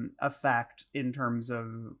effect in terms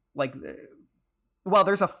of like,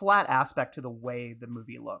 there's a flat aspect to the way the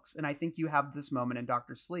movie looks. And I think you have this moment in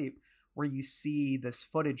Dr. Sleep where you see this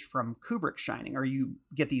footage from Kubrick's Shining, or you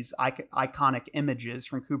get these iconic images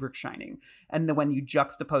from Kubrick's Shining. And then when you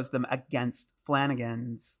juxtapose them against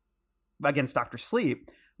against Dr.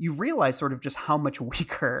 Sleep, you realize sort of just how much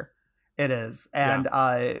weaker it is. And,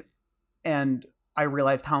 and I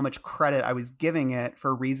realized how much credit I was giving it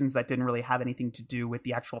for reasons that didn't really have anything to do with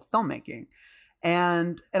the actual filmmaking.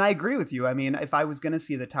 And I agree with you. I mean, if I was going to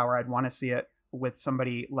see The Tower, I'd want to see it with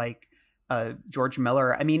somebody like George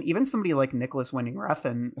Miller. I mean, even somebody like Nicholas Winding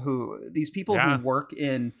Refn, these people who work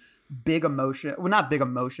in big emotion, well, not big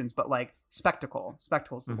emotions, but like spectacle.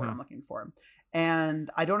 Spectacle is the word I'm looking for. And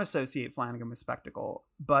I don't associate Flanagan with spectacle.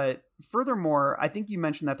 But furthermore, I think you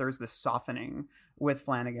mentioned that there's this softening with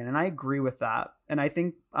Flanagan, and I agree with that. And I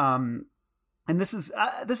think, and this is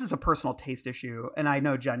a personal taste issue, and I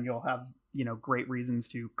know, Jen, you'll have great reasons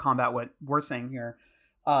to combat what we're saying here.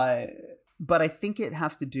 But I think it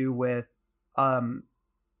has to do with kind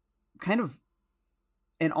of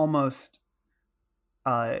an almost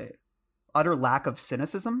utter lack of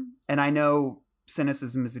cynicism. And I know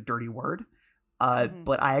cynicism is a dirty word,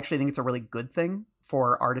 but I actually think it's a really good thing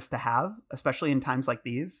for artists to have, especially in times like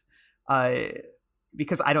these,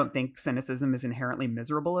 because I don't think cynicism is inherently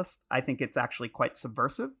miserableist. I think it's actually quite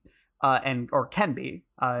subversive, or can be.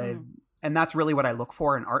 And that's really what I look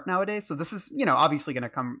for in art nowadays. So this is, obviously going to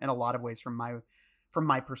come in a lot of ways from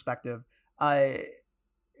my perspective.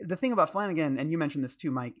 The thing about Flanagan, and you mentioned this too,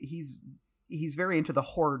 Mike, he's very into the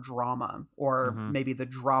horror drama, or maybe the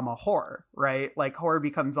drama horror, right? Like horror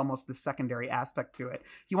becomes almost the secondary aspect to it.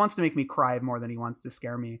 He wants to make me cry more than he wants to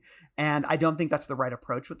scare me. And I don't think that's the right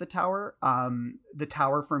approach with The Tower. The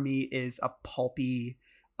Tower for me is a pulpy,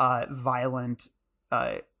 violent,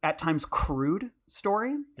 at times crude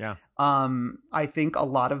story. Yeah. I think a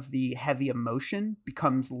lot of the heavy emotion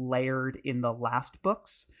becomes layered in the last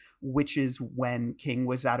books, which is when King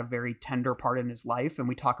was at a very tender part in his life. And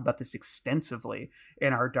we talk about this extensively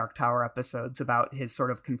in our Dark Tower episodes about his sort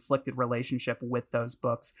of conflicted relationship with those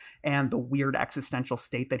books and the weird existential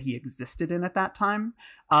state that he existed in at that time.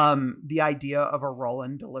 The idea of a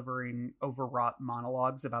Roland delivering overwrought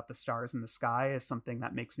monologues about the stars in the sky is something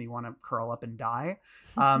that makes me want to curl up and die.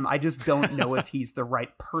 I just don't know if he's the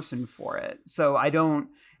right person for it. So I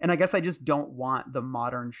guess I just don't want the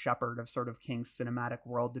modern shepherd of sort of King's cinematic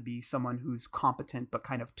world to be someone who's competent but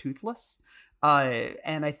kind of toothless.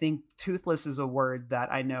 And I think toothless is a word that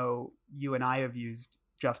I know you and I have used,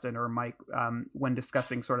 Justin or Mike, when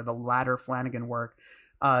discussing sort of the latter Flanagan work,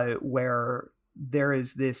 where there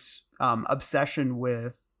is this obsession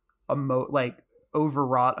with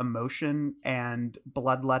overwrought emotion and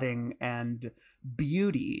bloodletting and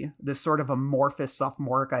beauty, this sort of amorphous,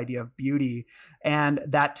 sophomoric idea of beauty. And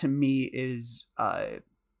that to me is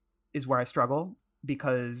where I struggle,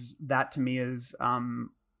 because that to me is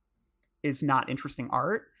not interesting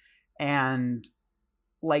art. And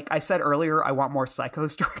like I said earlier, I want more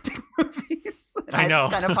Psychos directing movies. I know.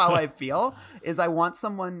 That's kind of how I feel, is I want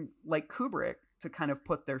someone like Kubrick to kind of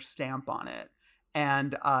put their stamp on it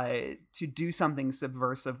and to do something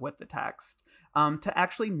subversive with the text, to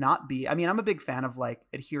actually not be, I mean, I'm a big fan of like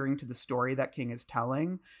adhering to the story that King is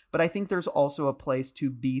telling, but I think there's also a place to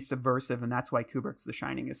be subversive. And that's why Kubrick's The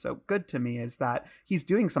Shining is so good to me, is that he's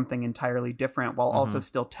doing something entirely different while also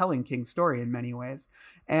still telling King's story in many ways.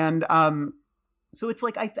 And so it's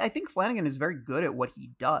like, I think Flanagan is very good at what he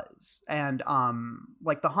does. And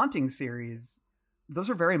like the Haunting series, those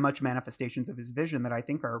are very much manifestations of his vision that I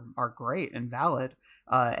think are great and valid.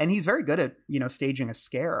 And he's very good at, staging a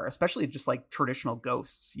scare, especially just like traditional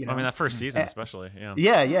ghosts, I mean, that first season, especially.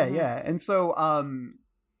 Yeah. Yeah. And so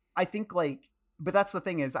I think like, but that's the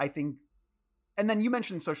thing is, I think, and then you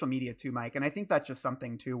mentioned social media too, Mike. And I think that's just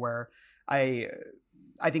something too, where I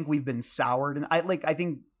think we've been soured. And I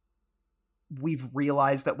think we've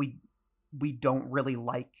realized that we don't really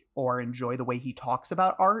like or enjoy the way he talks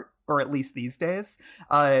about art, or at least these days.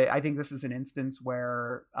 I think this is an instance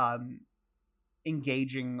where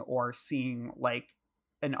engaging or seeing like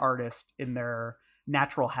an artist in their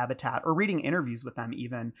natural habitat, or reading interviews with them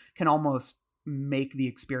even, can almost make the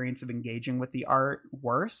experience of engaging with the art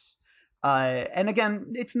worse. And again,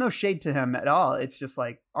 it's no shade to him at all. It's just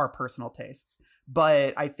like our personal tastes.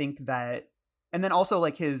 But I think that, and then also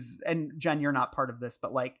like his, and Jen, you're not part of this,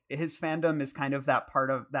 but like his fandom is kind of that part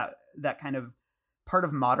of that kind of part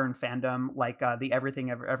of modern fandom, like the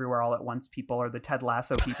Everything Everywhere All at Once people, or the Ted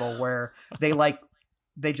Lasso people, where they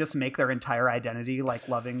just make their entire identity like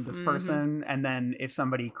loving this person, and then if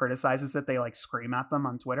somebody criticizes it, they like scream at them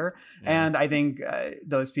on Twitter. And I think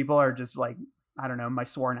those people are just like, I don't know, my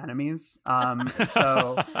sworn enemies. I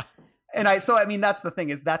mean, that's the thing,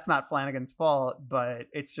 is that's not Flanagan's fault, but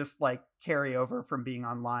it's just like carryover from being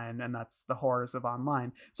online, and that's the horrors of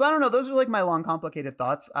online. So I don't know. Those are like my long, complicated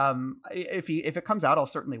thoughts. If it comes out, I'll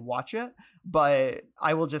certainly watch it, but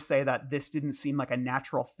I will just say that this didn't seem like a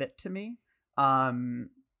natural fit to me. And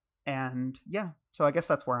yeah, so I guess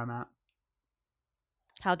that's where I'm at.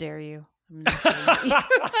 How dare you? I'm just kidding.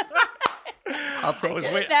 I'll take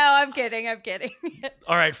it. No, I'm kidding.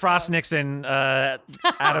 All right, Frost Nixon,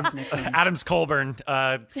 Adams Colburn.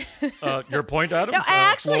 Your point, Adams? No, I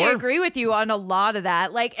actually agree with you on a lot of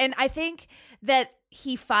that. Like, and I think that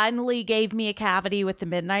he finally gave me a cavity with the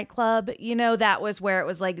Midnight Club. That was where it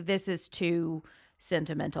was like, this is too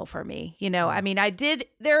sentimental for me. I mean,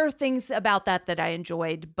 there are things about that I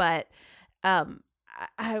enjoyed, but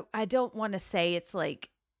I don't want to say it's like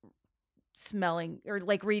smelling or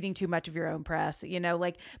like reading too much of your own press,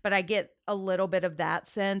 but I get a little bit of that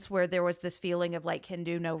sense where there was this feeling of like can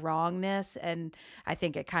do no wrongness, and I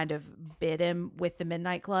think it kind of bit him with the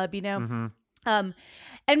Midnight Club,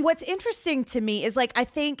 And what's interesting to me is like, I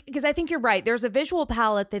think you're right. There's a visual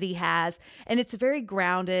palette that he has, and it's very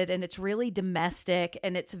grounded, and it's really domestic,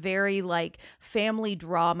 and it's very like family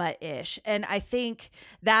drama-ish. And I think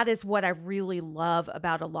that is what I really love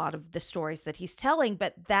about a lot of the stories that he's telling.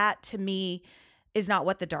 But that to me is not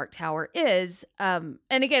what the Dark Tower is. And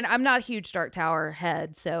again, I'm not a huge Dark Tower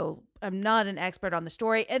head, so I'm not an expert on the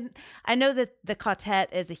story. And I know that the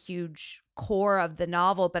quartet is a huge core of the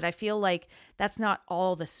novel, but I feel like that's not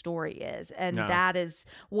all the story is. And that is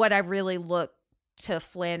what I really look to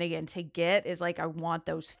Flanagan to get, is like, I want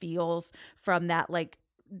those feels from that like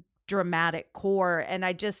dramatic core. And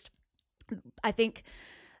I think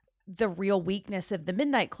the real weakness of the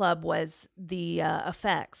Midnight Club was the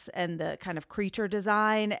effects and the kind of creature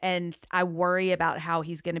design. And I worry about how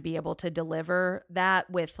he's going to be able to deliver that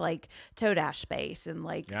with like Todash space and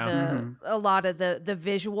like a lot of the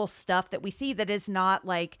visual stuff that we see that is not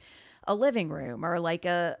like a living room or like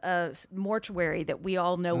a mortuary that we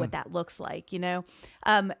all know what that looks like,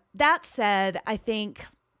 That said, I think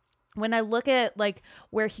when I look at like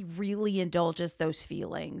where he really indulges those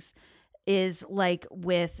feelings is like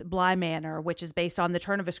with Bly Manor, which is based on The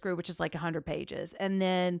Turn of a Screw, which is like 100 pages. And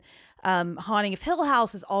then Haunting of Hill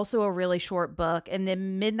House is also a really short book. And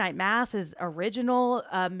then Midnight Mass is original.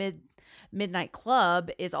 Midnight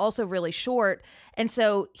Club is also really short. And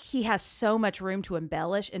so he has so much room to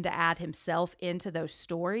embellish and to add himself into those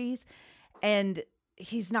stories. And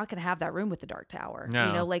he's not going to have that room with the Dark Tower.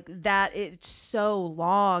 No. Like that, it's so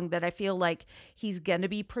long that I feel like he's going to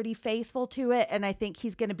be pretty faithful to it. And I think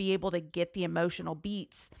he's going to be able to get the emotional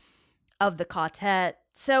beats of the quartet.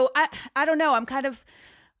 So I don't know. I'm kind of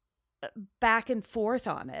back and forth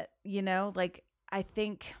on it, you know? Like, I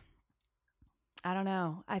don't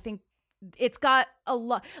know. I think it's got a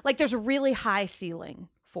lot, like there's a really high ceiling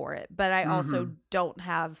for it, but I also don't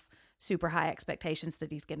have super high expectations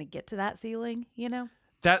that he's going to get to that ceiling, you know?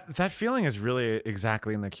 That feeling is really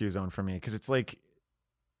exactly in the Q zone for me, because it's like,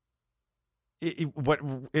 you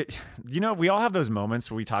know, we all have those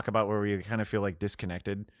moments where we talk about where we kind of feel like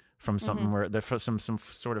disconnected from something, where there's some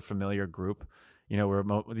sort of familiar group, you know, where,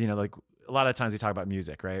 you know, like a lot of times we talk about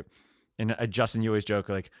music, right? And Justin, you always joke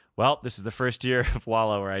like, well, this is the first year of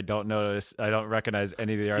Wallow where I don't recognize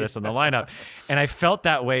any of the artists on the lineup. And I felt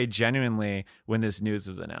that way genuinely when this news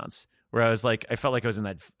was announced, where I was like, I felt like I was in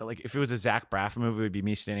that, like if it was a Zach Braff movie, it would be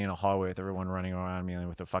me standing in a hallway with everyone running around me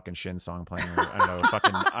with a fucking Shin song playing, or, I don't know,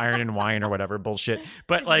 fucking Iron and Wine or whatever bullshit.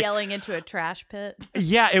 But just like yelling into a trash pit.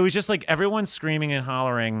 Yeah, it was just like everyone screaming and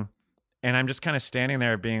hollering. And I'm just kind of standing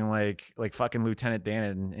there being like fucking Lieutenant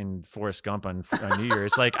Dan in Forrest Gump on New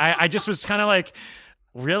Year's. Like, I just was kind of like,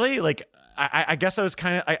 really? Like, I guess I was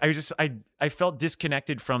kind of, I felt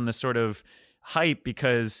disconnected from the sort of hype,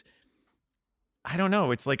 because I don't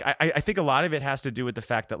know. It's like, I think a lot of it has to do with the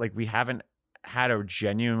fact that like we haven't had a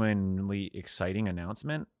genuinely exciting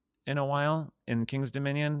announcement in a while in King's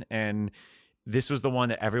Dominion. And this was the one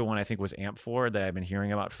that everyone I think was amped for, that I've been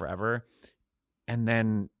hearing about forever. And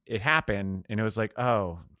then it happened, and it was like,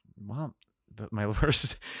 oh, well,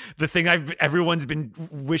 the thing everyone's been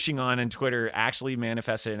wishing on Twitter actually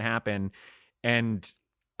manifested and happened. And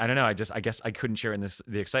I don't know. I guess I couldn't share in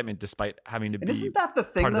the excitement, despite having to be. Isn't that the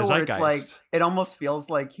thing part of though, the where it's like zeitgeist. it almost feels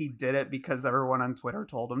like he did it because everyone on Twitter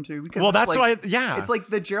told him to? Because well, that's like, why. Yeah, it's like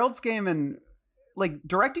the Gerald's Game, and like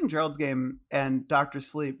directing Gerald's Game and Dr.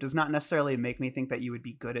 Sleep does not necessarily make me think that you would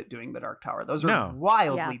be good at doing the Dark Tower. Those are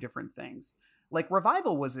wildly different things. Like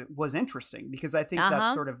Revival was interesting because I think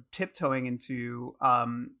that's sort of tiptoeing into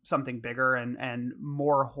something bigger and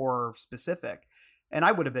more horror specific, and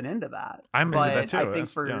I would have been into that. I'm into that too.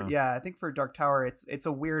 I think for Dark Tower, it's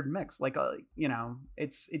a weird mix. Like you know,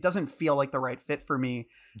 it doesn't feel like the right fit for me.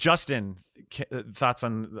 Justin, thoughts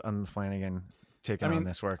on Flanagan taking on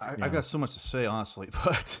this work? I've got so much to say, honestly,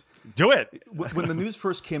 but do it. When the news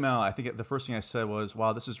first came out, I think the first thing I said was,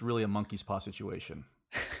 "Wow, this is really a monkey's paw situation."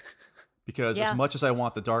 Because as much as I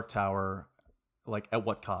want the Dark Tower, like at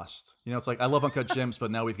what cost? You know, it's like I love Uncut Gems,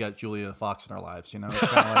 but now we've got Julia Fox in our lives. You know, it's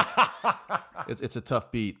kind of like it's a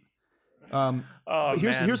tough beat.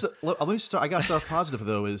 Here's let me start. I got to start positive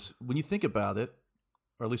though. Is when you think about it,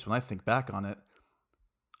 or at least when I think back on it,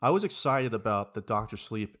 I was excited about the Dr.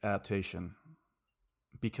 Sleep adaptation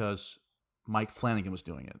because Mike Flanagan was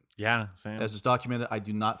doing it. Yeah, same. As is documented, I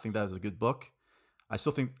do not think that is a good book. I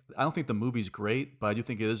don't think the movie's great, but I do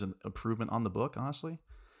think it is an improvement on the book, honestly.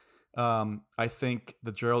 I think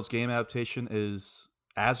the Gerald's Game adaptation is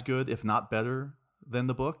as good, if not better, than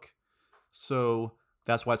the book. So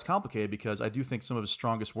that's why it's complicated, because I do think some of his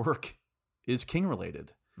strongest work is King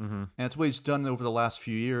related. And it's what he's done over the last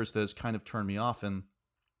few years that has kind of turned me off. And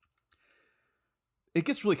it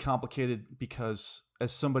gets really complicated because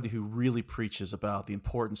as somebody who really preaches about the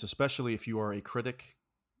importance, especially if you are a critic,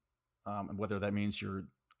 and whether that means you're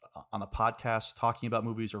on a podcast talking about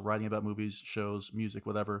movies or writing about movies, shows, music,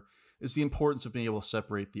 whatever, is the importance of being able to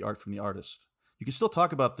separate the art from the artist. You can still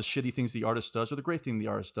talk about the shitty things the artist does or the great thing the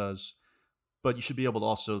artist does, but you should be able to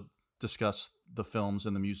also discuss the films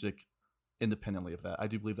and the music independently of that. I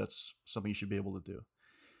do believe that's something you should be able to do.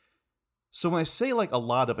 So when I say like a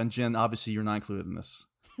lot of, and Jen, obviously you're not included in this,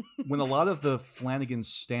 when a lot of the Flanagan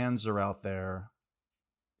stands are out there,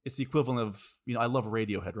 it's the equivalent of, you know, I love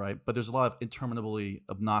Radiohead, right? But there's a lot of interminably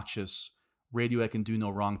obnoxious Radiohead can do no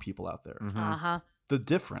wrong people out there. The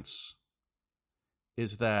difference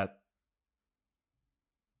is that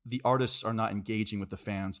the artists are not engaging with the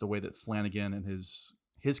fans the way that Flanagan and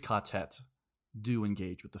his quartet do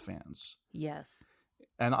engage with the fans. Yes.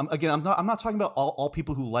 And I'm not talking about all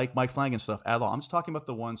people who like Mike Flanagan stuff at all. I'm just talking about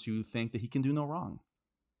the ones who think that he can do no wrong,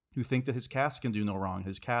 who think that his cast can do no wrong.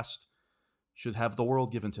 His cast should have the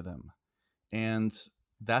world given to them. And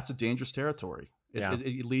that's a dangerous territory.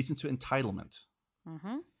 It leads into entitlement.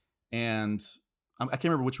 And I can't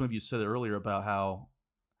remember which one of you said it earlier about how,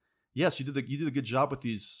 yes, you did a good job with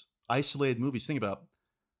these isolated movies. Think about,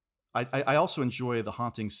 I also enjoy the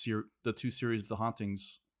Hauntings, the two series of The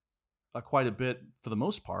Hauntings quite a bit for the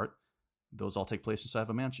most part. Those all take place inside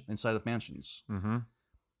of mansions.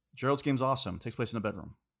 Gerald's Game's awesome. Takes place in a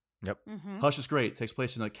bedroom. Yep. Hush is great. Takes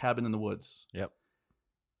place in a cabin in the woods. Yep.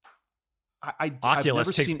 I've Oculus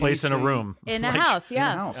never takes seen place in a room. In a house,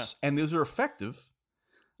 yeah. In a house. Yeah. And those are effective.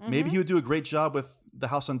 Maybe he would do a great job with The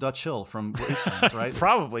House on Dutch Hill from Wasteland, right?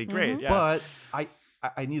 Probably great. Yeah. But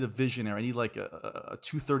I need a visionary. I need like a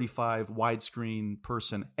 235 widescreen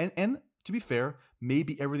person. And to be fair,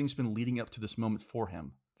 maybe everything's been leading up to this moment for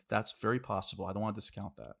him. That's very possible. I don't want to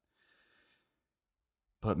discount that.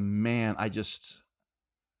 But man, I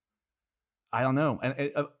don't know.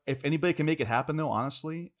 And if anybody can make it happen, though,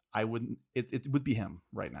 honestly, I wouldn't. It would be him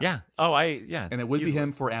right now. Yeah. Oh, yeah. And it would be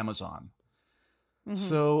him for Amazon.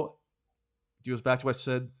 So it goes back to what I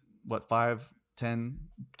said, 5, 10,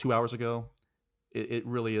 2 hours ago. It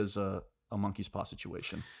really is a monkey's paw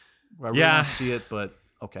situation. I really want to see it, but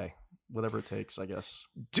okay, whatever it takes, I guess.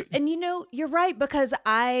 And you're right, because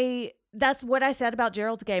that's what I said about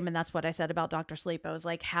Gerald's Game, and that's what I said about Dr. Sleep. I was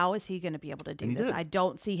like, how is he going to be able to do this? I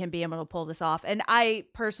don't see him being able to pull this off. And I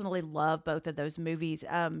personally love both of those movies.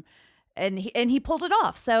 And he pulled it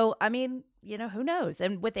off. So, I mean, who knows?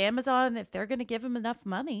 And with Amazon, if they're going to give him enough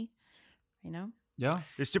money, Yeah.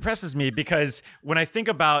 This depresses me because when I think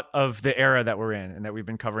of the era that we're in and that we've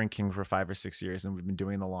been covering King for 5 or 6 years and we've been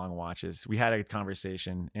doing the long watches, we had a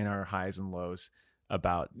conversation in our highs and lows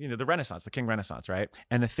about, the Renaissance, the King Renaissance, right?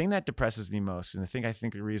 And the thing that depresses me most, and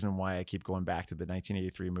the reason why I keep going back to the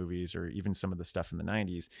 1983 movies or even some of the stuff in the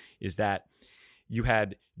 90s, is that you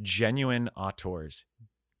had genuine auteurs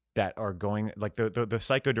that are going, like the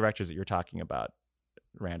psycho directors that you're talking about,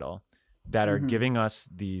 Randall, that are giving us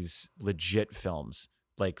these legit films,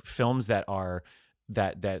 like films that are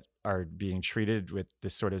being treated with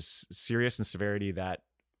this sort of serious and severity that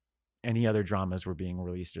any other dramas were being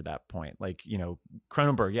released at that point. Like,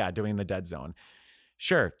 Cronenberg, doing The Dead Zone.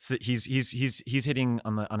 Sure, so he's hitting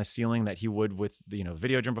on a ceiling that he would with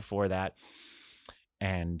Videodrome before that,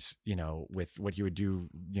 and with what he would do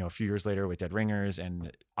a few years later with Dead Ringers,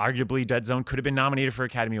 and arguably Dead Zone could have been nominated for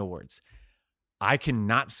Academy Awards. I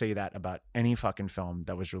cannot say that about any fucking film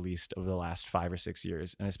that was released over the last 5 or 6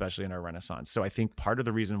 years, and especially in our Renaissance. So I think part of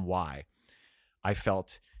the reason why I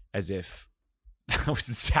felt as if that was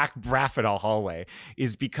Zach Braff at a hallway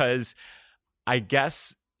is because I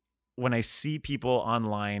guess when I see people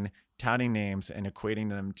online touting names and equating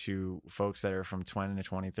them to folks that are from 20 to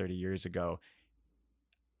 20, 30 years ago,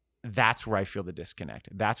 that's where I feel the disconnect.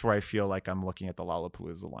 That's where I feel like I'm looking at the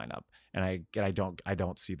Lollapalooza lineup, and I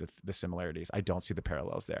don't see the similarities. I don't see the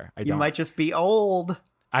parallels there. You might just be old.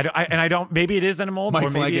 I don't. Maybe it is that I'm old. Mike or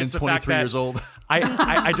maybe Flanagan's it's the 23 fact that years old.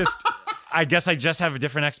 I guess I just have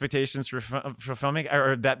different expectations for filming,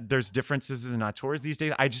 or that there's differences in auteurs these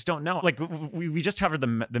days. I just don't know. Like we just covered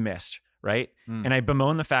the Mist, right? And I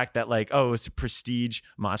bemoan the fact that it's a prestige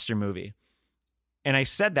monster movie, and I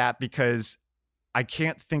said that because I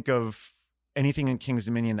can't think of anything in King's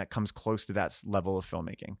Dominion that comes close to that level of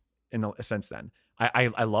filmmaking since then.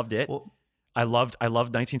 I loved it. Well, I loved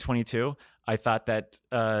 1922. I thought that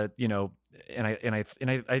and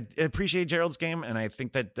I appreciate Gerald's Game, and I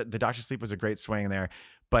think that the Dr. Sleep was a great swing there,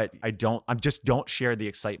 but I just don't share the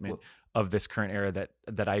excitement of this current era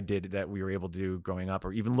that I did, that we were able to do growing up,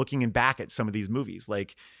 or even looking back at some of these movies.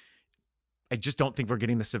 Like, I just don't think we're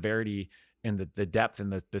getting the severity and the depth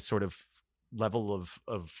and the sort of level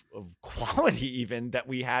of quality even that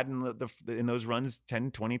we had in those runs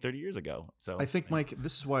 10, 20, 30 years ago. So I think, Mike,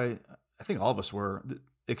 this is why I think all of us were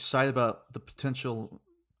excited about the potential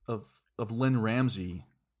of Lynn Ramsey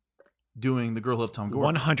doing The Girl Who Loved Tom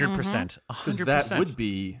Gordon. 100%. Because that would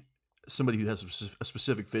be somebody who has a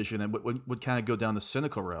specific vision and would kind of go down the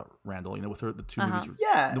cynical route, Randall, with her, the two movies.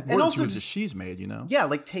 Yeah. And also two movies that she's made, Yeah,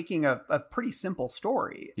 like taking a pretty simple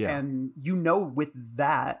story. Yeah. And with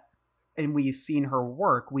that, and we've seen her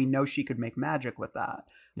work, we know she could make magic with that.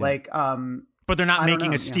 Yeah. But they're not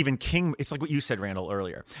making a Stephen King. It's like what you said, Randall,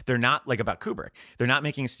 earlier. They're not like about Kubrick. They're not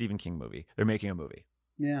making a Stephen King movie. They're making a movie.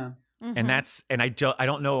 Yeah. Mm-hmm. And I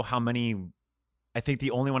don't know how many. I think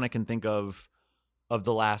the only one I can think of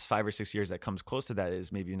the last 5 or 6 years that comes close to that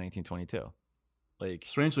is maybe 1922. Like,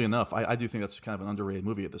 strangely enough, I do think that's kind of an underrated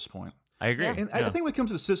movie at this point. I agree. Yeah. And I think when it comes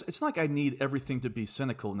to this, it's not like I need everything to be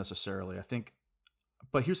cynical necessarily. I think.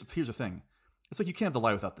 But here's the thing. It's like you can't have the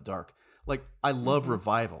light without the dark. Like, I love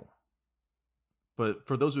Revival. But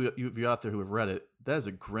for those of you out there who have read it, that is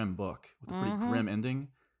a grim book with a pretty grim ending.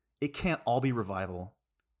 It can't all be Revival.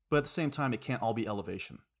 But at the same time, it can't all be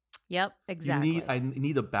Elevation. Yep, exactly. I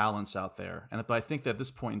need a balance out there. But I think that at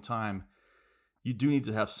this point in time, you do need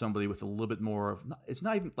to have somebody with a little bit more of, it's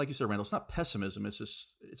not even, like you said, Randall, it's not pessimism.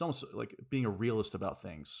 It's almost like being a realist about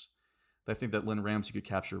things. I think that Lynn Ramsey could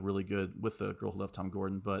capture really good with The Girl Who Loved Tom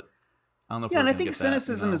Gordon, but I don't know if and I think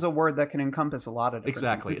cynicism is a word that can encompass a lot of different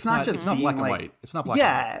exactly. things. It's not just it's not black and white. It's not black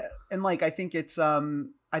and white. And I think it's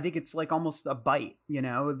I think it's like almost a bite,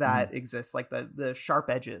 that exists, like the sharp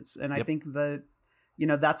edges. And I think that,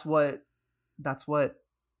 that's what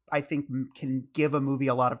I think can give a movie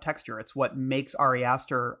a lot of texture. It's what makes Ari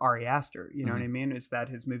Aster Ari Aster. You know what I mean? Is that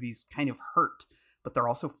his movies kind of hurt, but they're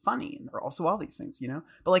also funny and they're also all these things,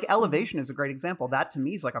 But like Elevation is a great example. That to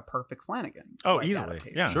me is like a perfect Flanagan. Oh, easily.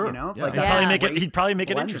 Yeah, sure. Like he'd probably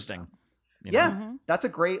make it interesting. That's a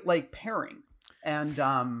great like pairing. And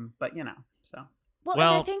but so. Well,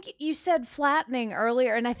 and I think you said flattening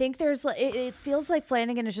earlier, and I think there's it feels like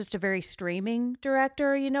Flanagan is just a very streaming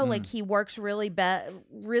director, like he works really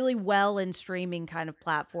well in streaming kind of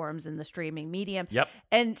platforms in the streaming medium. Yep.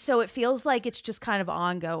 And so it feels like it's just kind of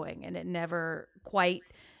ongoing and it never quite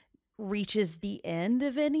reaches the end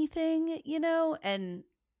of anything, And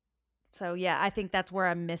so I think that's where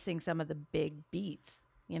I'm missing some of the big beats,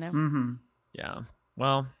 Mm-hmm. Yeah.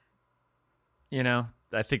 Well,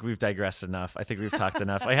 I think we've digressed enough. I think we've talked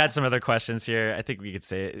enough. I had some other questions here. I think we could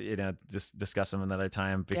say, just discuss them another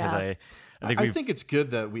time because I think it's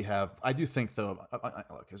good that we have. I do think though,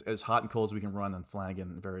 as hot and cold as we can run on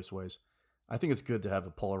Flanagan in various ways, I think it's good to have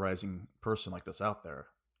a polarizing person like this out there.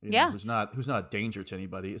 Who's not a danger to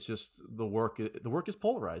anybody. It's just the work is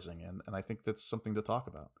polarizing, and I think that's something to talk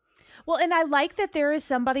about. Well, and I like that there is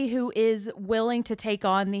somebody who is willing to take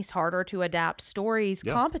on these harder to adapt stories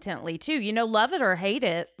competently too. Love it or hate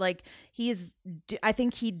it, like I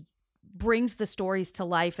think he brings the stories to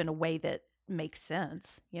life in a way that makes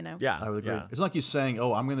sense. Yeah, I would agree. Yeah. It's not like he's saying,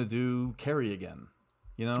 "Oh, I'm going to do Carrie again."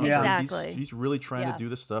 Exactly. He's really trying to do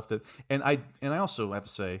the stuff that, and I also have to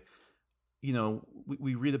say,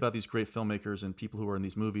 we read about these great filmmakers and people who are in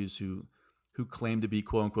these movies who claim to be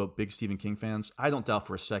quote unquote big Stephen King fans. I don't doubt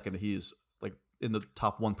for a second that he is like in the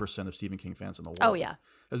top 1% of Stephen King fans in the world. Oh yeah. It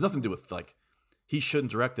has nothing to do with like he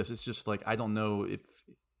shouldn't direct this. It's just like I don't know if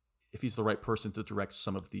he's the right person to direct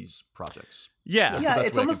some of these projects. Yeah.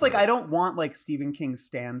 It's almost like I don't want like Stephen King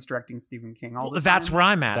stans directing Stephen King all the time. That's where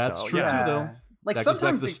I'm at. That's though. true too though. Like that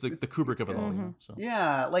sometimes goes back to the Kubrick of it all. So.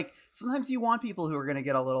 Yeah, like sometimes you want people who are going to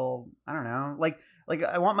get a little, I don't know, like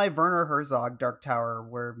I want my Werner Herzog Dark Tower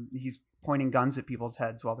where he's pointing guns at people's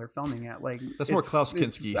heads while they're filming it. Like that's more Klaus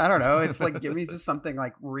Kinski. I don't know. It's like give me just something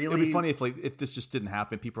like really. It'd be funny if this just didn't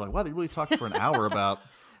happen. People are like, wow, they really talked for an hour about.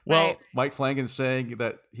 Well, Mike Flanagan saying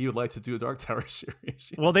that he would like to do a Dark Tower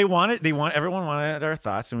series. Well, everyone wanted our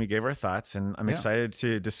thoughts, and we gave our thoughts, and I'm excited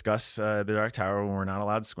to discuss the Dark Tower when we're not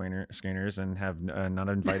allowed screeners and have not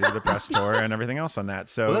invited to the press tour and everything else on that.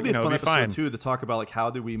 So that'd be a fun episode fine. too to talk about like how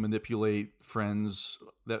do we manipulate friends.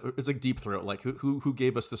 That it's like Deep Throat, like who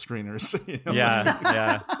gave us the screeners?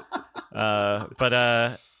 Yeah.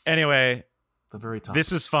 But anyway, the very top.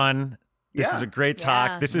 This was fun. This is a great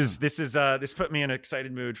talk. Yeah. This put me in an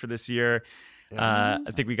excited mood for this year. I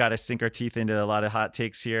think we got to sink our teeth into a lot of hot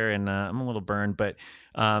takes here, and I'm a little burned. But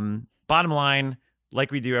bottom line,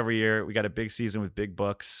 like we do every year, we got a big season with big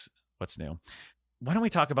books. What's new? Why don't we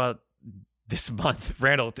talk about this month?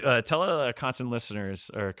 Randall, tell our constant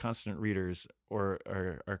listeners or constant readers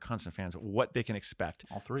or constant fans what they can expect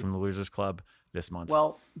from the Losers Club this month.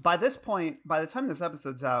 Well, by this point, by the time this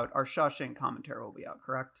episode's out, our Shawshank commentary will be out,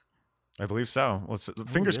 correct? I believe so. Well,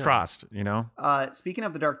 fingers crossed, Speaking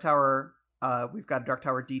of the Dark Tower, we've got a Dark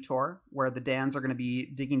Tower detour where the Dans are going to be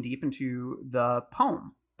digging deep into the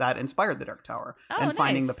poem that inspired the Dark Tower and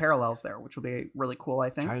finding the parallels there, which will be really cool, I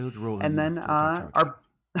think. And then our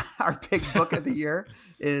big book of the year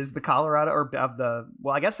is the Colorado, or of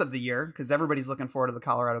the year, because everybody's looking forward to the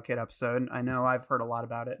Colorado Kid episode. I know I've heard a lot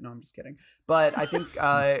about it. No, I'm just kidding. But I think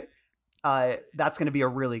that's going to be a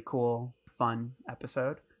really cool, fun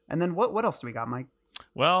episode. And then what else do we got, Mike?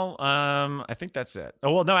 Well, I think that's it.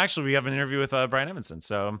 Oh, well, no, actually, we have an interview with Brian Evanson.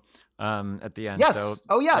 So at the end. Yes. So,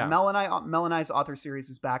 Mel and I's author series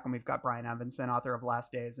is back, and we've got Brian Evanson, author of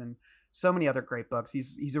Last Days, and so many other great books.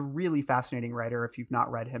 He's a really fascinating writer. If you've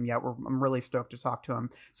not read him yet, I'm really stoked to talk to him.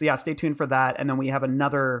 So yeah, stay tuned for that. And then we have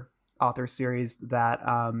another author series that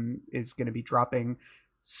is going to be dropping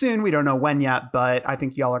soon. We don't know when yet, but I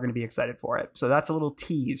think y'all are going to be excited for it. So that's a little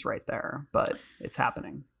tease right there, but it's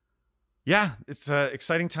happening. Yeah, it's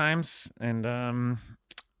exciting times, and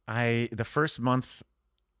the first month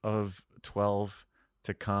of 12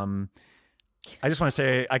 to come. I just want to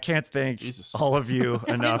say I can't thank all of you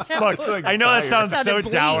enough. Look, I know that sounds so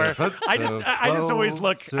dour. I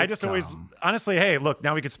just always honestly. Hey, look,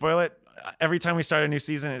 now we could spoil it. every time we start a new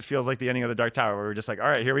season, it feels like the ending of the Dark Tower, where we're just like, all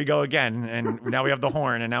right, here we go again. And now we have the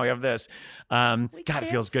horn, and now we have this. God, it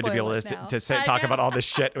feels good to be able to talk about all this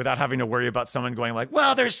shit without having to worry about someone going like,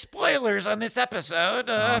 well, there's spoilers on this episode.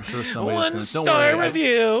 I'm sure somebody's 1-star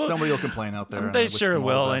review. Somebody will complain out there. They sure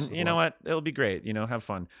will. And you know what? It'll be great. Have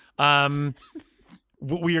fun.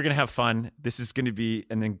 We are going to have fun. This is going to be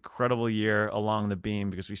an incredible year along the beam,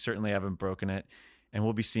 because we certainly haven't broken it. And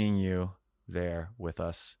we'll be seeing you there with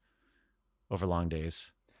us over long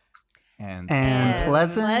days. And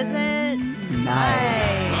pleasant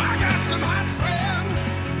night. I got some hot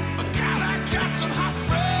friends. God, I got some hot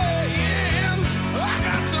friends. I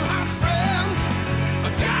got some hot friends.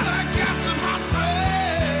 God, I got some hot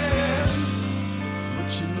friends.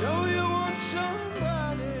 But you know you want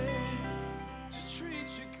somebody to treat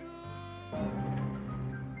you good.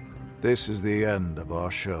 This is the end of our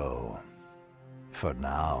show. For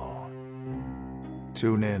now.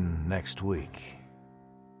 Tune in next week.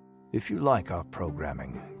 If you like our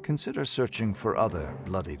programming, consider searching for other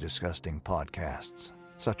bloody disgusting podcasts,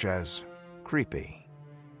 such as Creepy,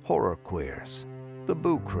 Horror Queers, The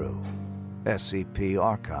Boo Crew, SCP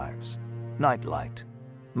Archives, Nightlight,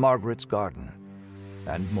 Margaret's Garden,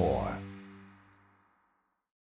 and more.